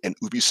EA and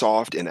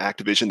Ubisoft and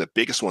Activision, the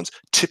biggest ones,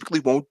 typically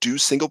won't do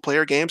single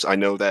player games. I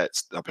know that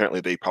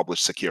apparently they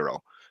published Sekiro,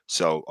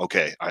 so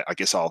okay, I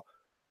guess I'll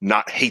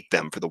not hate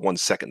them for the 1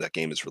 second that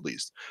game is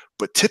released.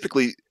 But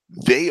typically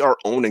they are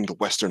owning the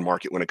Western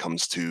market when it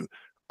comes to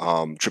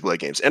AAA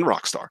games, and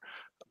Rockstar.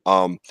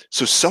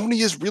 So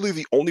Sony is really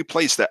the only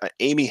place that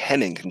Amy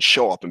Hennig can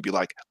show up and be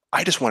like,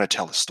 I just want to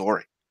tell a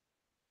story.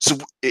 So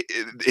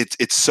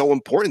it's so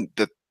important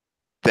that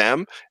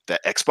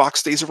that Xbox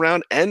stays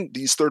around and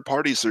these third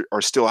parties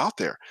are still out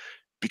there,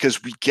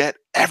 because we get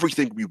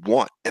everything we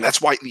want. And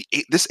that's why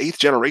this 8th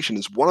generation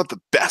is one of the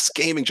best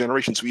gaming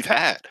generations we've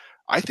had.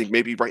 I think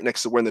maybe right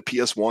next to when the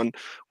PS1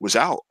 was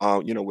out,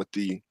 with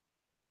the,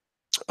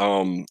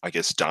 I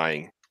guess,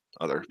 dying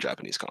other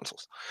Japanese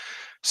consoles.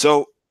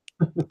 So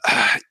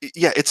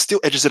yeah, it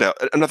still edges it out.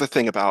 Another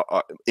thing about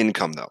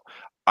income, though,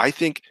 I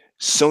think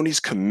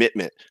Sony's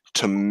commitment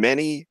to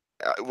many.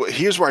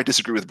 Here's where I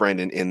disagree with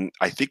Brandon.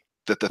 I think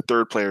that the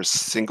third person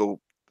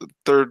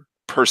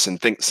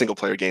single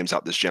player games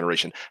out this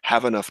generation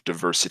have enough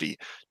diversity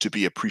to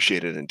be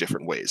appreciated in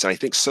different ways. And I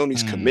think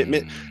Sony's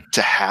commitment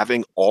to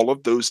having all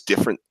of those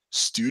different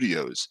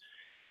studios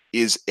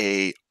is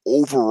a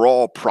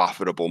overall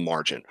profitable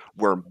margin,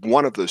 where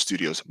one of those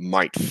studios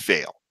might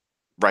fail.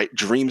 Right,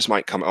 Dreams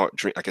might come out.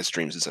 I guess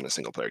Dreams isn't a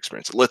single player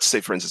experience. Let's say,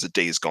 for instance, a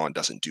Days Gone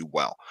doesn't do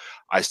well.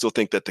 I still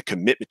think that the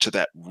commitment to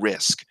that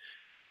risk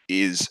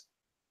is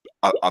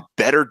a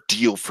better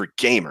deal for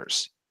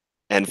gamers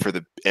and for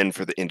the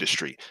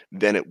industry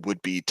than it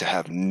would be to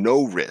have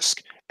no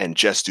risk and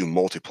just do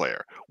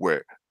multiplayer,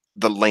 where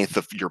the length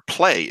of your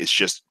play is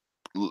just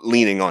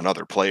leaning on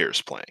other players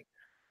playing.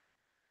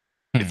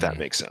 If that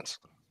makes sense.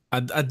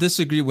 I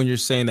disagree when you're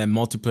saying that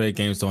multiplayer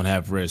games don't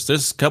have risk.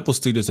 There's a couple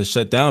studios that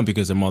shut down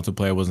because the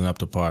multiplayer wasn't up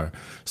to par.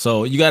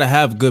 So you got to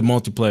have good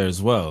multiplayer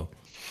as well.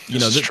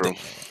 This is true.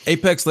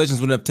 Apex Legends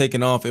wouldn't have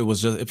taken off if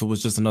it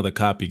was just another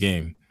copy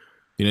game.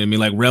 You know what I mean?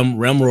 Like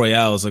Realm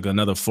Royale is like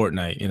another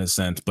Fortnite in a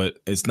sense, but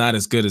it's not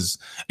as good as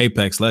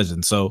Apex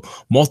Legends. So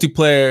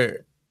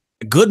multiplayer,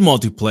 good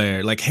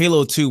multiplayer, like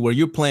Halo 2, where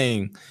you're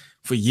playing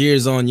for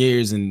years on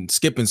years and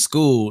skipping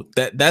school,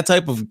 that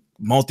type of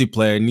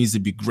multiplayer needs to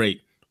be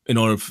great in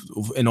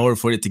order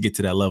for it to get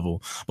to that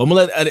level. But I'm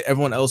gonna let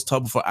everyone else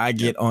talk before I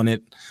get on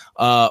it.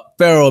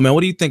 Pharaoh, man,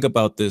 what do you think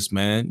about this,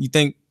 man? You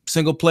think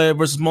single player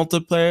versus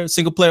multiplayer,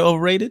 single player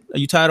overrated? Are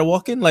you tired of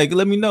walking? Like,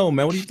 let me know,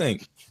 man. What do you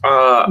think?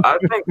 I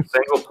think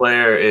single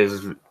player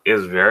is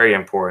very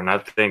important. I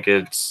think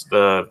it's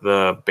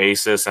the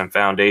basis and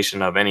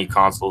foundation of any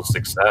console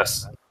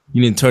success.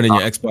 You need to turn in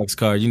your Xbox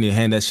card. You need to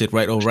hand that shit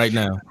right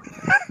now.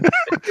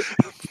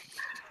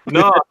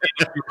 No, I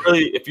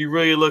mean, if you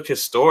really look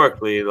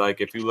historically,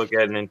 like if you look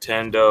at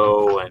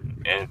Nintendo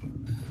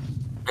and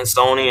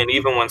Sony, and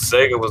even when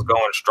Sega was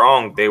going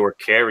strong, they were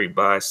carried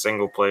by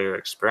single player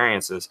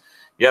experiences.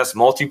 Yes,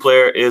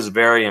 multiplayer is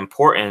very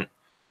important,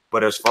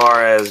 but as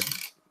far as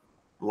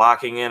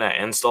locking in an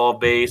install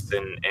base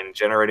and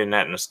generating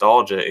that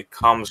nostalgia, it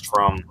comes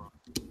from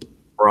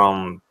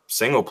from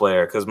single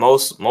player, because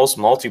most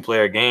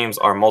multiplayer games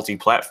are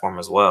multi-platform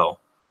as well.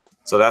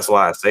 So that's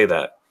why I say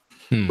that.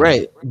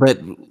 Right. But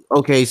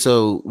okay,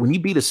 so when you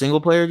beat a single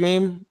player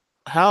game,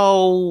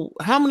 how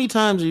many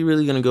times are you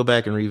really going to go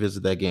back and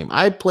revisit that game?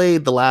 I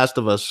played The Last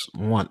of Us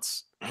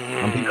once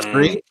on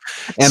PS3,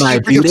 and I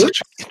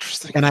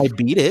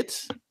beat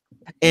it,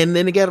 and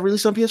then it got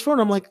released on PS4,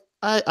 and I'm like,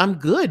 I'm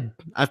good.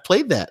 I've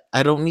played that.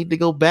 I don't need to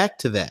go back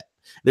to that.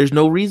 There's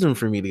no reason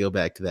for me to go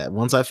back to that.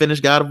 Once I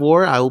finish God of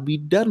War, I will be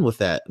done with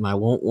that, and I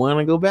won't want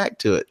to go back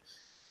to it.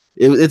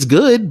 It's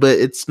good, but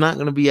it's not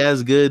going to be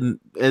as good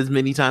as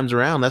many times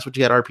around. That's what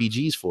you got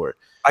RPGs for.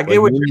 I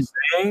get what you're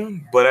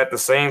saying, but at the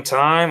same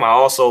time, I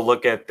also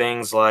look at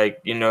things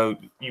like, you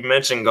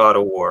mentioned God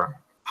of War.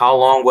 How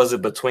long was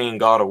it between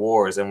God of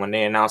Wars? And when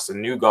they announced the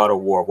new God of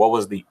War, what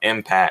was the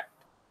impact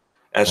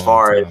as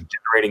far as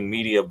generating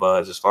media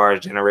buzz, as far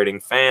as generating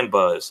fan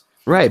buzz?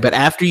 Right, but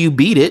after you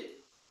beat it,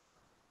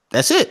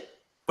 that's it.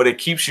 But it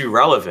keeps you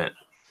relevant.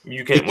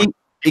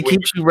 It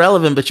keeps you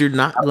relevant, but you're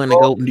not going to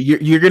go.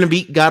 You're going to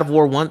beat God of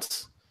War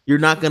once. You're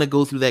not going to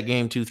go through that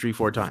game 2, 3,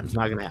 4 times. It's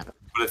not going to happen.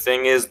 But the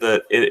thing is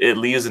that it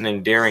leaves an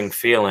endearing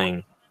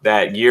feeling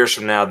that years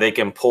from now they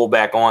can pull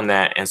back on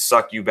that and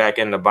suck you back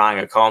into buying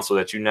a console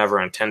that you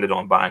never intended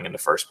on buying in the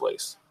first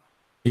place.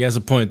 He has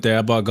a point there.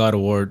 I bought God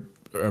of War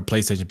or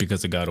PlayStation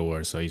because of God of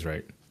War, so he's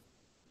right.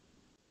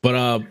 But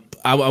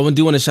I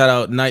do want to shout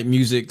out Night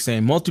Music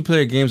saying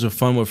multiplayer games are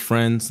fun with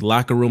friends,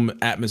 locker room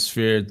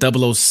atmosphere,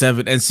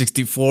 007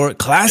 N64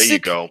 classic. There you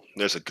go.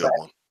 There's a good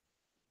one.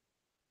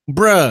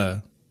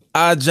 Bruh,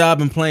 Odd Job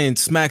and playing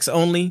Smacks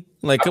only.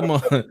 Like, come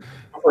on.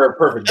 For a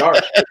perfect dark.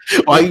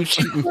 Why are you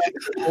cheating?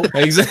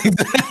 Exactly.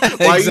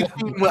 Why are you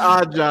cheating with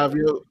Odd Job,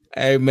 yo?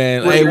 Hey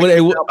man,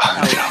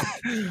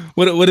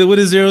 what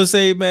does Zero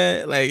say,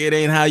 man? Like, it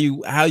ain't how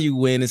you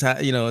win, it's how,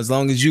 as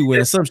long as you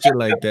win or some shit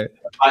like that.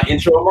 I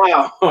intro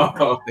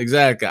mile.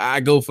 Exactly.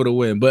 I go for the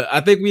win. But I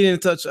think we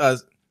didn't touch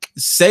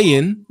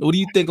saying. What do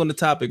you think on the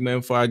topic, man,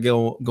 before I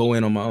go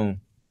in on my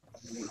own?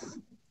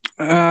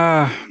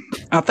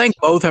 I think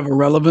both have a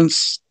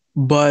relevance,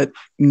 but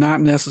not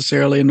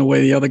necessarily in the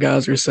way the other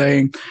guys are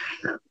saying.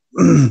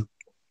 Who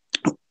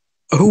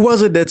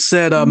was it that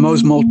said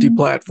most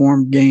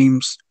multi-platform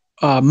games,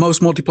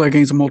 most multiplayer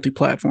games are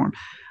multi-platform?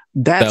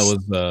 That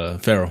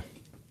was Farrell.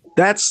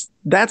 That's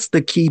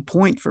the key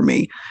point for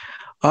me.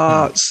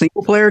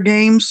 Single player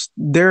games,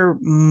 they're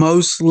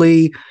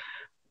mostly,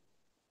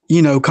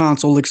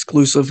 console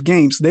exclusive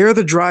games. They're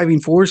the driving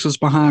forces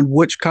behind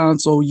which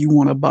console you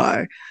want to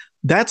buy.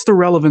 That's the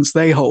relevance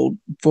they hold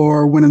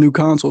for when a new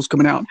console is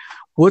coming out.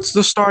 What's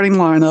the starting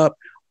lineup?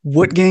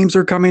 What games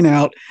are coming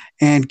out?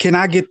 And can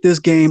I get this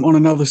game on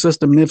another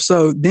system? And if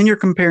so, then you're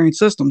comparing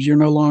systems. You're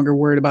no longer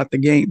worried about the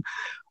game.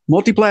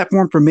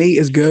 Multi-platform for me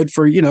is good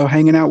for,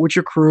 hanging out with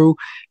your crew,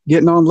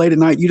 getting on late at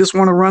night. You just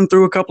want to run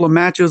through a couple of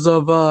matches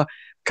of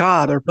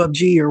COD or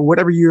PUBG or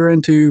whatever you're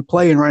into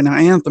playing right now.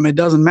 Anthem, it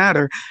doesn't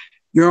matter.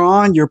 You're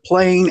on, you're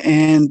playing,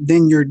 and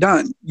then you're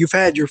done. You've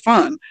had your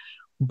fun.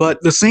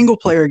 But the single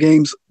player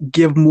games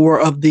give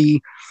more of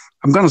the,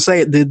 I'm going to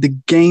say it, the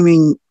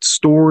gaming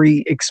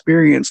story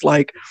experience.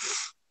 Like,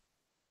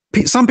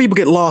 some people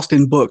get lost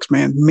in books,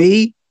 man.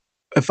 Me,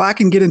 if I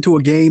can get into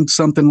a game,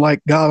 something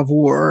like God of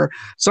War or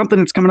something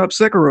that's coming up,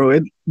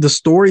 Sekiro, the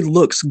story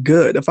looks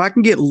good. If I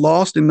can get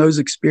lost in those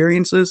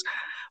experiences,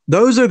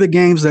 those are the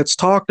games that's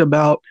talked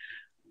about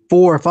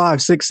 4 or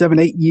 5, 6, 7,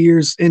 8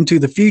 years into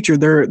the future.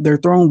 They're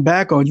thrown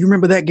back on. You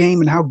remember that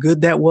game and how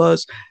good that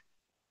was?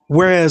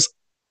 Whereas,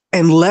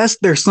 unless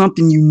there's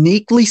something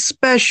uniquely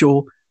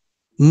special,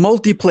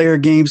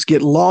 multiplayer games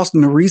get lost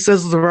in the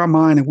recesses of our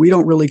mind and we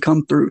don't really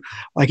come through.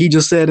 Like he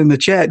just said in the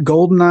chat,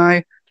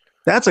 GoldenEye,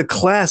 that's a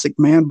classic,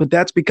 man. But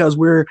that's because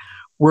we're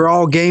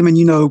all gaming,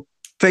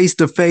 face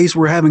to face.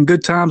 We're having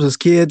good times as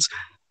kids.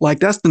 Like,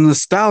 that's the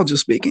nostalgia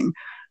speaking.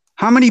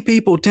 How many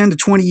people 10 to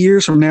 20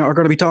 years from now are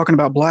going to be talking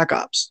about Black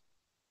Ops?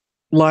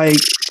 Like,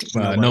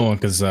 no one,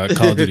 because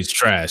Call of Duty's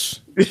trash.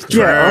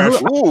 Yeah.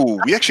 Ooh,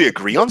 we actually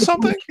agree on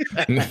something?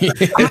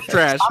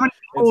 Trash. How many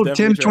people 10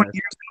 to 20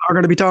 years are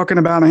going to be talking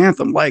about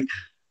Anthem? Like,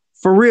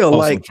 for real, Also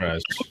like,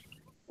 trash.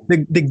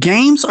 the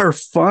games are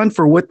fun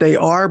for what they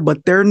are,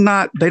 but they don't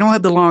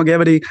have the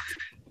longevity.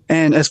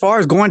 And as far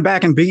as going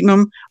back and beating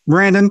them,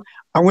 Brandon,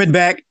 I went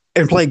back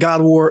and played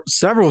God of War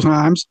several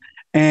times,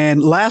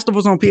 and Last of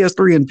Us on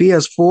PS3 and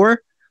PS4.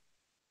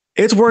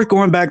 It's worth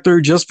going back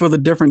through just for the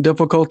different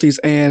difficulties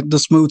and the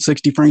smooth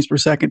 60 frames per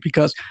second,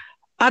 because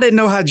I didn't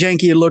know how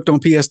janky it looked on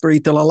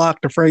PS3 till I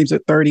locked the frames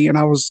at 30 and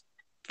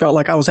felt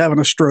like I was having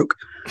a stroke.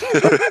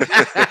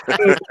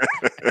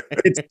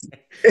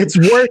 It's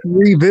worth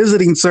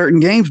revisiting certain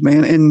games,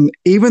 man. And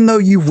even though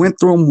you went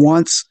through them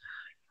once,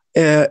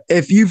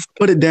 if you've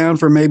put it down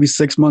for maybe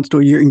 6 months to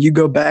a year and you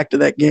go back to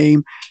that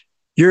game,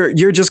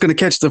 you're just going to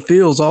catch the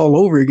feels all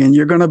over again.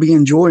 You're going to be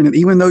enjoying it,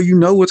 even though you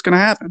know what's going to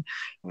happen,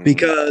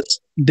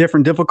 because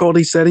different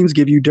difficulty settings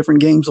give you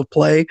different games of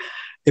play.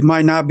 It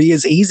might not be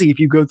as easy if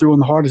you go through on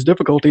the hardest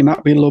difficulty and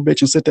not be a little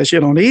bitch and set that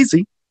shit on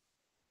easy.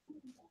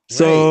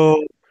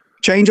 So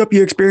change up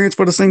your experience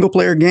for the single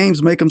player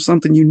games, make them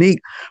something unique.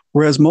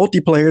 Whereas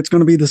multiplayer, it's going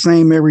to be the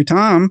same every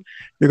time.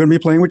 You're going to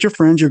be playing with your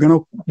friends. You're going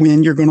to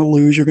win. You're going to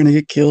lose. You're going to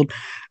get killed.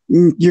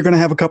 You're going to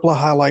have a couple of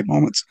highlight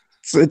moments.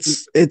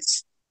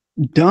 It's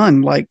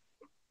done. Like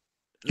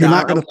you're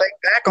not going to think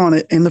back on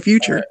it in the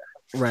future.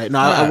 Right. No,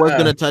 I was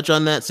going to touch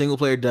on that. Single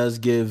player does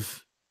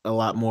give a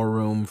lot more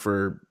room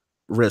for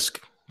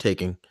risk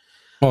taking.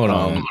 Hold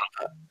on.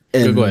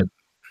 And go ahead.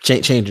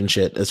 Changing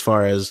shit as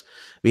far as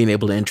being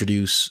able to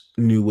introduce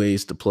new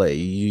ways to play.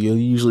 You'll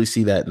usually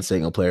see that in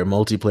single player.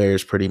 Multiplayer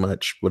is pretty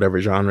much whatever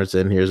genre it's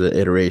in. Here's an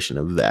iteration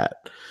of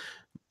that.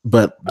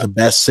 But the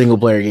best single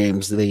player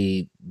games,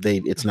 they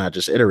it's not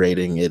just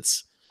iterating.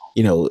 It's,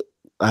 you know,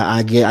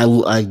 I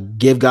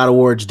give God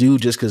Awards due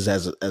just because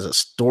as a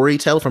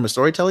storyteller, from a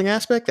storytelling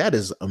aspect, that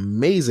is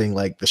amazing.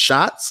 Like the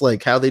shots,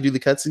 like how they do the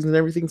cutscenes and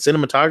everything,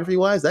 cinematography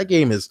wise, that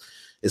game is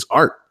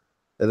art.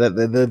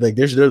 Like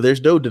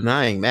there's no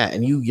denying that,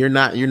 and you're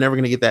never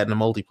gonna get that in a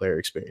multiplayer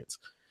experience.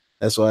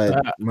 That's why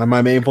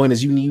my main point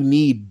is you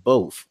need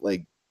both.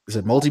 Like I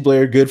said,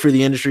 multiplayer good for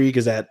the industry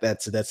because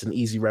that's an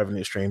easy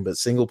revenue stream, but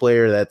single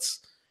player, that's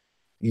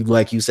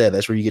like you said,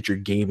 that's where you get your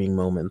gaming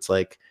moments.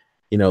 Like,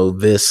 you know,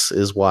 this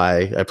is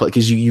why I play,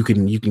 because you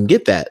can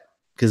get that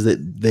because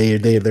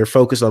they're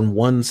focused on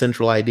one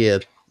central idea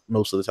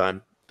most of the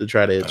time to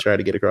try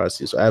to get across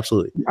to you. So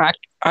absolutely.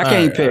 I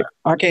can't pick.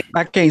 I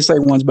can't say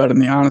one's better than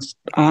the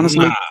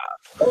honestly. Nah,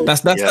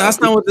 that's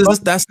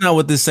not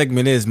what this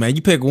segment is, man.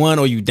 You pick one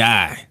or you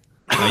die.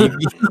 Like,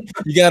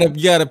 you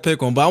gotta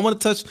pick one. But I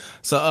want to touch.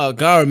 So,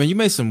 Gara, man, you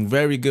made some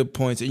very good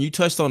points, and you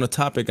touched on a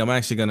topic I'm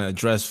actually gonna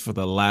address for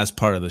the last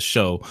part of the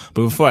show.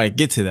 But before I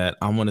get to that,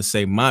 I want to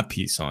say my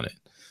piece on it.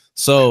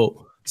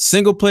 So,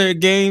 single player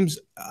games,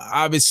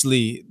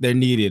 obviously, they're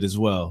needed as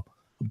well.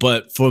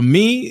 But for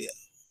me,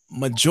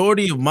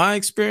 majority of my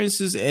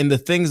experiences and the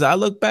things I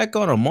look back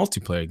on are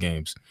multiplayer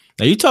games.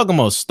 Now, you talking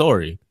about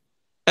story.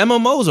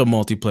 MMOs are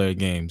multiplayer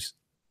games.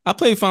 I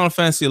played Final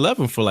Fantasy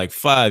 11 for like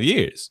 5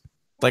 years.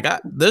 Like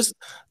there's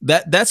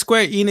that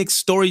Square Enix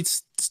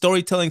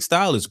storytelling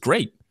style is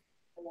great.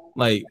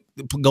 Like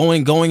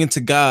going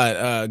into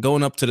God,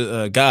 going up to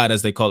the God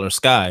as they call her,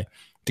 Sky,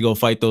 to go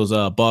fight those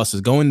bosses,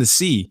 going to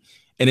sea,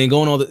 and then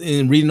going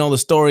and reading all the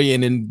story,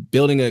 and then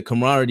building a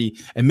camaraderie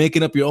and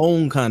making up your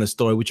own kind of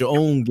story with your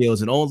own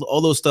guilds and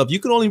all those stuff. You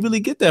can only really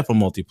get that from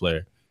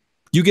multiplayer.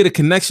 You get a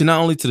connection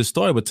not only to the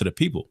story but to the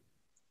people,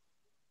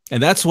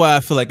 and that's why I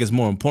feel like it's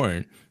more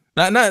important.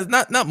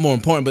 Not more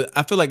important, but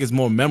I feel like it's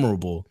more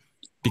memorable.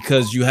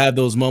 Because you have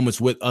those moments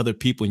with other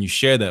people and you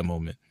share that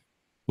moment.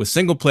 With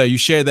single player, you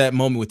share that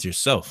moment with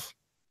yourself.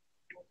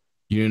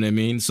 You know what I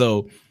mean?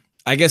 So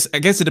I guess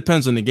it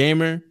depends on the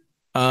gamer.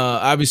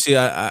 Obviously,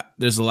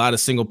 there's a lot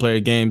of single player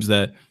games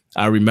that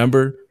I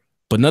remember,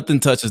 but nothing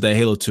touches that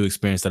Halo 2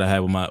 experience that I had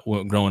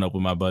with growing up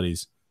with my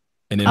buddies,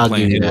 and then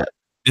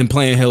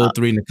playing Halo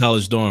 3 in the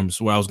college dorms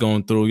where I was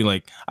going through.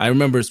 Like I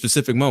remember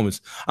specific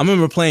moments. I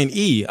remember playing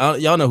E.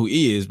 Y'all know who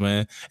E is,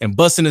 man, and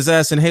busting his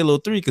ass in Halo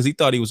 3 because he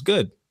thought he was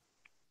good.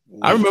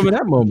 I remember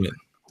that moment.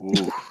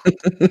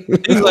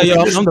 He's like,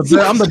 yo,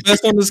 I'm the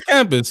best on this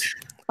campus.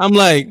 I'm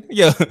like,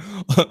 yo,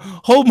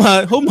 hold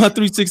my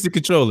 360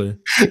 controller.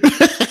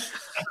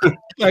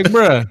 Like,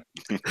 bruh,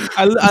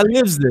 I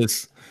lives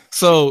this.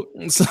 So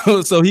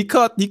he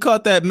caught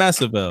that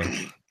massive L.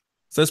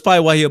 So that's probably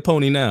why he a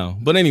pony now.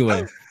 But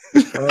anyway.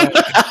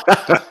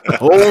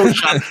 Oh,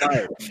 shot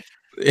fired.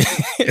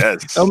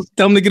 Yes. Tell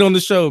him to get on the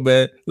show,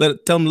 man.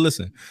 Tell him to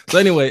listen. So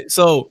anyway,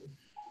 so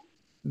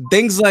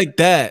things like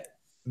that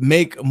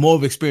make more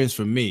of experience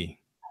for me,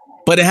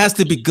 but it has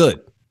to be good.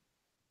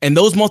 And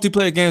those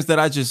multiplayer games that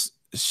I just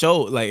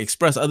showed, like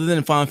express, other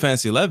than Final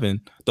Fantasy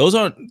 11, those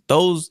are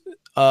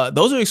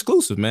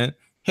exclusive, man.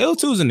 Halo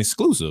 2 is an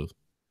exclusive,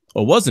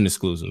 or was an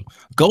exclusive.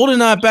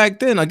 GoldenEye back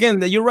then, again,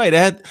 you're right,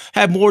 it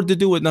had more to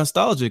do with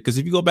nostalgia, because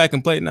if you go back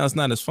and play it now, it's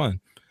not as fun.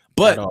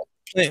 But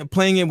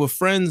playing it with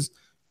friends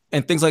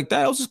and things like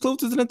that, it was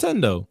exclusive to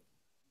Nintendo.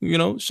 You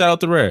know, shout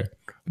out to Rare.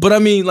 But I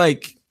mean,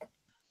 like,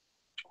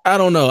 I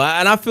don't know.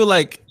 And I feel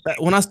like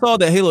when I saw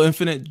that Halo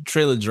Infinite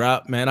trailer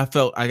drop, man, I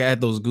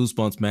had those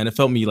goosebumps, man. It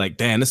felt me like,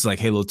 damn, this is like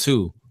Halo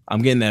 2.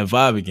 I'm getting that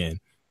vibe again.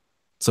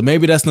 So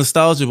maybe that's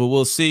nostalgia, but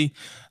we'll see.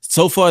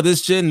 So far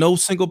this gen, no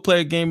single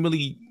player game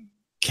really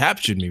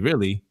captured me,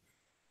 really.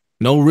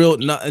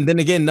 And then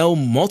again, no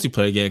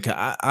multiplayer game.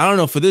 I don't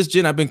know. For this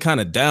gen, I've been kind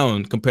of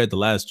down compared to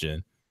last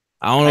gen.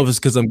 I don't know if it's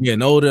because I'm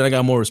getting older and I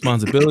got more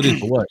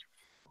responsibilities or what.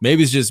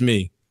 Maybe it's just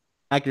me.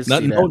 I can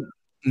see that.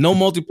 No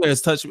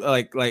multiplayer touch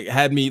like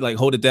had me like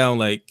hold it down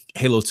like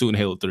Halo 2 and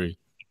Halo 3.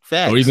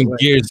 Facts. Or even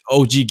Gears,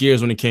 OG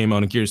Gears when it came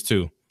out, and Gears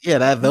 2.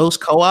 Yeah, those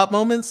co-op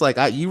moments, like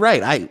you're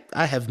right.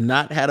 I have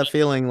not had a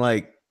feeling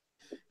like,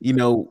 you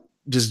know,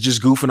 just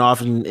goofing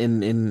off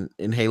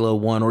in Halo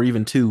 1 or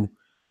even 2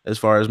 as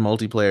far as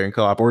multiplayer and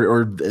co-op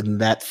or in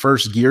that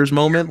first Gears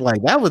moment.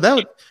 Like that would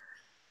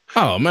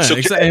oh man. So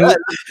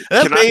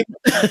that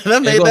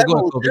made that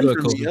whole thing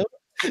for me.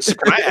 So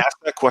can I ask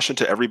that question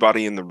to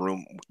everybody in the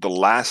room? The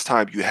last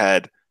time you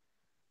had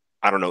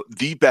I don't know,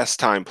 the best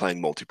time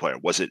playing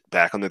multiplayer? Was it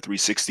back on the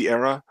 360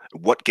 era?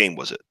 What game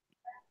was it?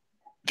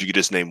 If you could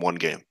just name one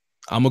game.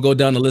 I'm gonna go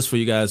down the list for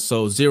you guys.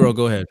 So Zero,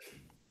 go ahead.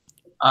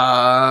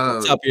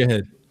 Top of your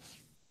head.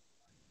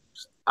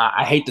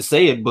 I hate to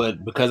say it,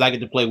 but because I get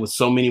to play with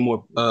so many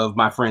more of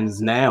my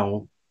friends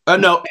now.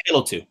 No,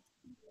 Halo 2.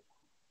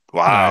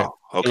 Wow.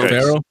 Okay.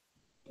 Pharaoh?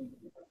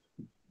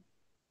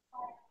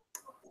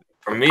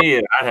 For me,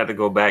 I'd have to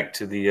go back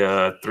to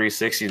the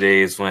 360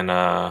 days when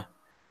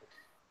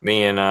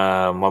me and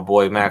my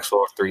boy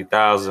Maxwell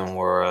 3000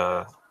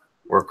 were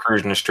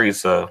cruising the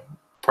streets of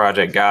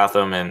Project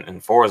Gotham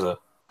and Forza.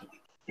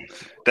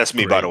 That's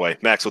me, by the way.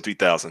 Maxwell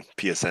 3000,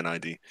 PSN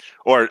ID.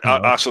 Or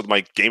also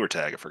my gamer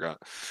tag, I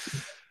forgot.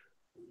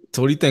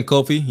 So what do you think,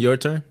 Kofi? Your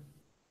turn?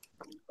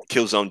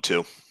 Killzone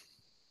 2.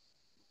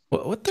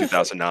 What the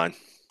 2009.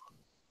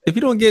 If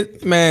you don't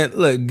get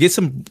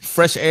some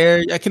fresh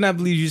air. I cannot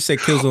believe you said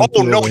Killzone 2.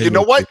 Oh, no, you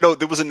know what? No,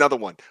 there was another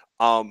one.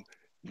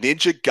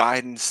 Ninja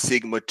Gaiden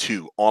Sigma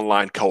 2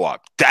 online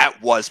co-op.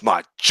 That was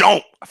my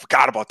jump. I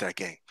forgot about that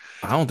game.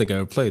 I don't think I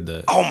ever played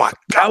that. Oh, my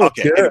God.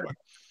 Okay, anyway.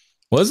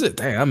 Was it?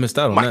 Dang, I missed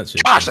out on that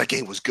shit. Gosh, that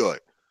game was good.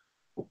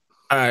 All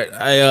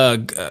right,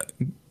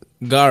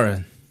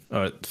 Garin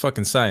or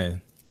fucking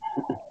Cyan.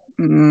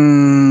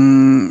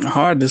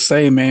 Hard to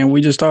say, man. We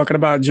just talking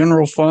about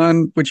general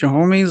fun with your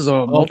homies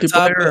or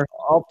multiplayer?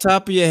 Off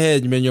top of your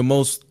head, man,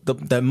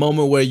 that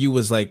moment where you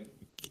was like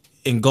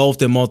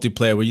engulfed in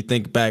multiplayer, where you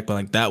think back, but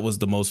like that was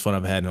the most fun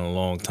I've had in a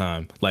long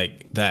time.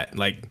 Like that,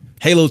 like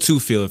Halo 2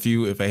 feel.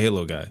 If a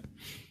Halo guy.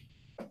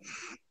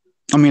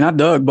 I mean, I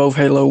dug both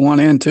Halo 1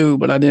 and 2,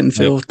 but I didn't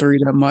feel 3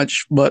 that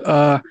much.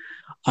 But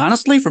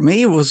honestly, for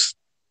me, it was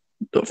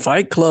the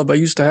Fight Club I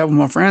used to have with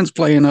my friends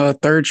playing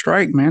Third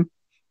Strike, man.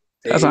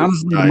 That's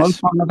honestly the most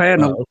fun I've had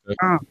in a long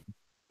time.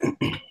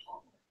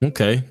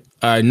 Okay.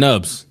 All right,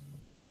 Nubs.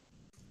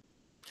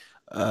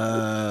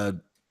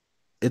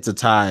 It's a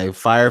tie.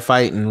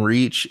 Firefight and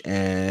Reach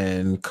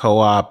and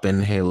co-op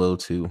and Halo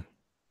 2.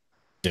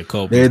 Yeah,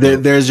 co-op.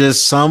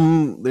 There's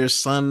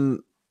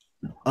some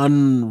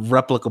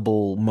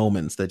unreplicable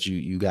moments that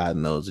you got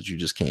in those that you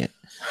just can't.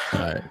 All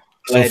right.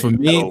 So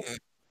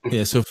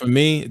for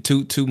me,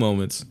 two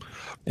moments.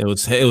 It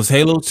was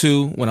Halo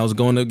 2 when I was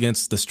going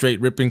against the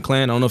Straight Ripping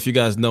clan. I don't know if you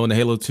guys know in the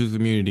Halo 2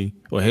 community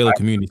or Halo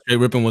community, Straight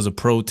Ripping was a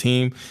pro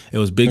team. It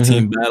was big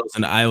team battles,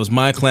 and it was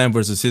my clan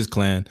versus his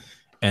clan,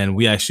 and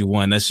we actually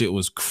won. That shit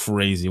was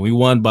crazy. We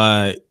won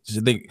by, I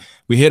think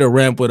we hit a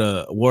ramp with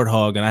a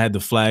Warthog, and I had the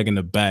flag in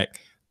the back.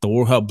 The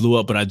Warthog blew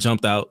up, but I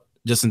jumped out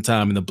just in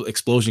time, and the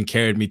explosion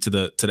carried me to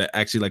the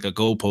actually like a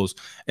goalpost,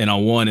 and I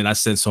won. And I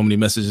sent so many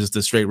messages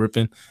to Straight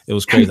Ripping. It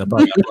was crazy.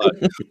 But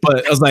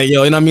I was like,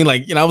 yo, and I mean,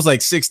 like, I was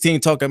like 16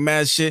 talking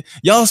mad shit.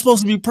 Y'all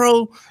supposed to be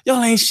pro.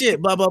 Y'all ain't shit.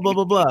 Blah blah blah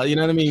blah blah. You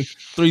know what I mean?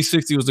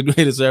 360 was the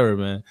greatest era,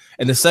 man.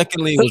 And the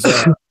secondly was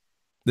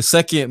the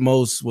second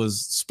most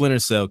was Splinter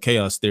Cell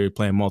Chaos Theory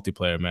playing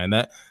multiplayer, man.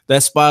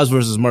 That Spies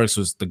versus Mercs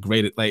was the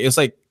greatest. Like, it's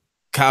like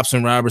cops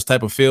and robbers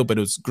type of feel, but it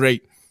was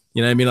great.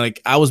 You know what I mean? Like,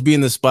 I was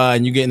being the spy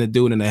and you getting the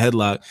dude in a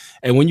headlock.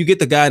 And when you get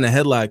the guy in a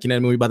headlock, you know what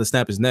I mean? We're about to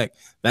snap his neck.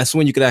 That's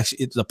when you could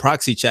actually, the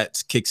proxy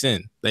chat kicks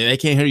in. They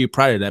can't hear you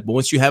prior to that. But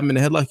once you have him in a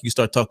headlock, you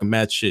start talking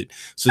mad shit.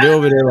 So they're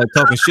over there like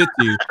talking shit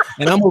to you.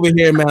 And I'm over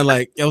here, man,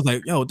 like, I was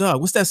like, yo,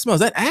 dog, what's that smell? Is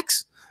that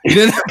Axe? You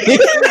know what I mean?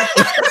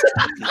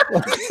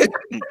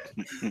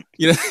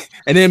 You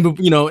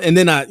know, and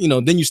then,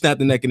 then you snap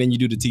the neck and then you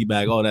do the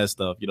teabag, all that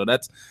stuff. You know,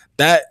 that's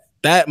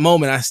that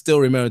moment I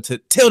still remember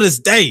till this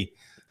day.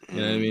 You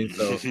know what I mean?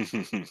 So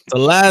the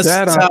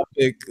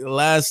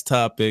last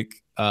topic.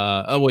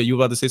 Oh wait, you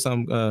about to say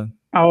something?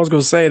 I was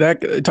gonna say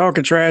that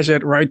talking trash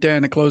at right there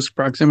in the close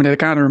proximity. It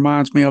kind of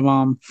reminds me of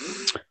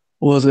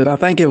was it? I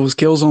think it was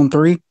Killzone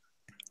 3.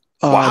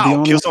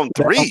 Wow, Killzone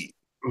 3.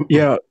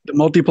 Yeah, the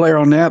multiplayer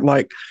on that.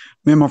 Like,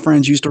 me and my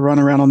friends used to run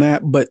around on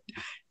that, but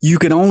you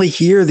could only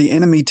hear the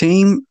enemy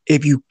team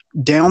if you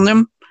down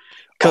them,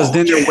 because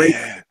then they're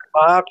waiting.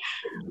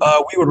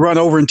 We would run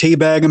over and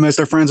teabag them as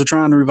their friends are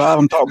trying to revive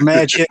them, talk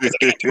mad shit.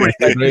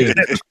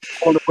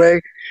 On the way,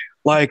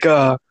 like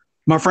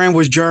my friend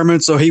was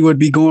German, so he would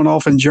be going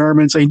off in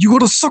German, saying, "You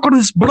gotta suck on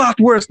this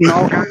bratwurst," and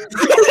all kinds.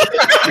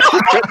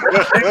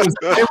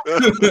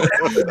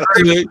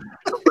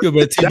 You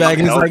better teabag,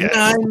 and it's like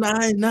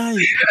 999.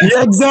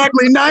 Yeah,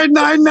 exactly,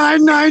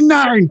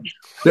 99999.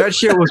 That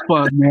shit was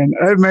fun, man.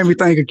 It made me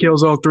think of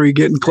Killzone 3,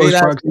 getting close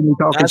proximity,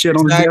 talking shit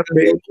on the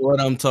deathbed. What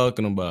I'm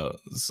talking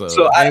about.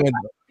 So I'm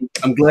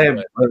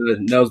glad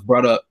Nels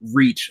brought up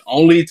Reach,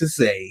 only to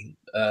say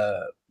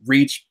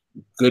Reach,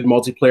 good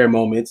multiplayer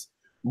moments,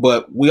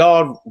 but we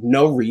all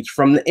know Reach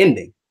from the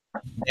ending.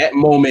 That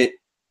moment,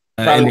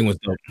 ending was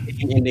dope.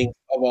 Ending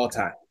of all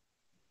time.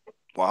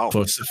 Wow.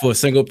 For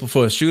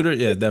a shooter,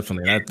 yeah,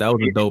 definitely. That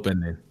was a dope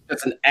ending.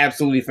 That's an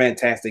absolutely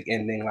fantastic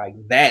ending. Like,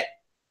 that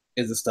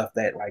is the stuff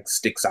that like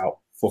sticks out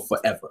for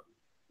forever.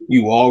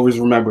 You always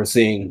remember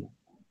seeing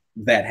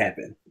that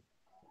happen.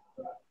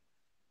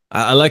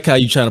 I like how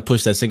you trying to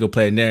push that single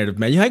player narrative,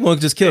 man. You ain't gonna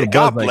just kill the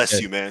God buzz bless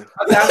like you, man.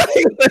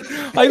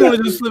 How you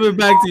gonna just flip it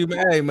back to you,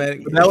 man? Hey,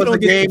 man, That was a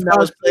game that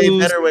was played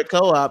clues. better with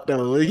co-op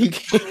though. You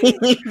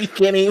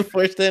can't even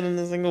push that in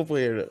the single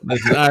player. Though.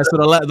 Listen, all right, so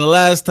the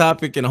last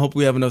topic, and I hope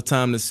we have enough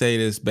time to say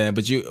this, man.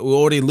 But we're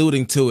already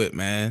alluding to it,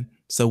 man.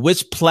 So,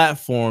 which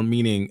platform,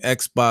 meaning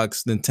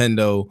Xbox,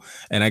 Nintendo,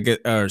 and I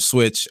get or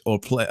Switch or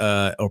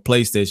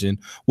PlayStation,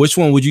 which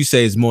one would you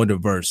say is more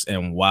diverse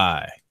and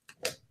why?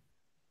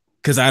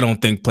 Because I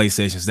don't think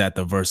PlayStation's that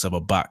diverse of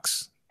a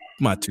box.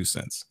 My 2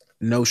 cents.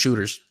 No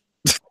shooters.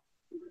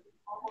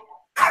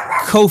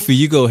 Kofi,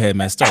 you go ahead,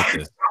 man. Start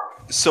this.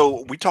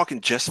 So we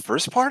talking just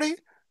first party?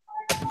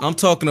 I'm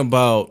talking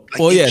about. Like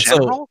well, yeah.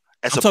 General?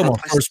 So I'm talking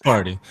about first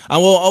party.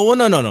 No.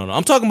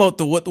 I'm talking about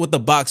what the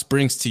box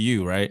brings to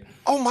you, right?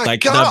 Oh my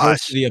like gosh. The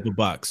diversity of the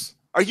box.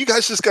 Are you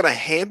guys just gonna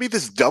hand me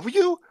this W?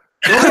 Go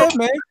ahead,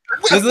 man.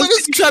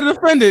 Let's try to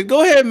defend it.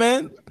 Go ahead,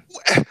 man.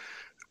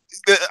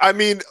 I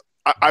mean,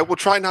 I will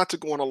try not to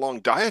go on a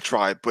long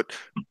diatribe, but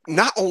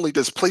not only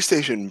does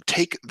PlayStation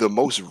take the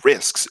most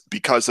risks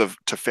because of,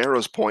 to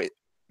Pharaoh's point,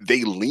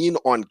 they lean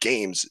on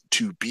games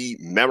to be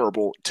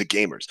memorable to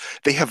gamers.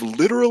 They have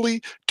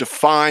literally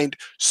defined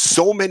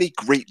so many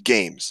great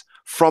games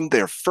from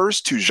their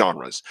first 2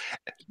 genres,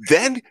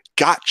 then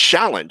got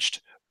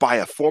challenged by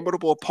a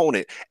formidable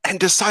opponent and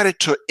decided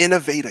to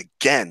innovate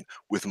again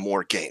with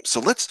more games.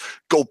 So let's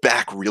go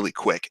back really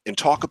quick and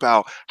talk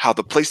about how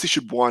the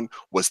PlayStation 1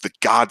 was the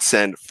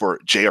godsend for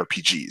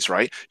JRPGs,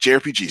 right?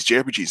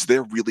 JRPGs,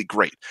 they're really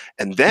great.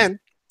 And then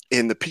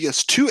in the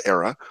PS2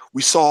 era,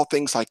 we saw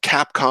things like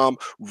Capcom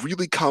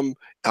really come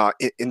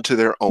into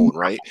their own,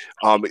 right?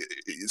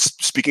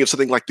 Speaking of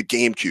something like the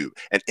GameCube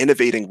and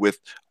innovating with,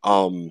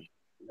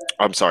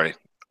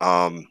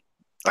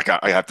 like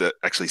I have to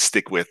actually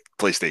stick with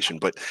PlayStation,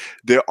 but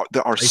there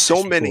are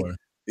so many.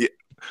 Yeah,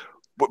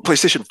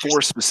 PlayStation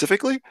 4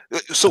 specifically.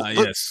 So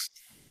yes.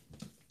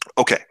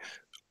 Okay,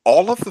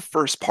 all of the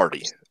first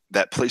party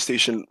that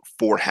PlayStation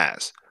 4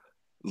 has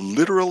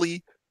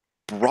literally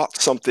brought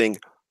something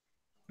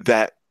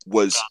that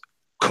was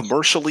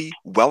commercially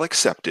well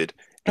accepted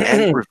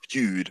and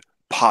reviewed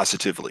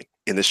positively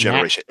in this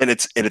generation, and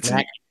it's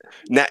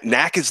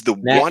Knack is the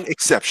one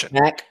exception.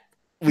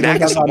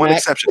 Knack is the one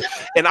exception,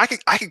 and I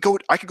could go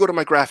to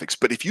my graphics.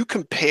 But if you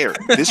compare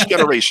this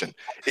generation,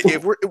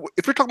 if we're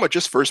talking about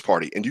just first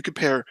party, and you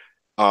compare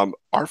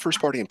our first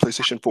party in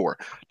PlayStation 4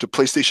 to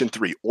PlayStation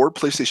 3 or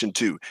PlayStation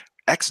 2,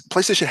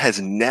 PlayStation has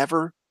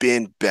never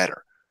been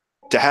better.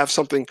 To have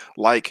something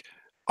like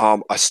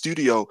a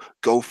studio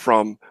go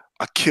from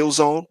a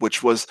Killzone,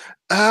 which was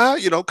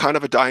kind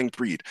of a dying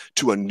breed,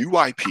 to a new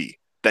IP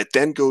that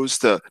then goes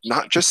to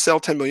not just sell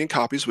 10 million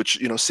copies, which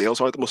sales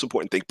aren't the most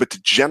important thing, but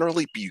to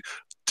generally be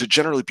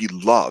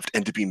loved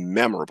and to be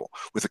memorable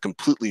with a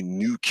completely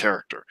new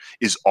character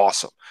is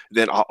awesome.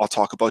 Then I'll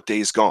talk about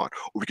Days Gone,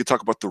 or we could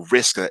talk about the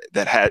risk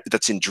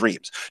that's in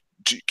Dreams.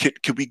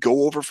 Could we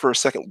go over for a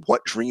second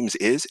what Dreams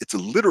is? It's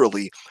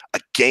literally a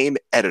game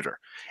editor,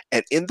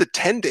 and in the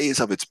 10 days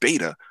of its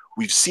beta,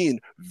 we've seen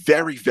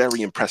very,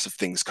 very impressive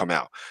things come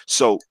out.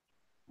 So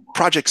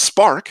Project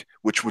Spark,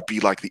 which would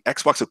be like the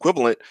Xbox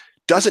equivalent,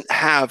 doesn't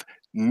have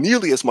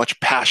nearly as much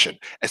passion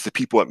as the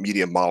people at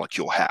Media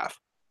Molecule have.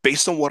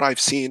 Based on what I've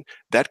seen,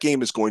 that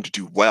game is going to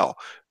do well.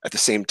 At the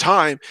same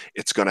time,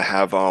 it's going to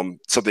have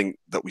something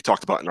that we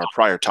talked about in our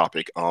prior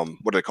topic. What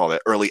do they call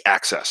that? Early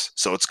access.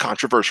 So it's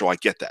controversial. I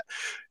get that.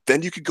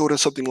 Then you could go to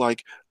something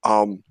like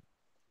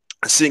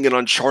seeing an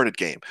Uncharted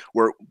game,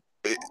 where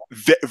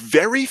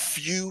very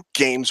few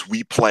games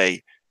we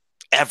play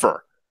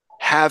ever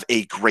have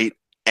a great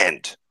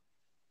end,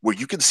 where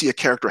you can see a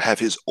character have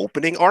his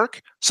opening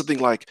arc. Something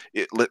like,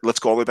 let's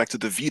go all the way back to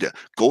the Vita.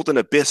 Golden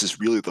Abyss is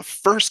really the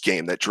first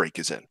game that Drake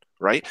is in,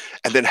 right?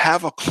 And then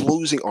have a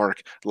closing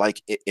arc like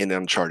in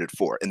Uncharted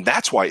 4. And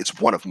that's why it's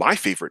one of my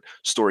favorite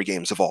story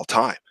games of all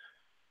time,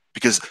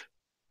 because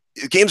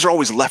games are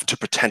always left to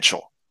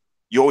potential.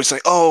 You always say,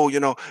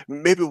 oh,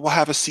 maybe we'll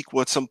have a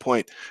sequel at some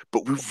point,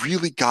 but we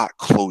really got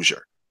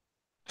closure.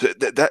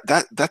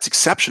 That's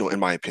exceptional in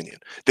my opinion.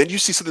 Then you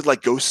see something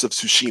like Ghosts of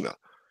Tsushima.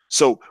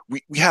 So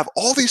we have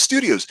all these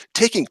studios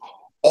taking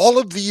all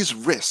of these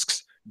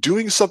risks,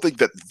 doing something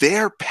that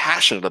they're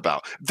passionate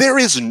about. There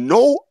is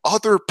no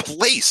other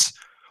place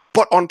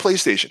but on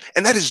PlayStation,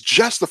 and that is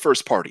just the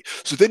first party.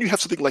 So then you have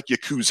something like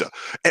Yakuza,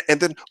 and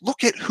then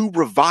look at who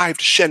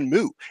revived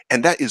Shenmue,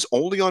 and that is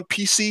only on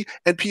PC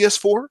and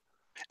PS4.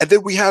 And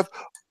then we have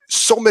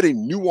so many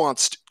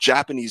nuanced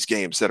Japanese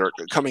games that are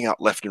coming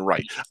out left and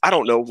right. I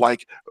don't know,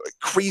 like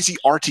crazy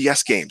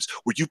RTS games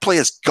where you play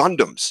as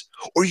Gundams,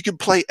 or you can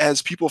play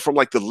as people from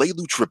like the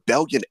Lelouch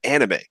Rebellion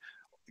anime.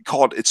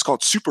 It's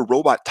called Super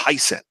Robot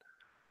Tyson.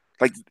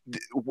 Like,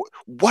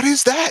 what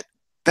is that?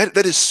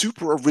 That is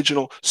super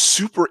original,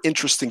 super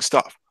interesting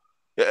stuff.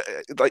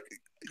 Like,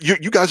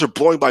 you guys are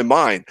blowing my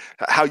mind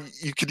how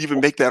you could even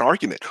make that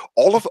argument.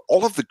 All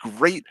of the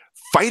great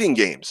fighting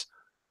games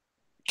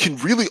can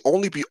really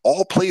only be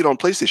all played on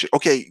PlayStation.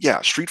 Okay,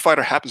 yeah, Street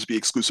Fighter happens to be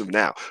exclusive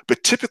now,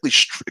 but typically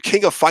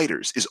King of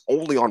Fighters is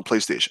only on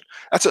PlayStation.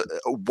 That's a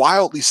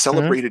wildly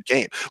celebrated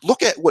game.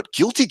 Look at what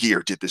Guilty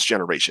Gear did this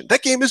generation.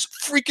 That game is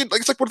freaking, like,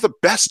 it's like one of the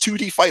best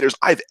 2D fighters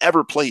I've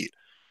ever played.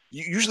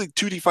 Usually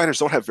 2D fighters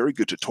don't have very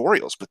good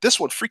tutorials, but this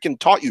one freaking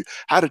taught you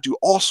how to do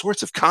all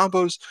sorts of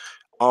combos.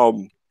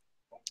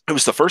 It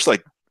was the first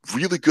like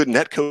really good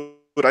netcode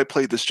I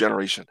played this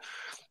generation.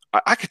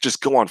 I could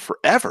just go on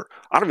forever.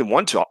 I don't even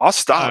want to. I'll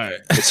stop. Right.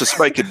 It's just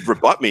somebody could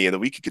rebut me and then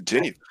we could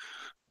continue.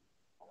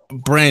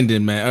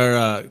 Brandon, man,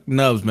 or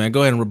Nubs, man,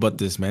 go ahead and rebut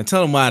this, man.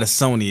 Tell him why the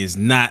Sony is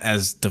not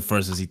as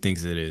diverse as he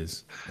thinks it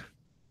is.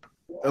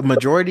 A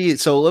majority.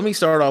 So let me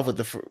start off with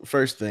the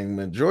first thing.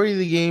 Majority of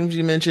the games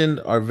you mentioned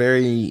are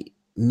very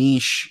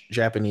niche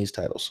Japanese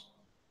titles.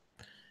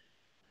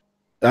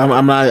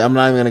 I'm not even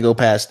going to go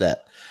past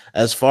that.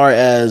 As far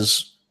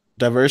as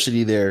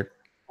diversity there,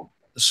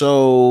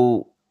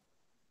 so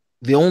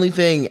the only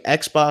thing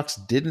Xbox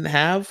didn't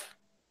have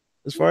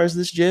as far as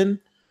this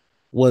gen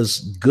was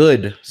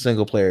good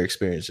single player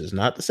experiences.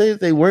 Not to say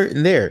that they weren't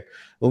in there.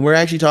 When we're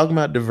actually talking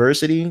about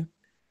diversity,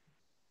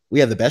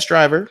 we have the best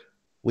driver.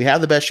 We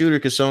have the best shooter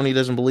because Sony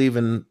doesn't believe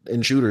in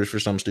shooters for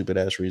some stupid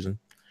ass reason.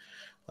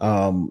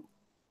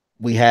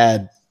 We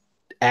had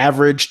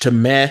average to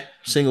meh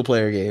single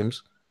player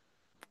games.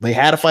 They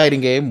had a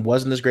fighting game,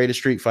 wasn't as great as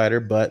Street Fighter,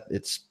 but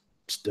it's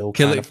still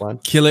kind of fun.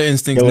 Killer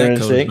Instinct's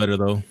netcode is better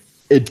though.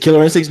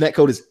 Killer Instinct's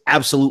netcode is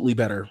absolutely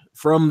better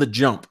from the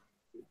jump.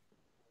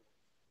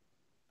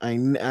 I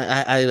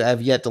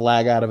have yet to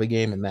lag out of a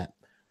game in that.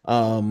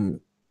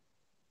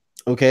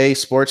 Okay,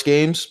 sports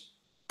games.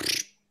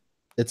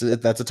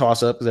 That's a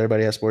toss up because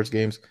everybody has sports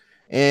games.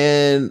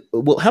 And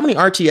well, how many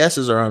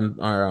RTSs are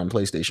on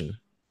PlayStation?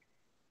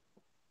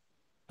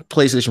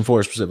 PlayStation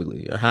 4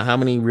 specifically. How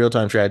many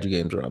real-time strategy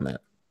games are on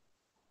that?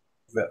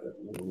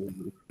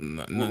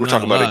 We're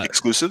talking about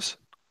exclusives?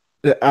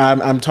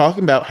 I'm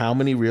talking about how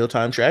many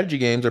real-time strategy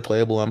games are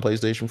playable on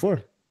PlayStation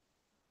 4.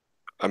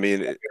 I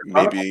mean,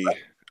 maybe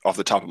off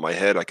the top of my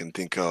head, I can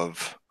think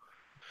of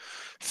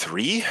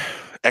 3.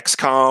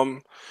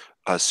 XCOM,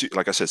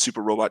 like I said,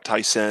 Super Robot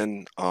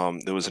Tyson.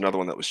 There was another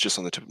one that was just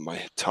on the tip of my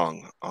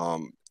tongue.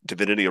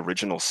 Divinity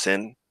Original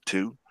Sin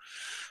 2,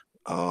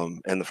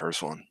 and the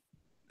first one.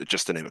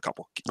 Just to name a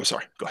couple. I'm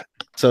sorry. Go ahead.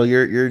 So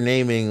you're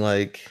naming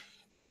like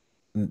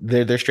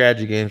they're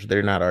strategy games.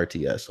 They're not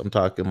RTS. I'm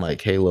talking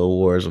like Halo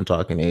Wars. I'm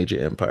talking Age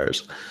of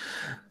Empires.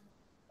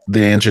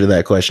 The answer to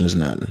that question is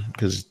none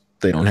because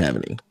they don't have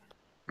any.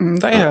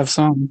 They have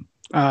some.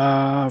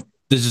 They're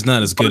just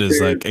not as good as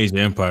like Age of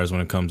Empires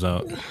when it comes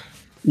out.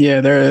 Yeah,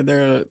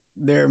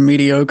 they're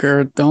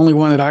mediocre. The only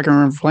one that I can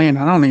remember playing,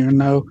 I don't even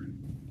know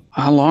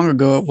how long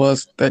ago it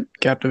was that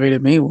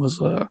captivated me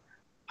was I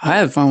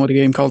had fun with a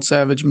game called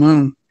Savage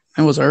Moon.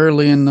 It was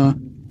early in the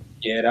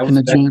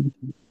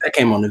that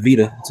came on the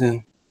Vita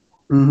too.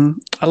 Mm-hmm.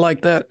 I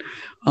like that.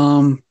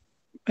 And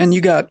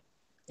you got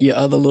your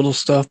other little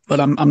stuff, but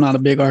I'm not a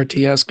big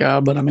RTS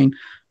guy. But I mean,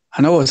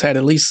 I know it's had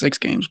at least 6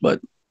 games,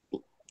 but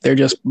they're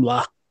just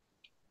blah.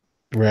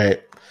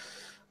 Right.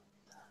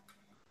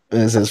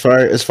 As far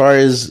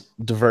as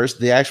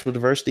the actual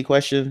diversity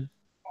question,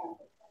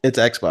 it's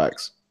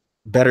Xbox.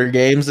 Better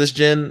games this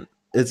gen,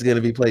 it's gonna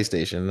be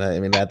PlayStation.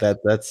 I mean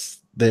that's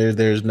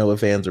there's no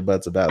ifs, ands, or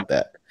buts about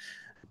that.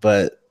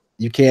 But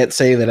you can't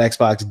say that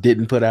Xbox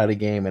didn't put out a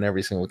game in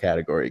every single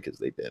category because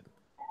they did.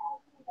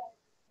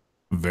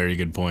 Very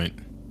good point.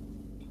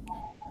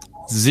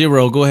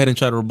 Zero, go ahead and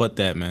try to rebut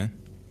that, man.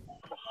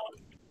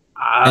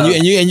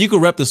 And you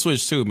can rep the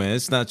Switch too, man.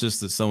 It's not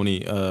just the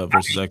Sony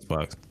versus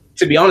Xbox.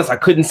 To be honest, I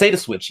couldn't say the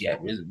Switch yet.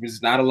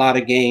 There's not a lot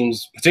of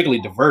games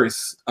particularly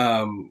diverse.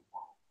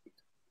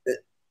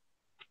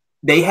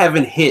 They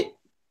haven't hit.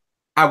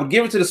 I would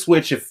give it to the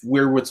Switch if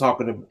we were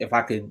talking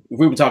about say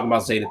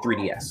the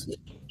 3DS,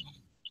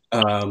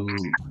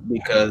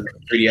 because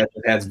 3DS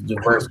has a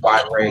diverse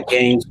wide array of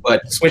games,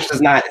 but Switch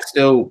does not.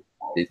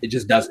 It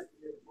just doesn't.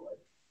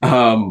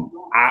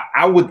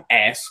 I would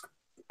ask.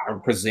 I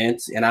would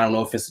present, and I don't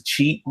know if it's a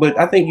cheat, but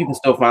I think you can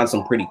still find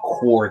some pretty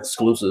core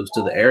exclusives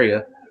to the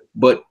area.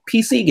 But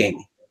PC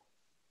gaming,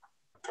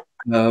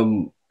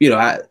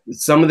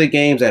 some of the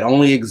games that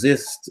only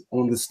exist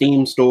on the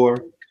Steam store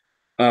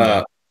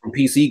from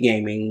PC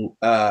gaming,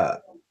 that's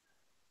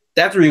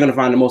where you're going to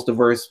find the most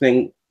diverse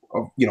thing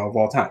of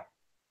all time.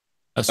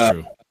 That's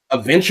true.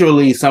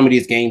 Eventually, some of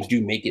these games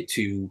do make it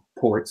to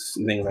ports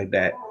and things like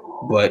that.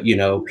 But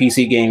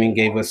PC gaming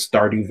gave us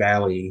Stardew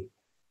Valley,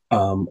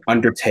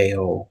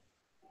 Undertale,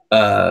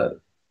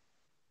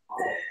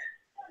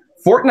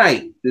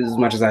 Fortnite, as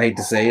much as I hate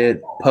to say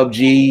it,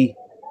 PUBG,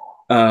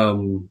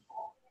 all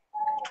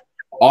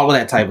of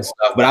that type of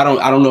stuff. But I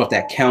don't know if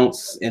that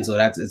counts, and so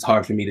it's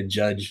hard for me to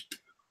judge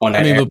on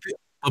that. I mean,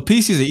 but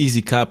PC is an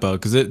easy cop out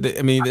because they're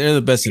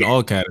the best in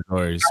all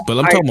categories. But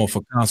I'm talking about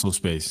for console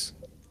space.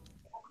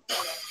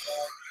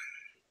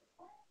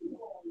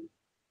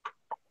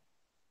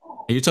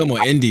 You're talking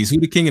about indies. Who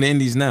the king of the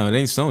indies now? It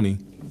ain't Sony.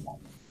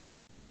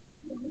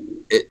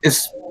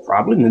 It's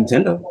probably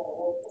Nintendo.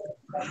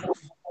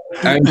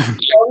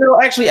 No,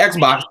 actually,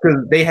 Xbox,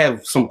 because they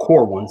have some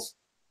core ones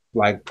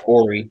like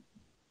Ori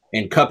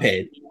and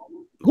Cuphead.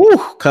 Woo,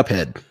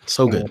 Cuphead,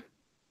 so good.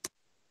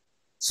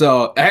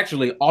 So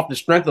actually, off the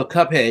strength of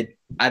Cuphead,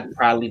 I'd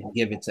probably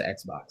give it to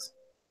Xbox.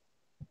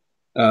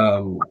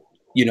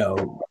 You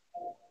know,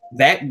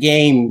 that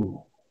game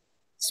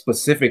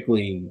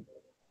specifically,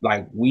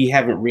 like we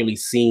haven't really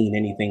seen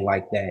anything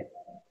like that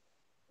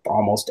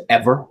almost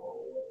ever.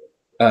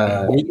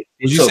 Would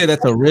you say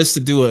that's a risk to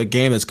do a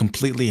game that's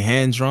completely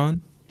hand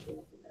drawn?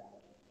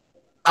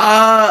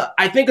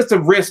 I think it's a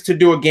risk to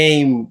do a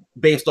game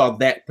based off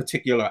that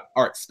particular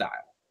art style.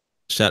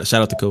 Shout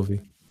out to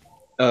Kofi.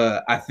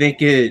 I think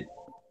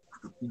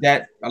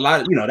that's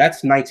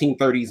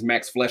 1930s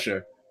Max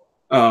Fleischer,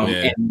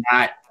 and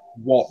not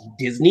Walt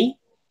Disney.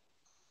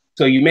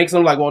 So you make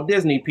something like Walt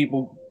Disney,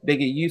 people they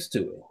get used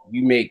to it.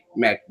 You make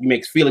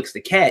Felix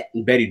the Cat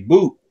and Betty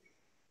Boop.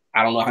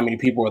 I don't know how many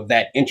people are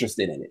that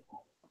interested in it.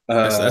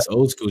 That's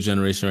old school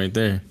generation right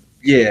there.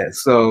 Yeah,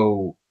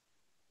 so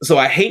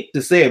I hate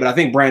to say it, but I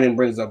think Brandon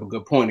brings up a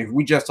good point. If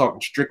we just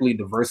talking strictly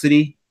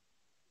diversity,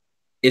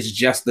 it's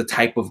just the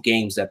type of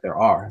games that there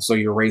are. So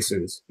your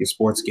racers, your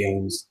sports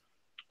games,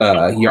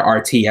 your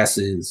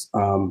RTSs,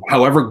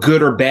 however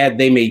good or bad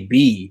they may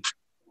be,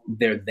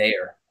 they're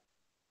there.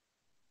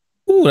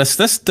 Ooh, that's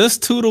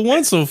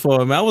 2-1 so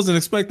far, man. I wasn't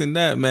expecting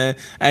that, man.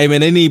 Hey,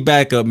 man, they need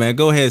backup, man.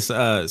 Go ahead,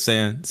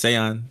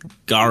 Sayan,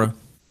 Gara.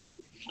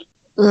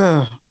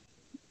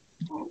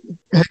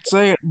 I'd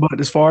say it, but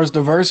as far as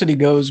diversity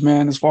goes,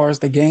 man, as far as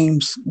the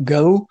games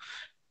go,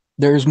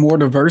 there's more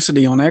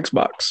diversity on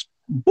Xbox.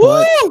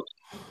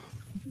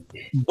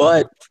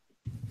 But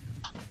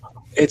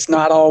it's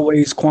not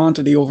always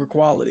quantity over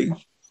quality.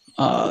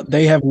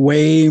 They have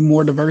way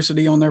more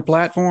diversity on their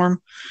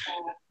platform,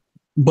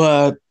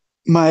 but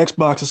my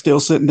Xbox is still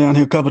sitting down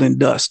here covered in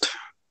dust.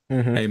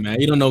 Mm-hmm. Hey man,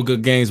 you don't know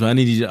good games, man.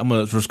 I'm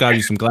gonna prescribe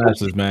you some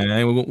glasses, man.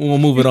 We're gonna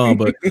move it on,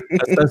 but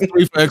that's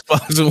 3 for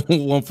Xbox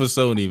and 1 for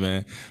Sony,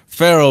 man.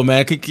 Pharaoh,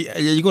 man,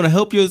 are you gonna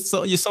help your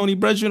Sony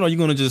brethren, or are you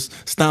gonna just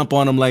stomp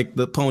on them like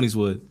the ponies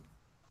would?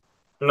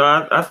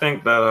 No, I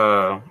think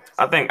that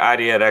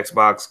ID at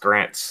Xbox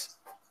grants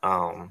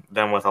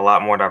them with a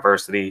lot more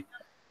diversity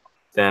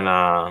than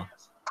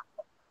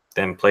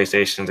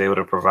PlayStation's able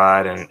to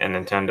provide and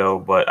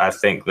Nintendo. But I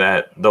think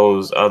that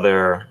those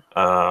other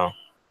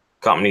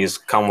companies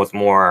come with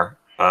more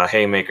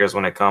haymakers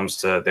when it comes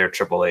to their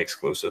AAA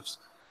exclusives,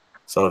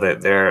 so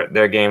that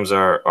their games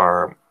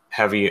are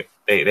heavy.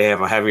 They have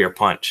a heavier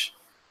punch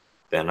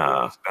than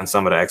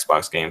some of the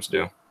Xbox games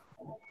do.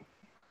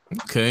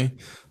 Okay,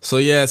 so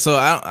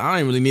I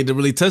don't really need to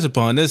really touch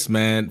upon this,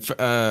 man.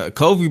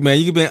 Kofi,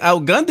 man, you've been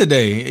outgunned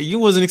today. You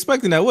wasn't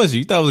expecting that, was you?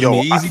 You thought it was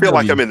gonna be easy. I feel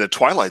like I'm in the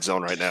Twilight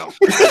Zone right now.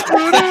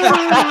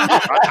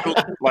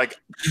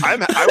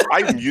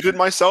 I muted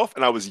myself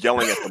and I was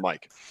yelling at the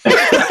mic.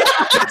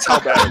 That's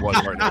how bad it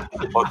was right now.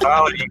 Well,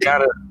 Tyler, you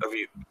gotta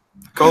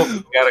come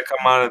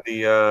out of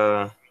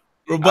the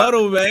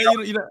rebuttal, man.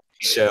 You know,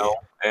 shell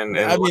and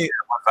I mean,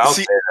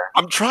 see,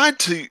 I'm trying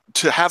to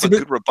have a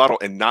good rebuttal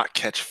and not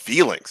catch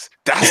feelings.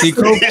 That's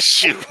the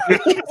issue.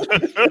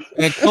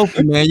 And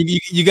Kofi, man,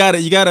 you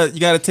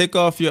gotta take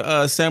off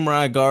your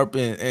samurai garb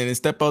and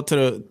step out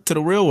to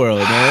the real world,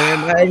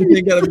 man.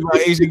 Everything gotta be about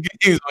Asian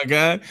games, my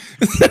guy.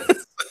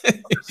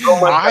 So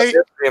much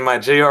in my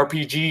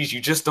JRPGs,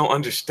 you just don't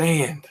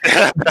understand.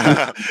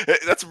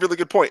 That's a really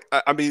good point.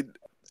 I mean,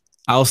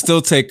 I'll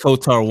still take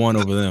KOTOR 1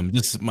 over them.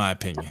 This is my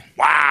opinion.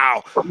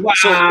 Wow.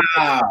 So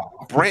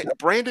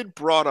Brandon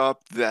brought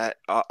up that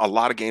a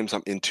lot of games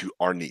I'm into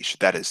are niche.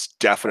 That is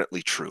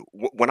definitely true.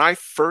 When I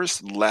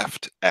first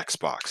left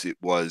Xbox,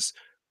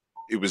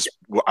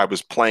 I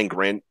was playing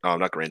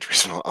not Gran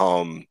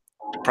Turismo,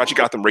 Project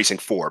Gotham Racing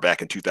 4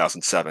 back in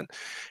 2007,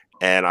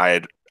 and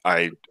I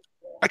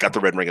got the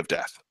Red Ring of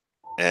Death,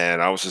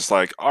 and I was just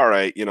like, all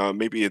right,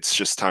 maybe it's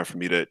just time for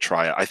me to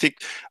try it. I think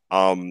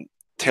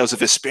Tales of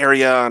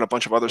Vesperia and a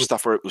bunch of other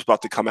stuff where it was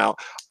about to come out.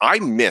 I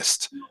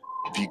missed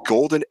the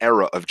golden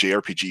era of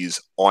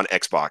JRPGs on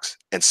Xbox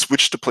and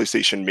switched to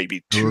PlayStation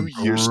maybe 2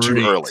 years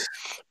too early.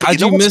 But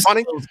How'd you miss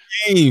funny? Those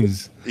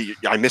games?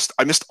 I missed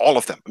all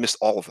of them.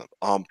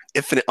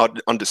 Infinite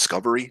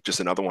Undiscovery, just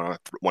another one I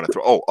want to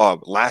throw.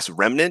 Last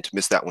Remnant,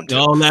 missed that one too.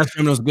 Oh, Last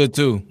Remnant was good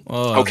too.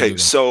 Oh, okay,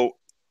 so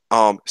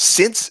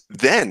since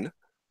then,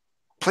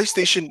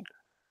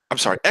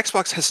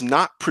 Xbox has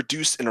not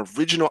produced an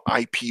original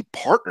IP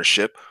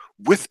partnership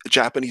with a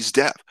Japanese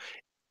dev.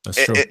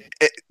 That's true.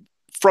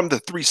 From the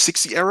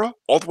 360 era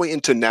all the way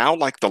into now,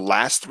 like the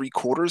last 3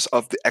 quarters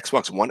of the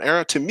Xbox One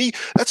era, to me,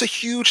 that's a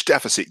huge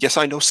deficit. Yes,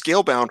 I know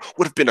Scalebound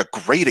would have been a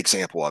great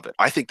example of it.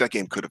 I think that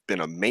game could have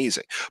been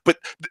amazing. But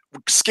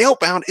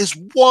Scalebound is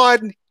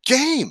one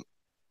game.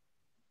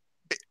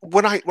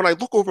 When I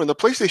look over on the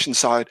PlayStation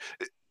side,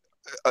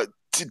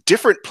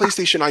 different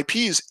PlayStation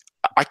IPs,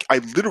 I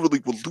literally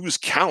will lose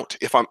count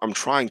if I'm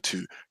trying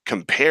to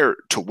compare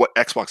to what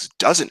Xbox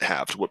doesn't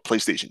have to what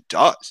PlayStation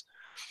does.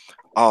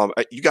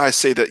 You guys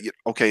say that,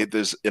 okay,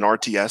 there's an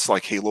RTS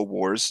like Halo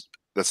Wars.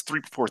 That's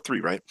 343,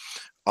 right?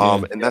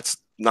 And that's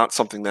not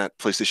something that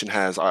PlayStation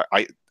has.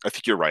 I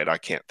think you're right. I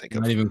can't think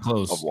Not even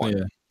close. of one.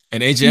 Yeah.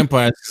 And Age of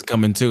Empires is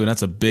coming too, and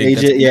that's a big.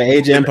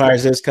 Age of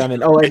Empires is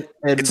coming. Oh, and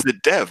it's the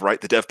dev, right?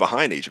 The dev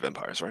behind Age of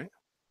Empires, right?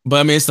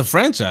 But I mean, it's the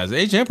franchise.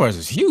 Age of Empires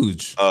is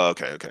huge. Oh,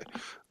 okay.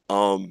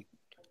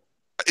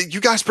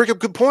 You guys bring up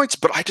good points,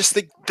 but I just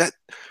think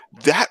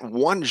that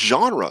one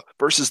genre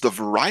versus the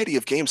variety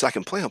of games I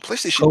can play on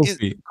PlayStation is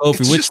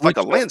just like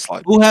a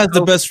landslide. Who has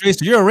the best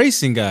racer? You're a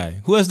racing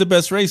guy. Who has the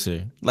best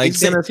racer? Like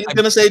he's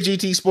gonna say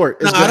GT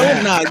Sport. No, I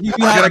don't know. You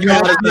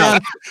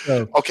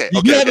have okay.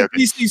 You have a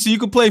PC, so you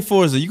can play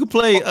Forza. You can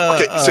play.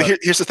 So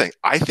here's the thing.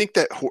 I think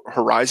that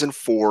Horizon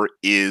 4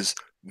 is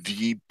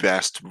the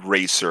best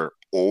racer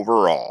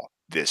overall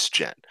this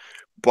gen.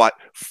 But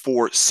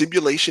for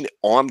simulation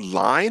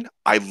online,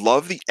 I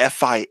love the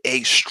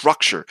FIA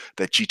structure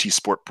that GT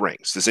Sport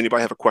brings. Does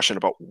anybody have a question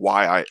about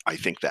why I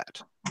think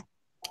that?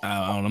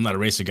 I'm not a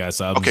racer guy,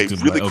 so okay,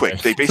 really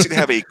quick. They basically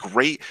have a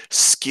great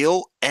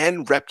skill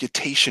and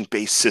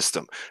reputation-based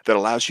system that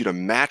allows you to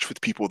match with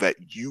people that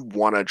you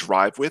want to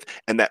drive with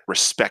and that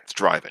respect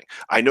driving.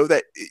 I know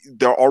that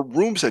there are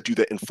rooms that do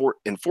that in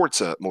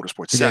Forza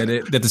Motorsport 7.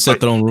 Yeah, they have to set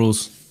their own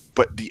rules.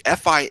 But the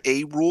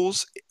FIA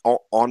rules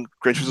on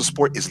Gran Turismo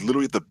Sport is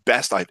literally the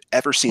best I've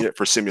ever seen it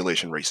for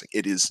simulation racing.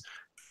 It is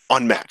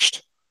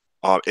unmatched.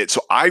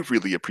 So I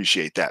really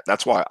appreciate that.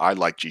 That's why I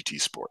like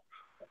GT Sport.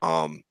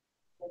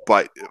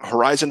 But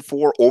Horizon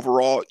 4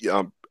 overall,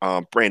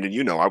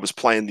 Brandon, I was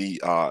playing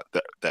that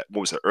what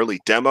was it, early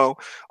demo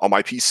on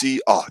my PC.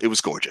 Oh, it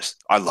was gorgeous.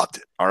 I loved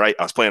it. All right,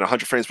 I was playing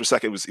 100 frames per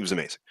second. It was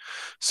amazing.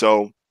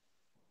 So,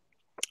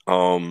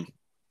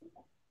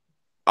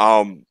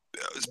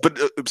 but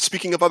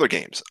speaking of other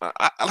games,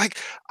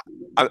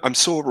 I'm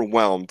so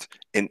overwhelmed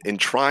in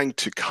trying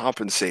to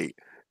compensate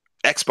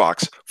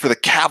Xbox for the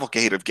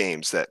cavalcade of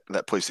games that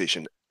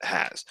PlayStation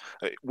has.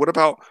 What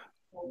about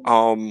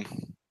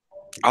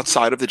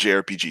outside of the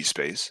JRPG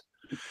space?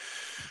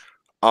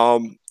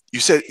 You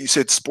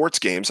said sports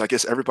games. I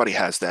guess everybody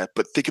has that,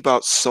 but think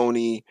about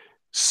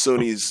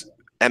Sony's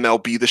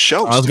MLB The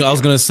Show. I was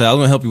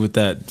gonna help you with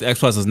that.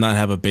 Xbox does not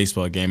have a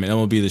baseball game, and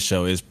MLB The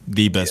Show is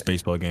the best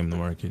baseball game in the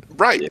market.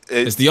 Right,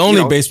 it's the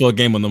only baseball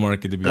game on the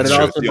market. To be honest,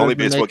 it's the only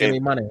baseball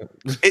game.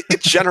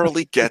 It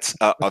generally gets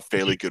a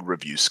fairly good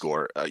review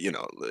score.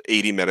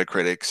 80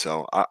 Metacritic.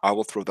 So I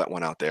will throw that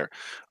one out there.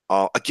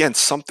 Again,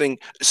 something.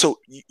 So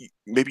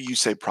maybe you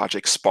say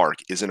Project Spark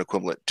is an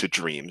equivalent to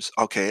Dreams.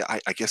 Okay,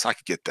 I guess I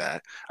could get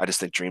that. I just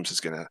think Dreams is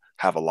going to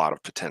have a lot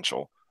of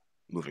potential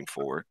moving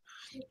forward.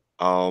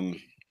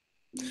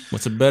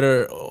 What's a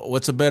better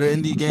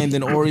indie game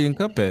than Ori and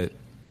Cuphead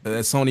that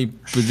Sony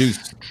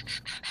produced?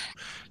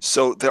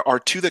 So there are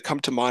two that come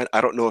to mind.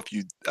 I don't know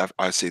if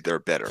I say they're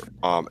better.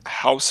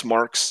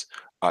 Housemarque's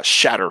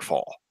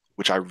Shatterfall,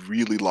 which I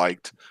really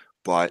liked,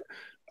 but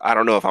I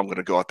don't know if I'm going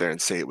to go out there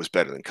and say it was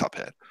better than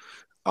Cuphead.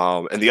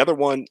 And the other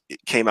one,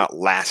 it came out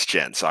last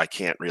gen, so I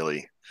can't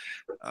really,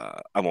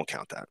 I won't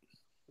count that.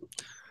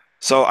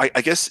 So I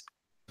guess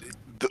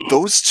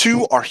those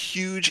two are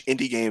huge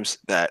indie games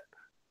that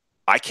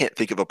I can't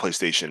think of a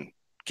PlayStation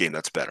game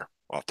that's better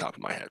off the top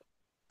of my head.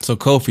 So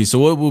Kofi, so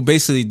what we're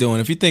basically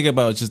doing, if you think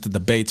about just the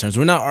debate terms,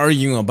 we're not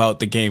arguing about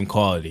the game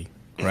quality,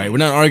 right? We're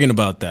not arguing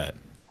about that.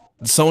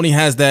 Sony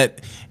has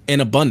that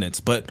in abundance,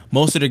 but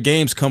most of their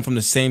games come from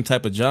the same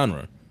type of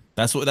genre.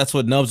 That's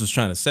what Nubs was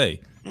trying to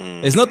say.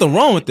 There's nothing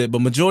wrong with it, but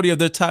majority of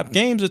their top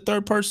games are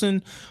third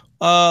person,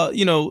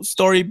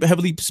 story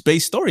heavily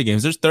spaced story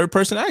games. There's third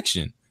person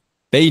action.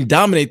 They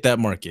dominate that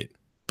market,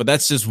 but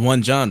that's just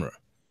one genre.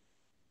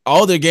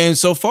 All their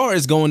games so far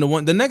is going to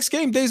one. The next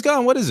game, Days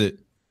Gone, what is it?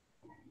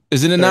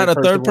 Isn't it not a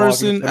third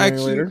person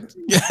action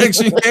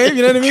game?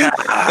 You know what I mean?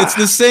 It's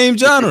the same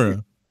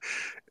genre.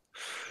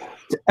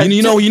 And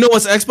you know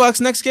what's Xbox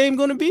next game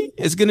going to be?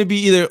 It's going to be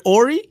either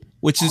Ori,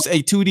 which is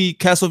a 2D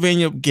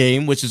Castlevania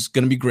game, which is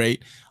going to be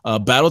great.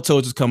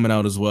 Battletoads is coming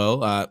out as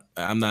well.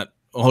 I'm not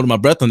holding my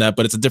breath on that,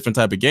 but it's a different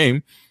type of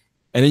game.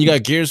 And then you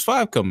got Gears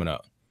 5 coming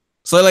out.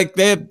 So like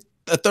they have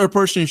a third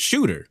person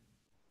shooter.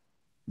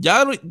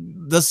 Sony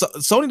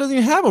doesn't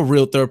even have a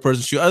real third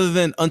person shooter other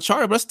than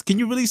Uncharted. But can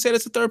you really say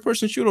that's a third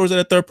person shooter, or is that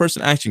a third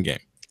person action game?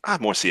 I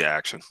more see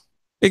action.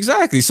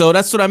 Exactly. So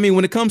that's what I mean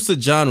when it comes to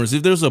genres.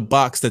 If there's a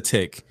box to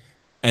tick,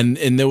 and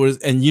there was,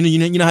 and you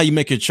know how you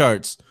make your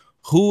charts,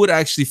 who would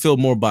actually fill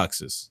more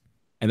boxes?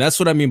 And that's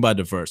what I mean by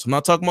diverse. I'm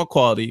not talking about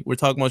quality. We're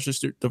talking about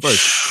just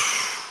diverse.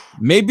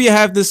 Maybe I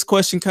have this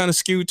question kind of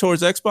skewed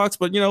towards Xbox,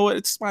 but you know what?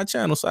 It's my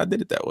channel, so I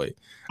did it that way.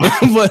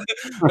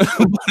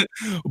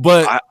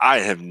 but I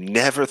have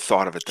never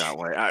thought of it that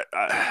way.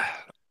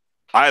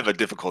 I have a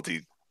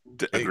difficulty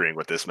agreeing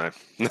with this, man.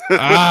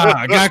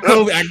 I got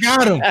Kobe. I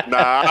got him.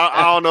 Nah,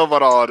 I don't know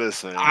about all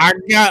this, man.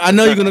 I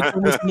know you're gonna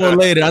come with more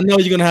later. I know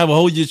you're gonna have a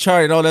whole your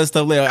chart and all that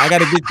stuff later. I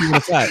gotta get you in the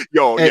side.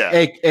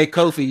 Hey,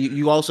 Kofi,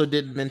 you also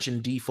didn't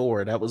mention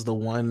D4. That was the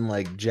one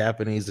like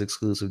Japanese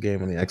exclusive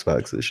game on the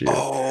Xbox this year.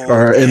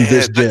 Or in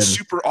this gen. That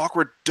super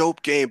awkward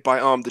dope game by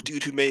the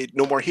dude who made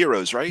No More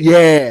Heroes, right?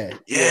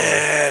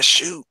 Yeah.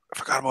 Shoot, I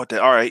forgot about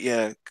that. All right,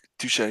 yeah,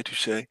 touche.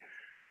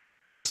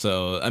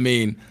 So I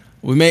mean,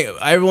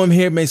 everyone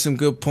here made some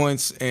good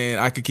points, and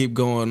I could keep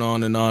going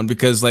on and on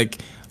because, like,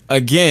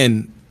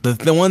 again,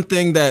 the one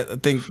thing that I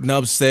think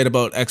Nubs said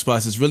about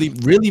Xbox is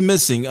really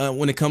missing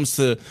when it comes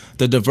to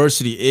the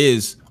diversity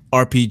is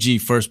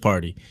RPG first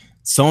party.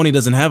 Sony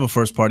doesn't have a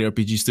first party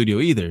RPG studio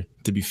either,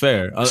 to be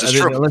fair. This is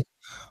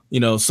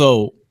true.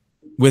 So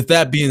with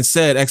that being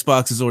said,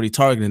 Xbox is already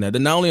targeting that.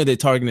 And not only are they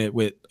targeting it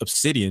with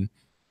Obsidian,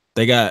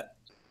 they got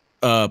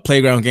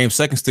Playground Games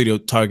second studio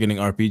targeting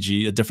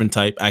RPG, a different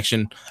type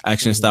action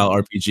style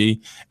RPG,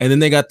 and then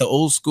they got the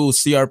old school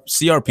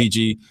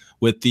CRPG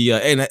with the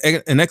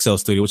an XL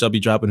studio, which I'll be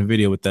dropping a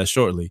video with that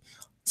shortly.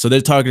 So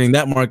they're targeting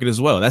that market as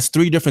well. That's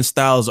 3 different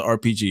styles of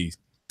RPGs.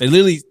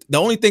 The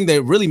only thing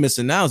they're really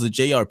missing now is a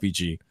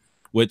JRPG,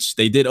 which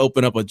they did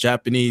open up a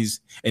Japanese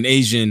and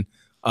Asian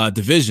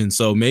division.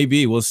 So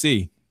maybe we'll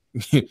see.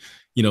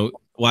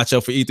 Watch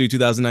out for E3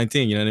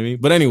 2019. You know what I mean?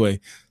 But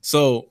anyway,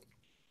 so.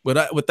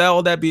 With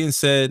all that being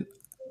said,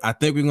 I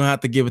think we're gonna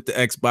have to give it to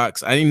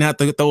Xbox. I didn't have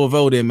to throw a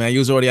vote in, man. You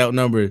was already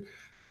outnumbered.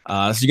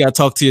 So you gotta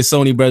talk to your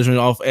Sony brethren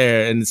off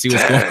air and see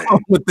what's going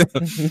on with them.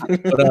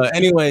 But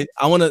anyway,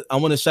 I wanna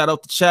shout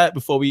out the chat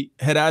before we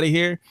head out of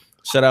here.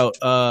 Shout out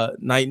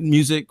Night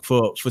Music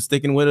for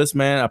sticking with us,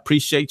 man. I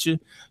appreciate you.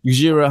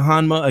 Yujira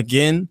Hanma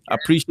again. I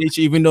appreciate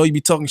you, even though you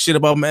be talking shit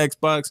about my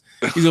Xbox.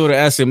 He's over there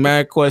asking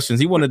mad questions.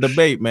 He want to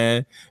debate,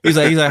 man. He's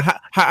like,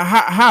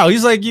 how?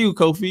 He's like you,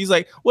 Kofi. He's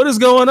like, what is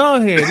going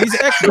on here? These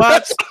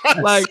Xbox,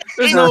 like,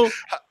 there's no.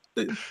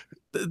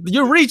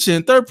 You're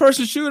reaching third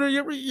person shooter.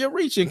 You're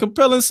reaching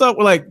compelling stuff.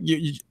 Like,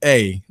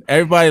 hey,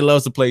 everybody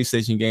loves the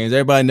PlayStation games.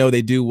 Everybody know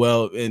they do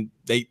well, and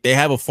they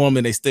have a formula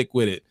and they stick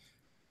with it.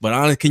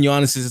 But can you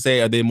honestly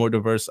say, are they more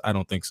diverse? I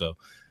don't think so.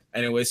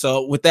 Anyway,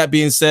 so with that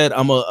being said,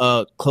 I'm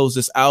gonna close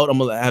this out. I'm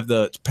gonna have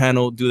the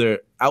panel do their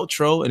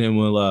outro, and then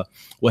we'll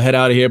head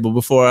out of here. But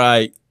before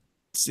I,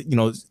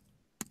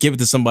 give it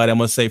to somebody, I'm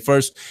gonna say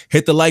first,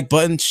 hit the like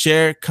button,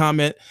 share,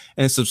 comment,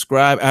 and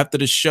subscribe. After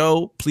the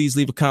show, please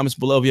leave a comments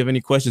below if you have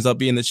any questions. I'll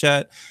be in the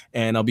chat,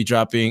 and I'll be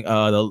dropping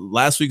the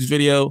last week's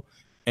video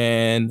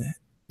and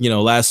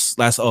last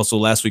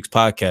week's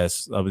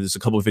podcast. There's a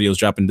couple of videos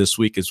dropping this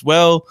week as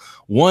well.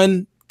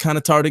 One kind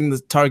of targeting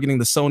the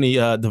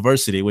Sony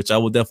diversity, which I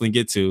will definitely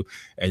get to,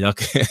 and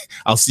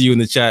I'll see you in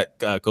the chat,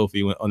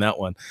 Kofi, on that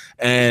one.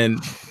 And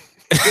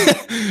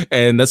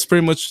and that's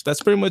pretty much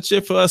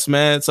it for us,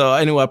 man. So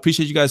anyway, I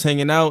appreciate you guys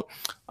hanging out.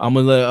 I'm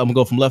gonna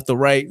go from left to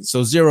right.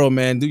 So Zero,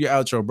 man, do your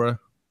outro, bro.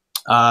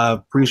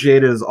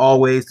 Appreciate it as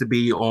always to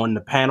be on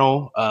the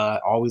panel.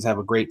 Always have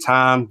a great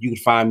time. You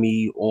can find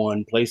me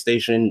on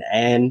PlayStation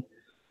and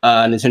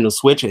Nintendo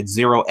Switch at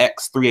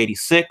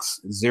 0x386,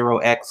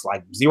 0x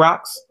like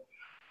Xerox.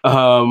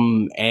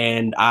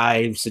 And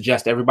I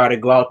suggest everybody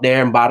go out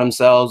there and buy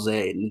themselves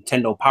a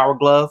Nintendo Power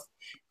Glove.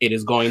 It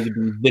is going to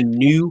be the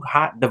new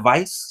hot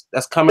device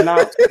that's coming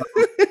out.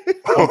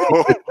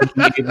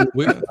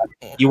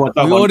 You want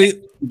to talk about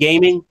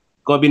gaming?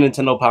 Go be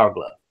Nintendo Power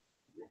Glove.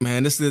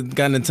 Man, this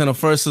got Nintendo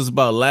first. It was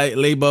about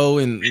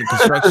Labo and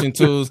construction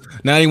tools.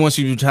 Now he wants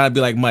you to try to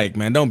be like Mike,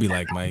 man. Don't be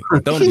like Mike.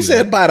 He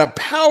said by the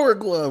Power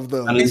Glove,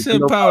 though. He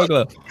said Power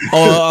Glove.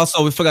 Oh,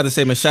 also, we forgot to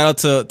say, man,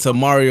 shout out to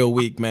Mario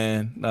Week,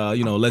 man.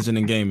 Legend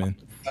in gaming.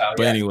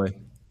 But anyway,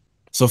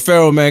 so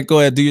Pharaoh, man, go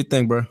ahead, do your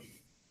thing, bro.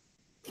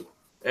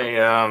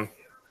 Hey,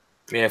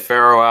 me and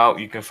Pharaoh out.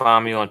 You can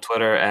find me on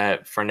Twitter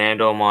at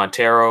Fernando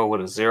Montero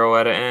with a 0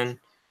 at the end.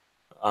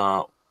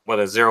 With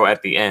a 0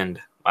 at the end.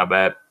 My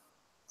bad.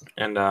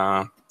 And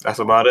that's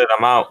about it.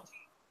 I'm out.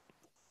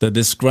 The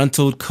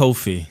disgruntled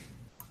Kofi.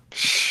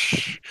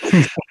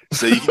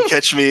 So you can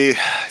catch me.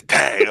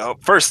 Dang,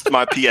 first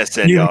my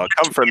PSN, y'all.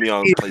 Come from me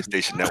on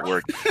PlayStation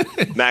Network.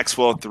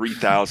 Maxwell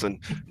 3000,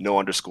 no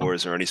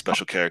underscores or any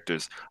special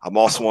characters. I'm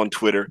also on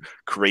Twitter,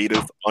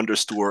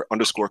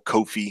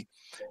 creative_Kofi.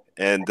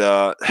 And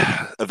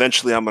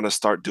eventually I'm gonna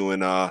start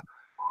doing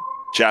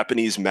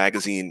Japanese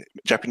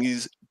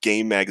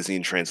game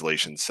magazine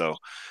translations. So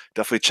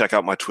definitely check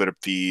out my Twitter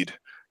feed.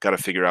 Got to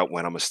figure out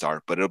when I'm gonna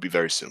start, but it'll be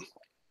very soon.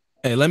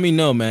 Hey, let me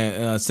know,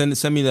 man.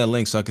 Send me that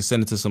link so I can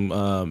send it to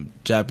some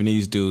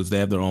Japanese dudes. They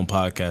have their own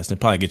podcast. They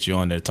probably get you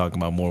on there talking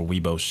about more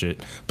Weibo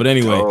shit. But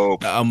anyway,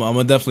 I'm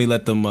gonna definitely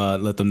let them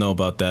know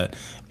about that.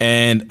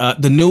 And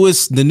the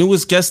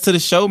newest guest to the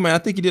show, man. I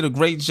think he did a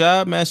great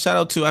job, man. Shout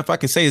out to, if I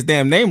can say his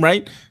damn name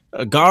right,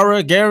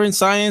 Garen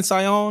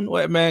Sion.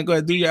 What, man? Go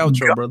ahead, do your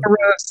outro, brother.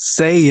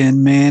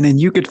 Saying, man, and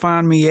you could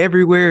find me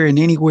everywhere and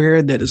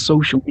anywhere that is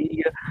social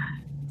media.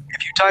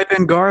 If you type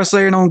in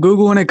Garasayan on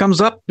Google and it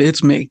comes up,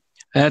 it's me.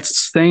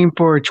 That's same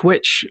for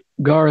Twitch,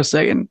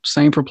 Garasayan.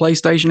 Same for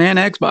PlayStation and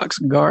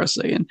Xbox,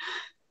 Garasayan.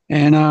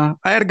 And I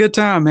had a good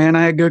time, man.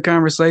 I had good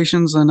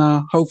conversations, and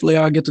hopefully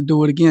I'll get to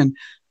do it again.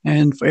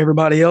 And for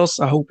everybody else,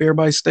 I hope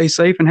everybody stays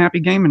safe and happy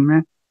gaming,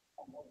 man.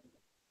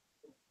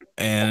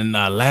 And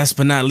last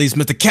but not least,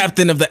 Mr.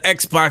 Captain of the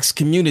Xbox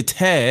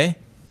community,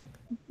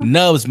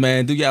 Nubs,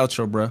 man. Do your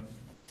outro, bro.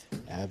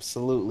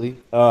 Absolutely.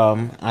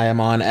 I am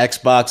on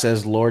Xbox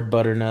as Lord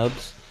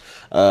Butternubs.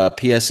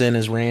 PSN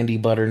is Randy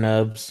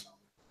Butternubs.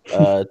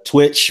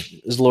 Twitch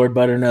is Lord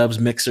Butternubs,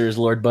 Mixer is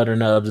Lord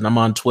Butternubs, and I'm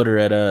on Twitter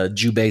at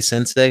Jubei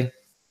Sensei.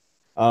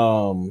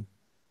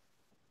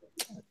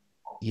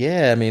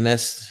 Yeah, I mean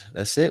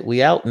that's it.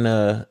 We out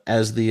and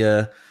as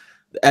the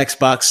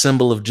Xbox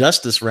symbol of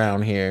justice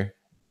round here,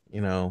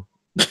 you know.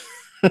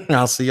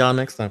 I'll see y'all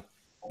next time.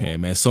 Yeah,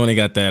 man. Sony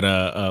got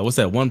that what's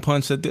that one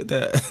punch that did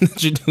that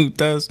that your dude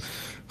does?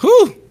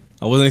 Whew!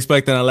 I wasn't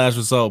expecting that last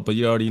result, but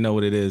you already know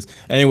what it is.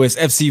 Anyways,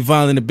 FC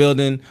Violent in the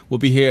building. We'll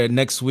be here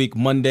next week,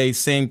 Monday,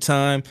 same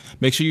time.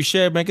 Make sure you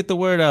share, man. Get the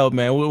word out,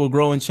 man. We're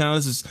growing channel.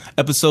 This is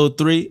episode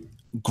 3.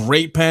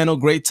 Great panel,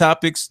 great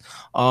topics.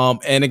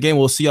 And again,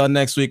 we'll see y'all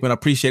next week, man. I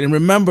appreciate it. And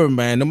remember,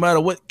 man, no matter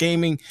what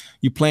gaming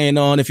you're playing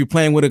on, if you're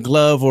playing with a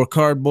glove or a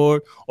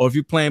cardboard, or if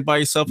you're playing by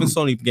yourself in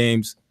Sony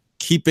games,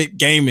 keep it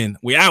gaming.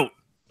 We out.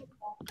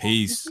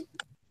 Peace.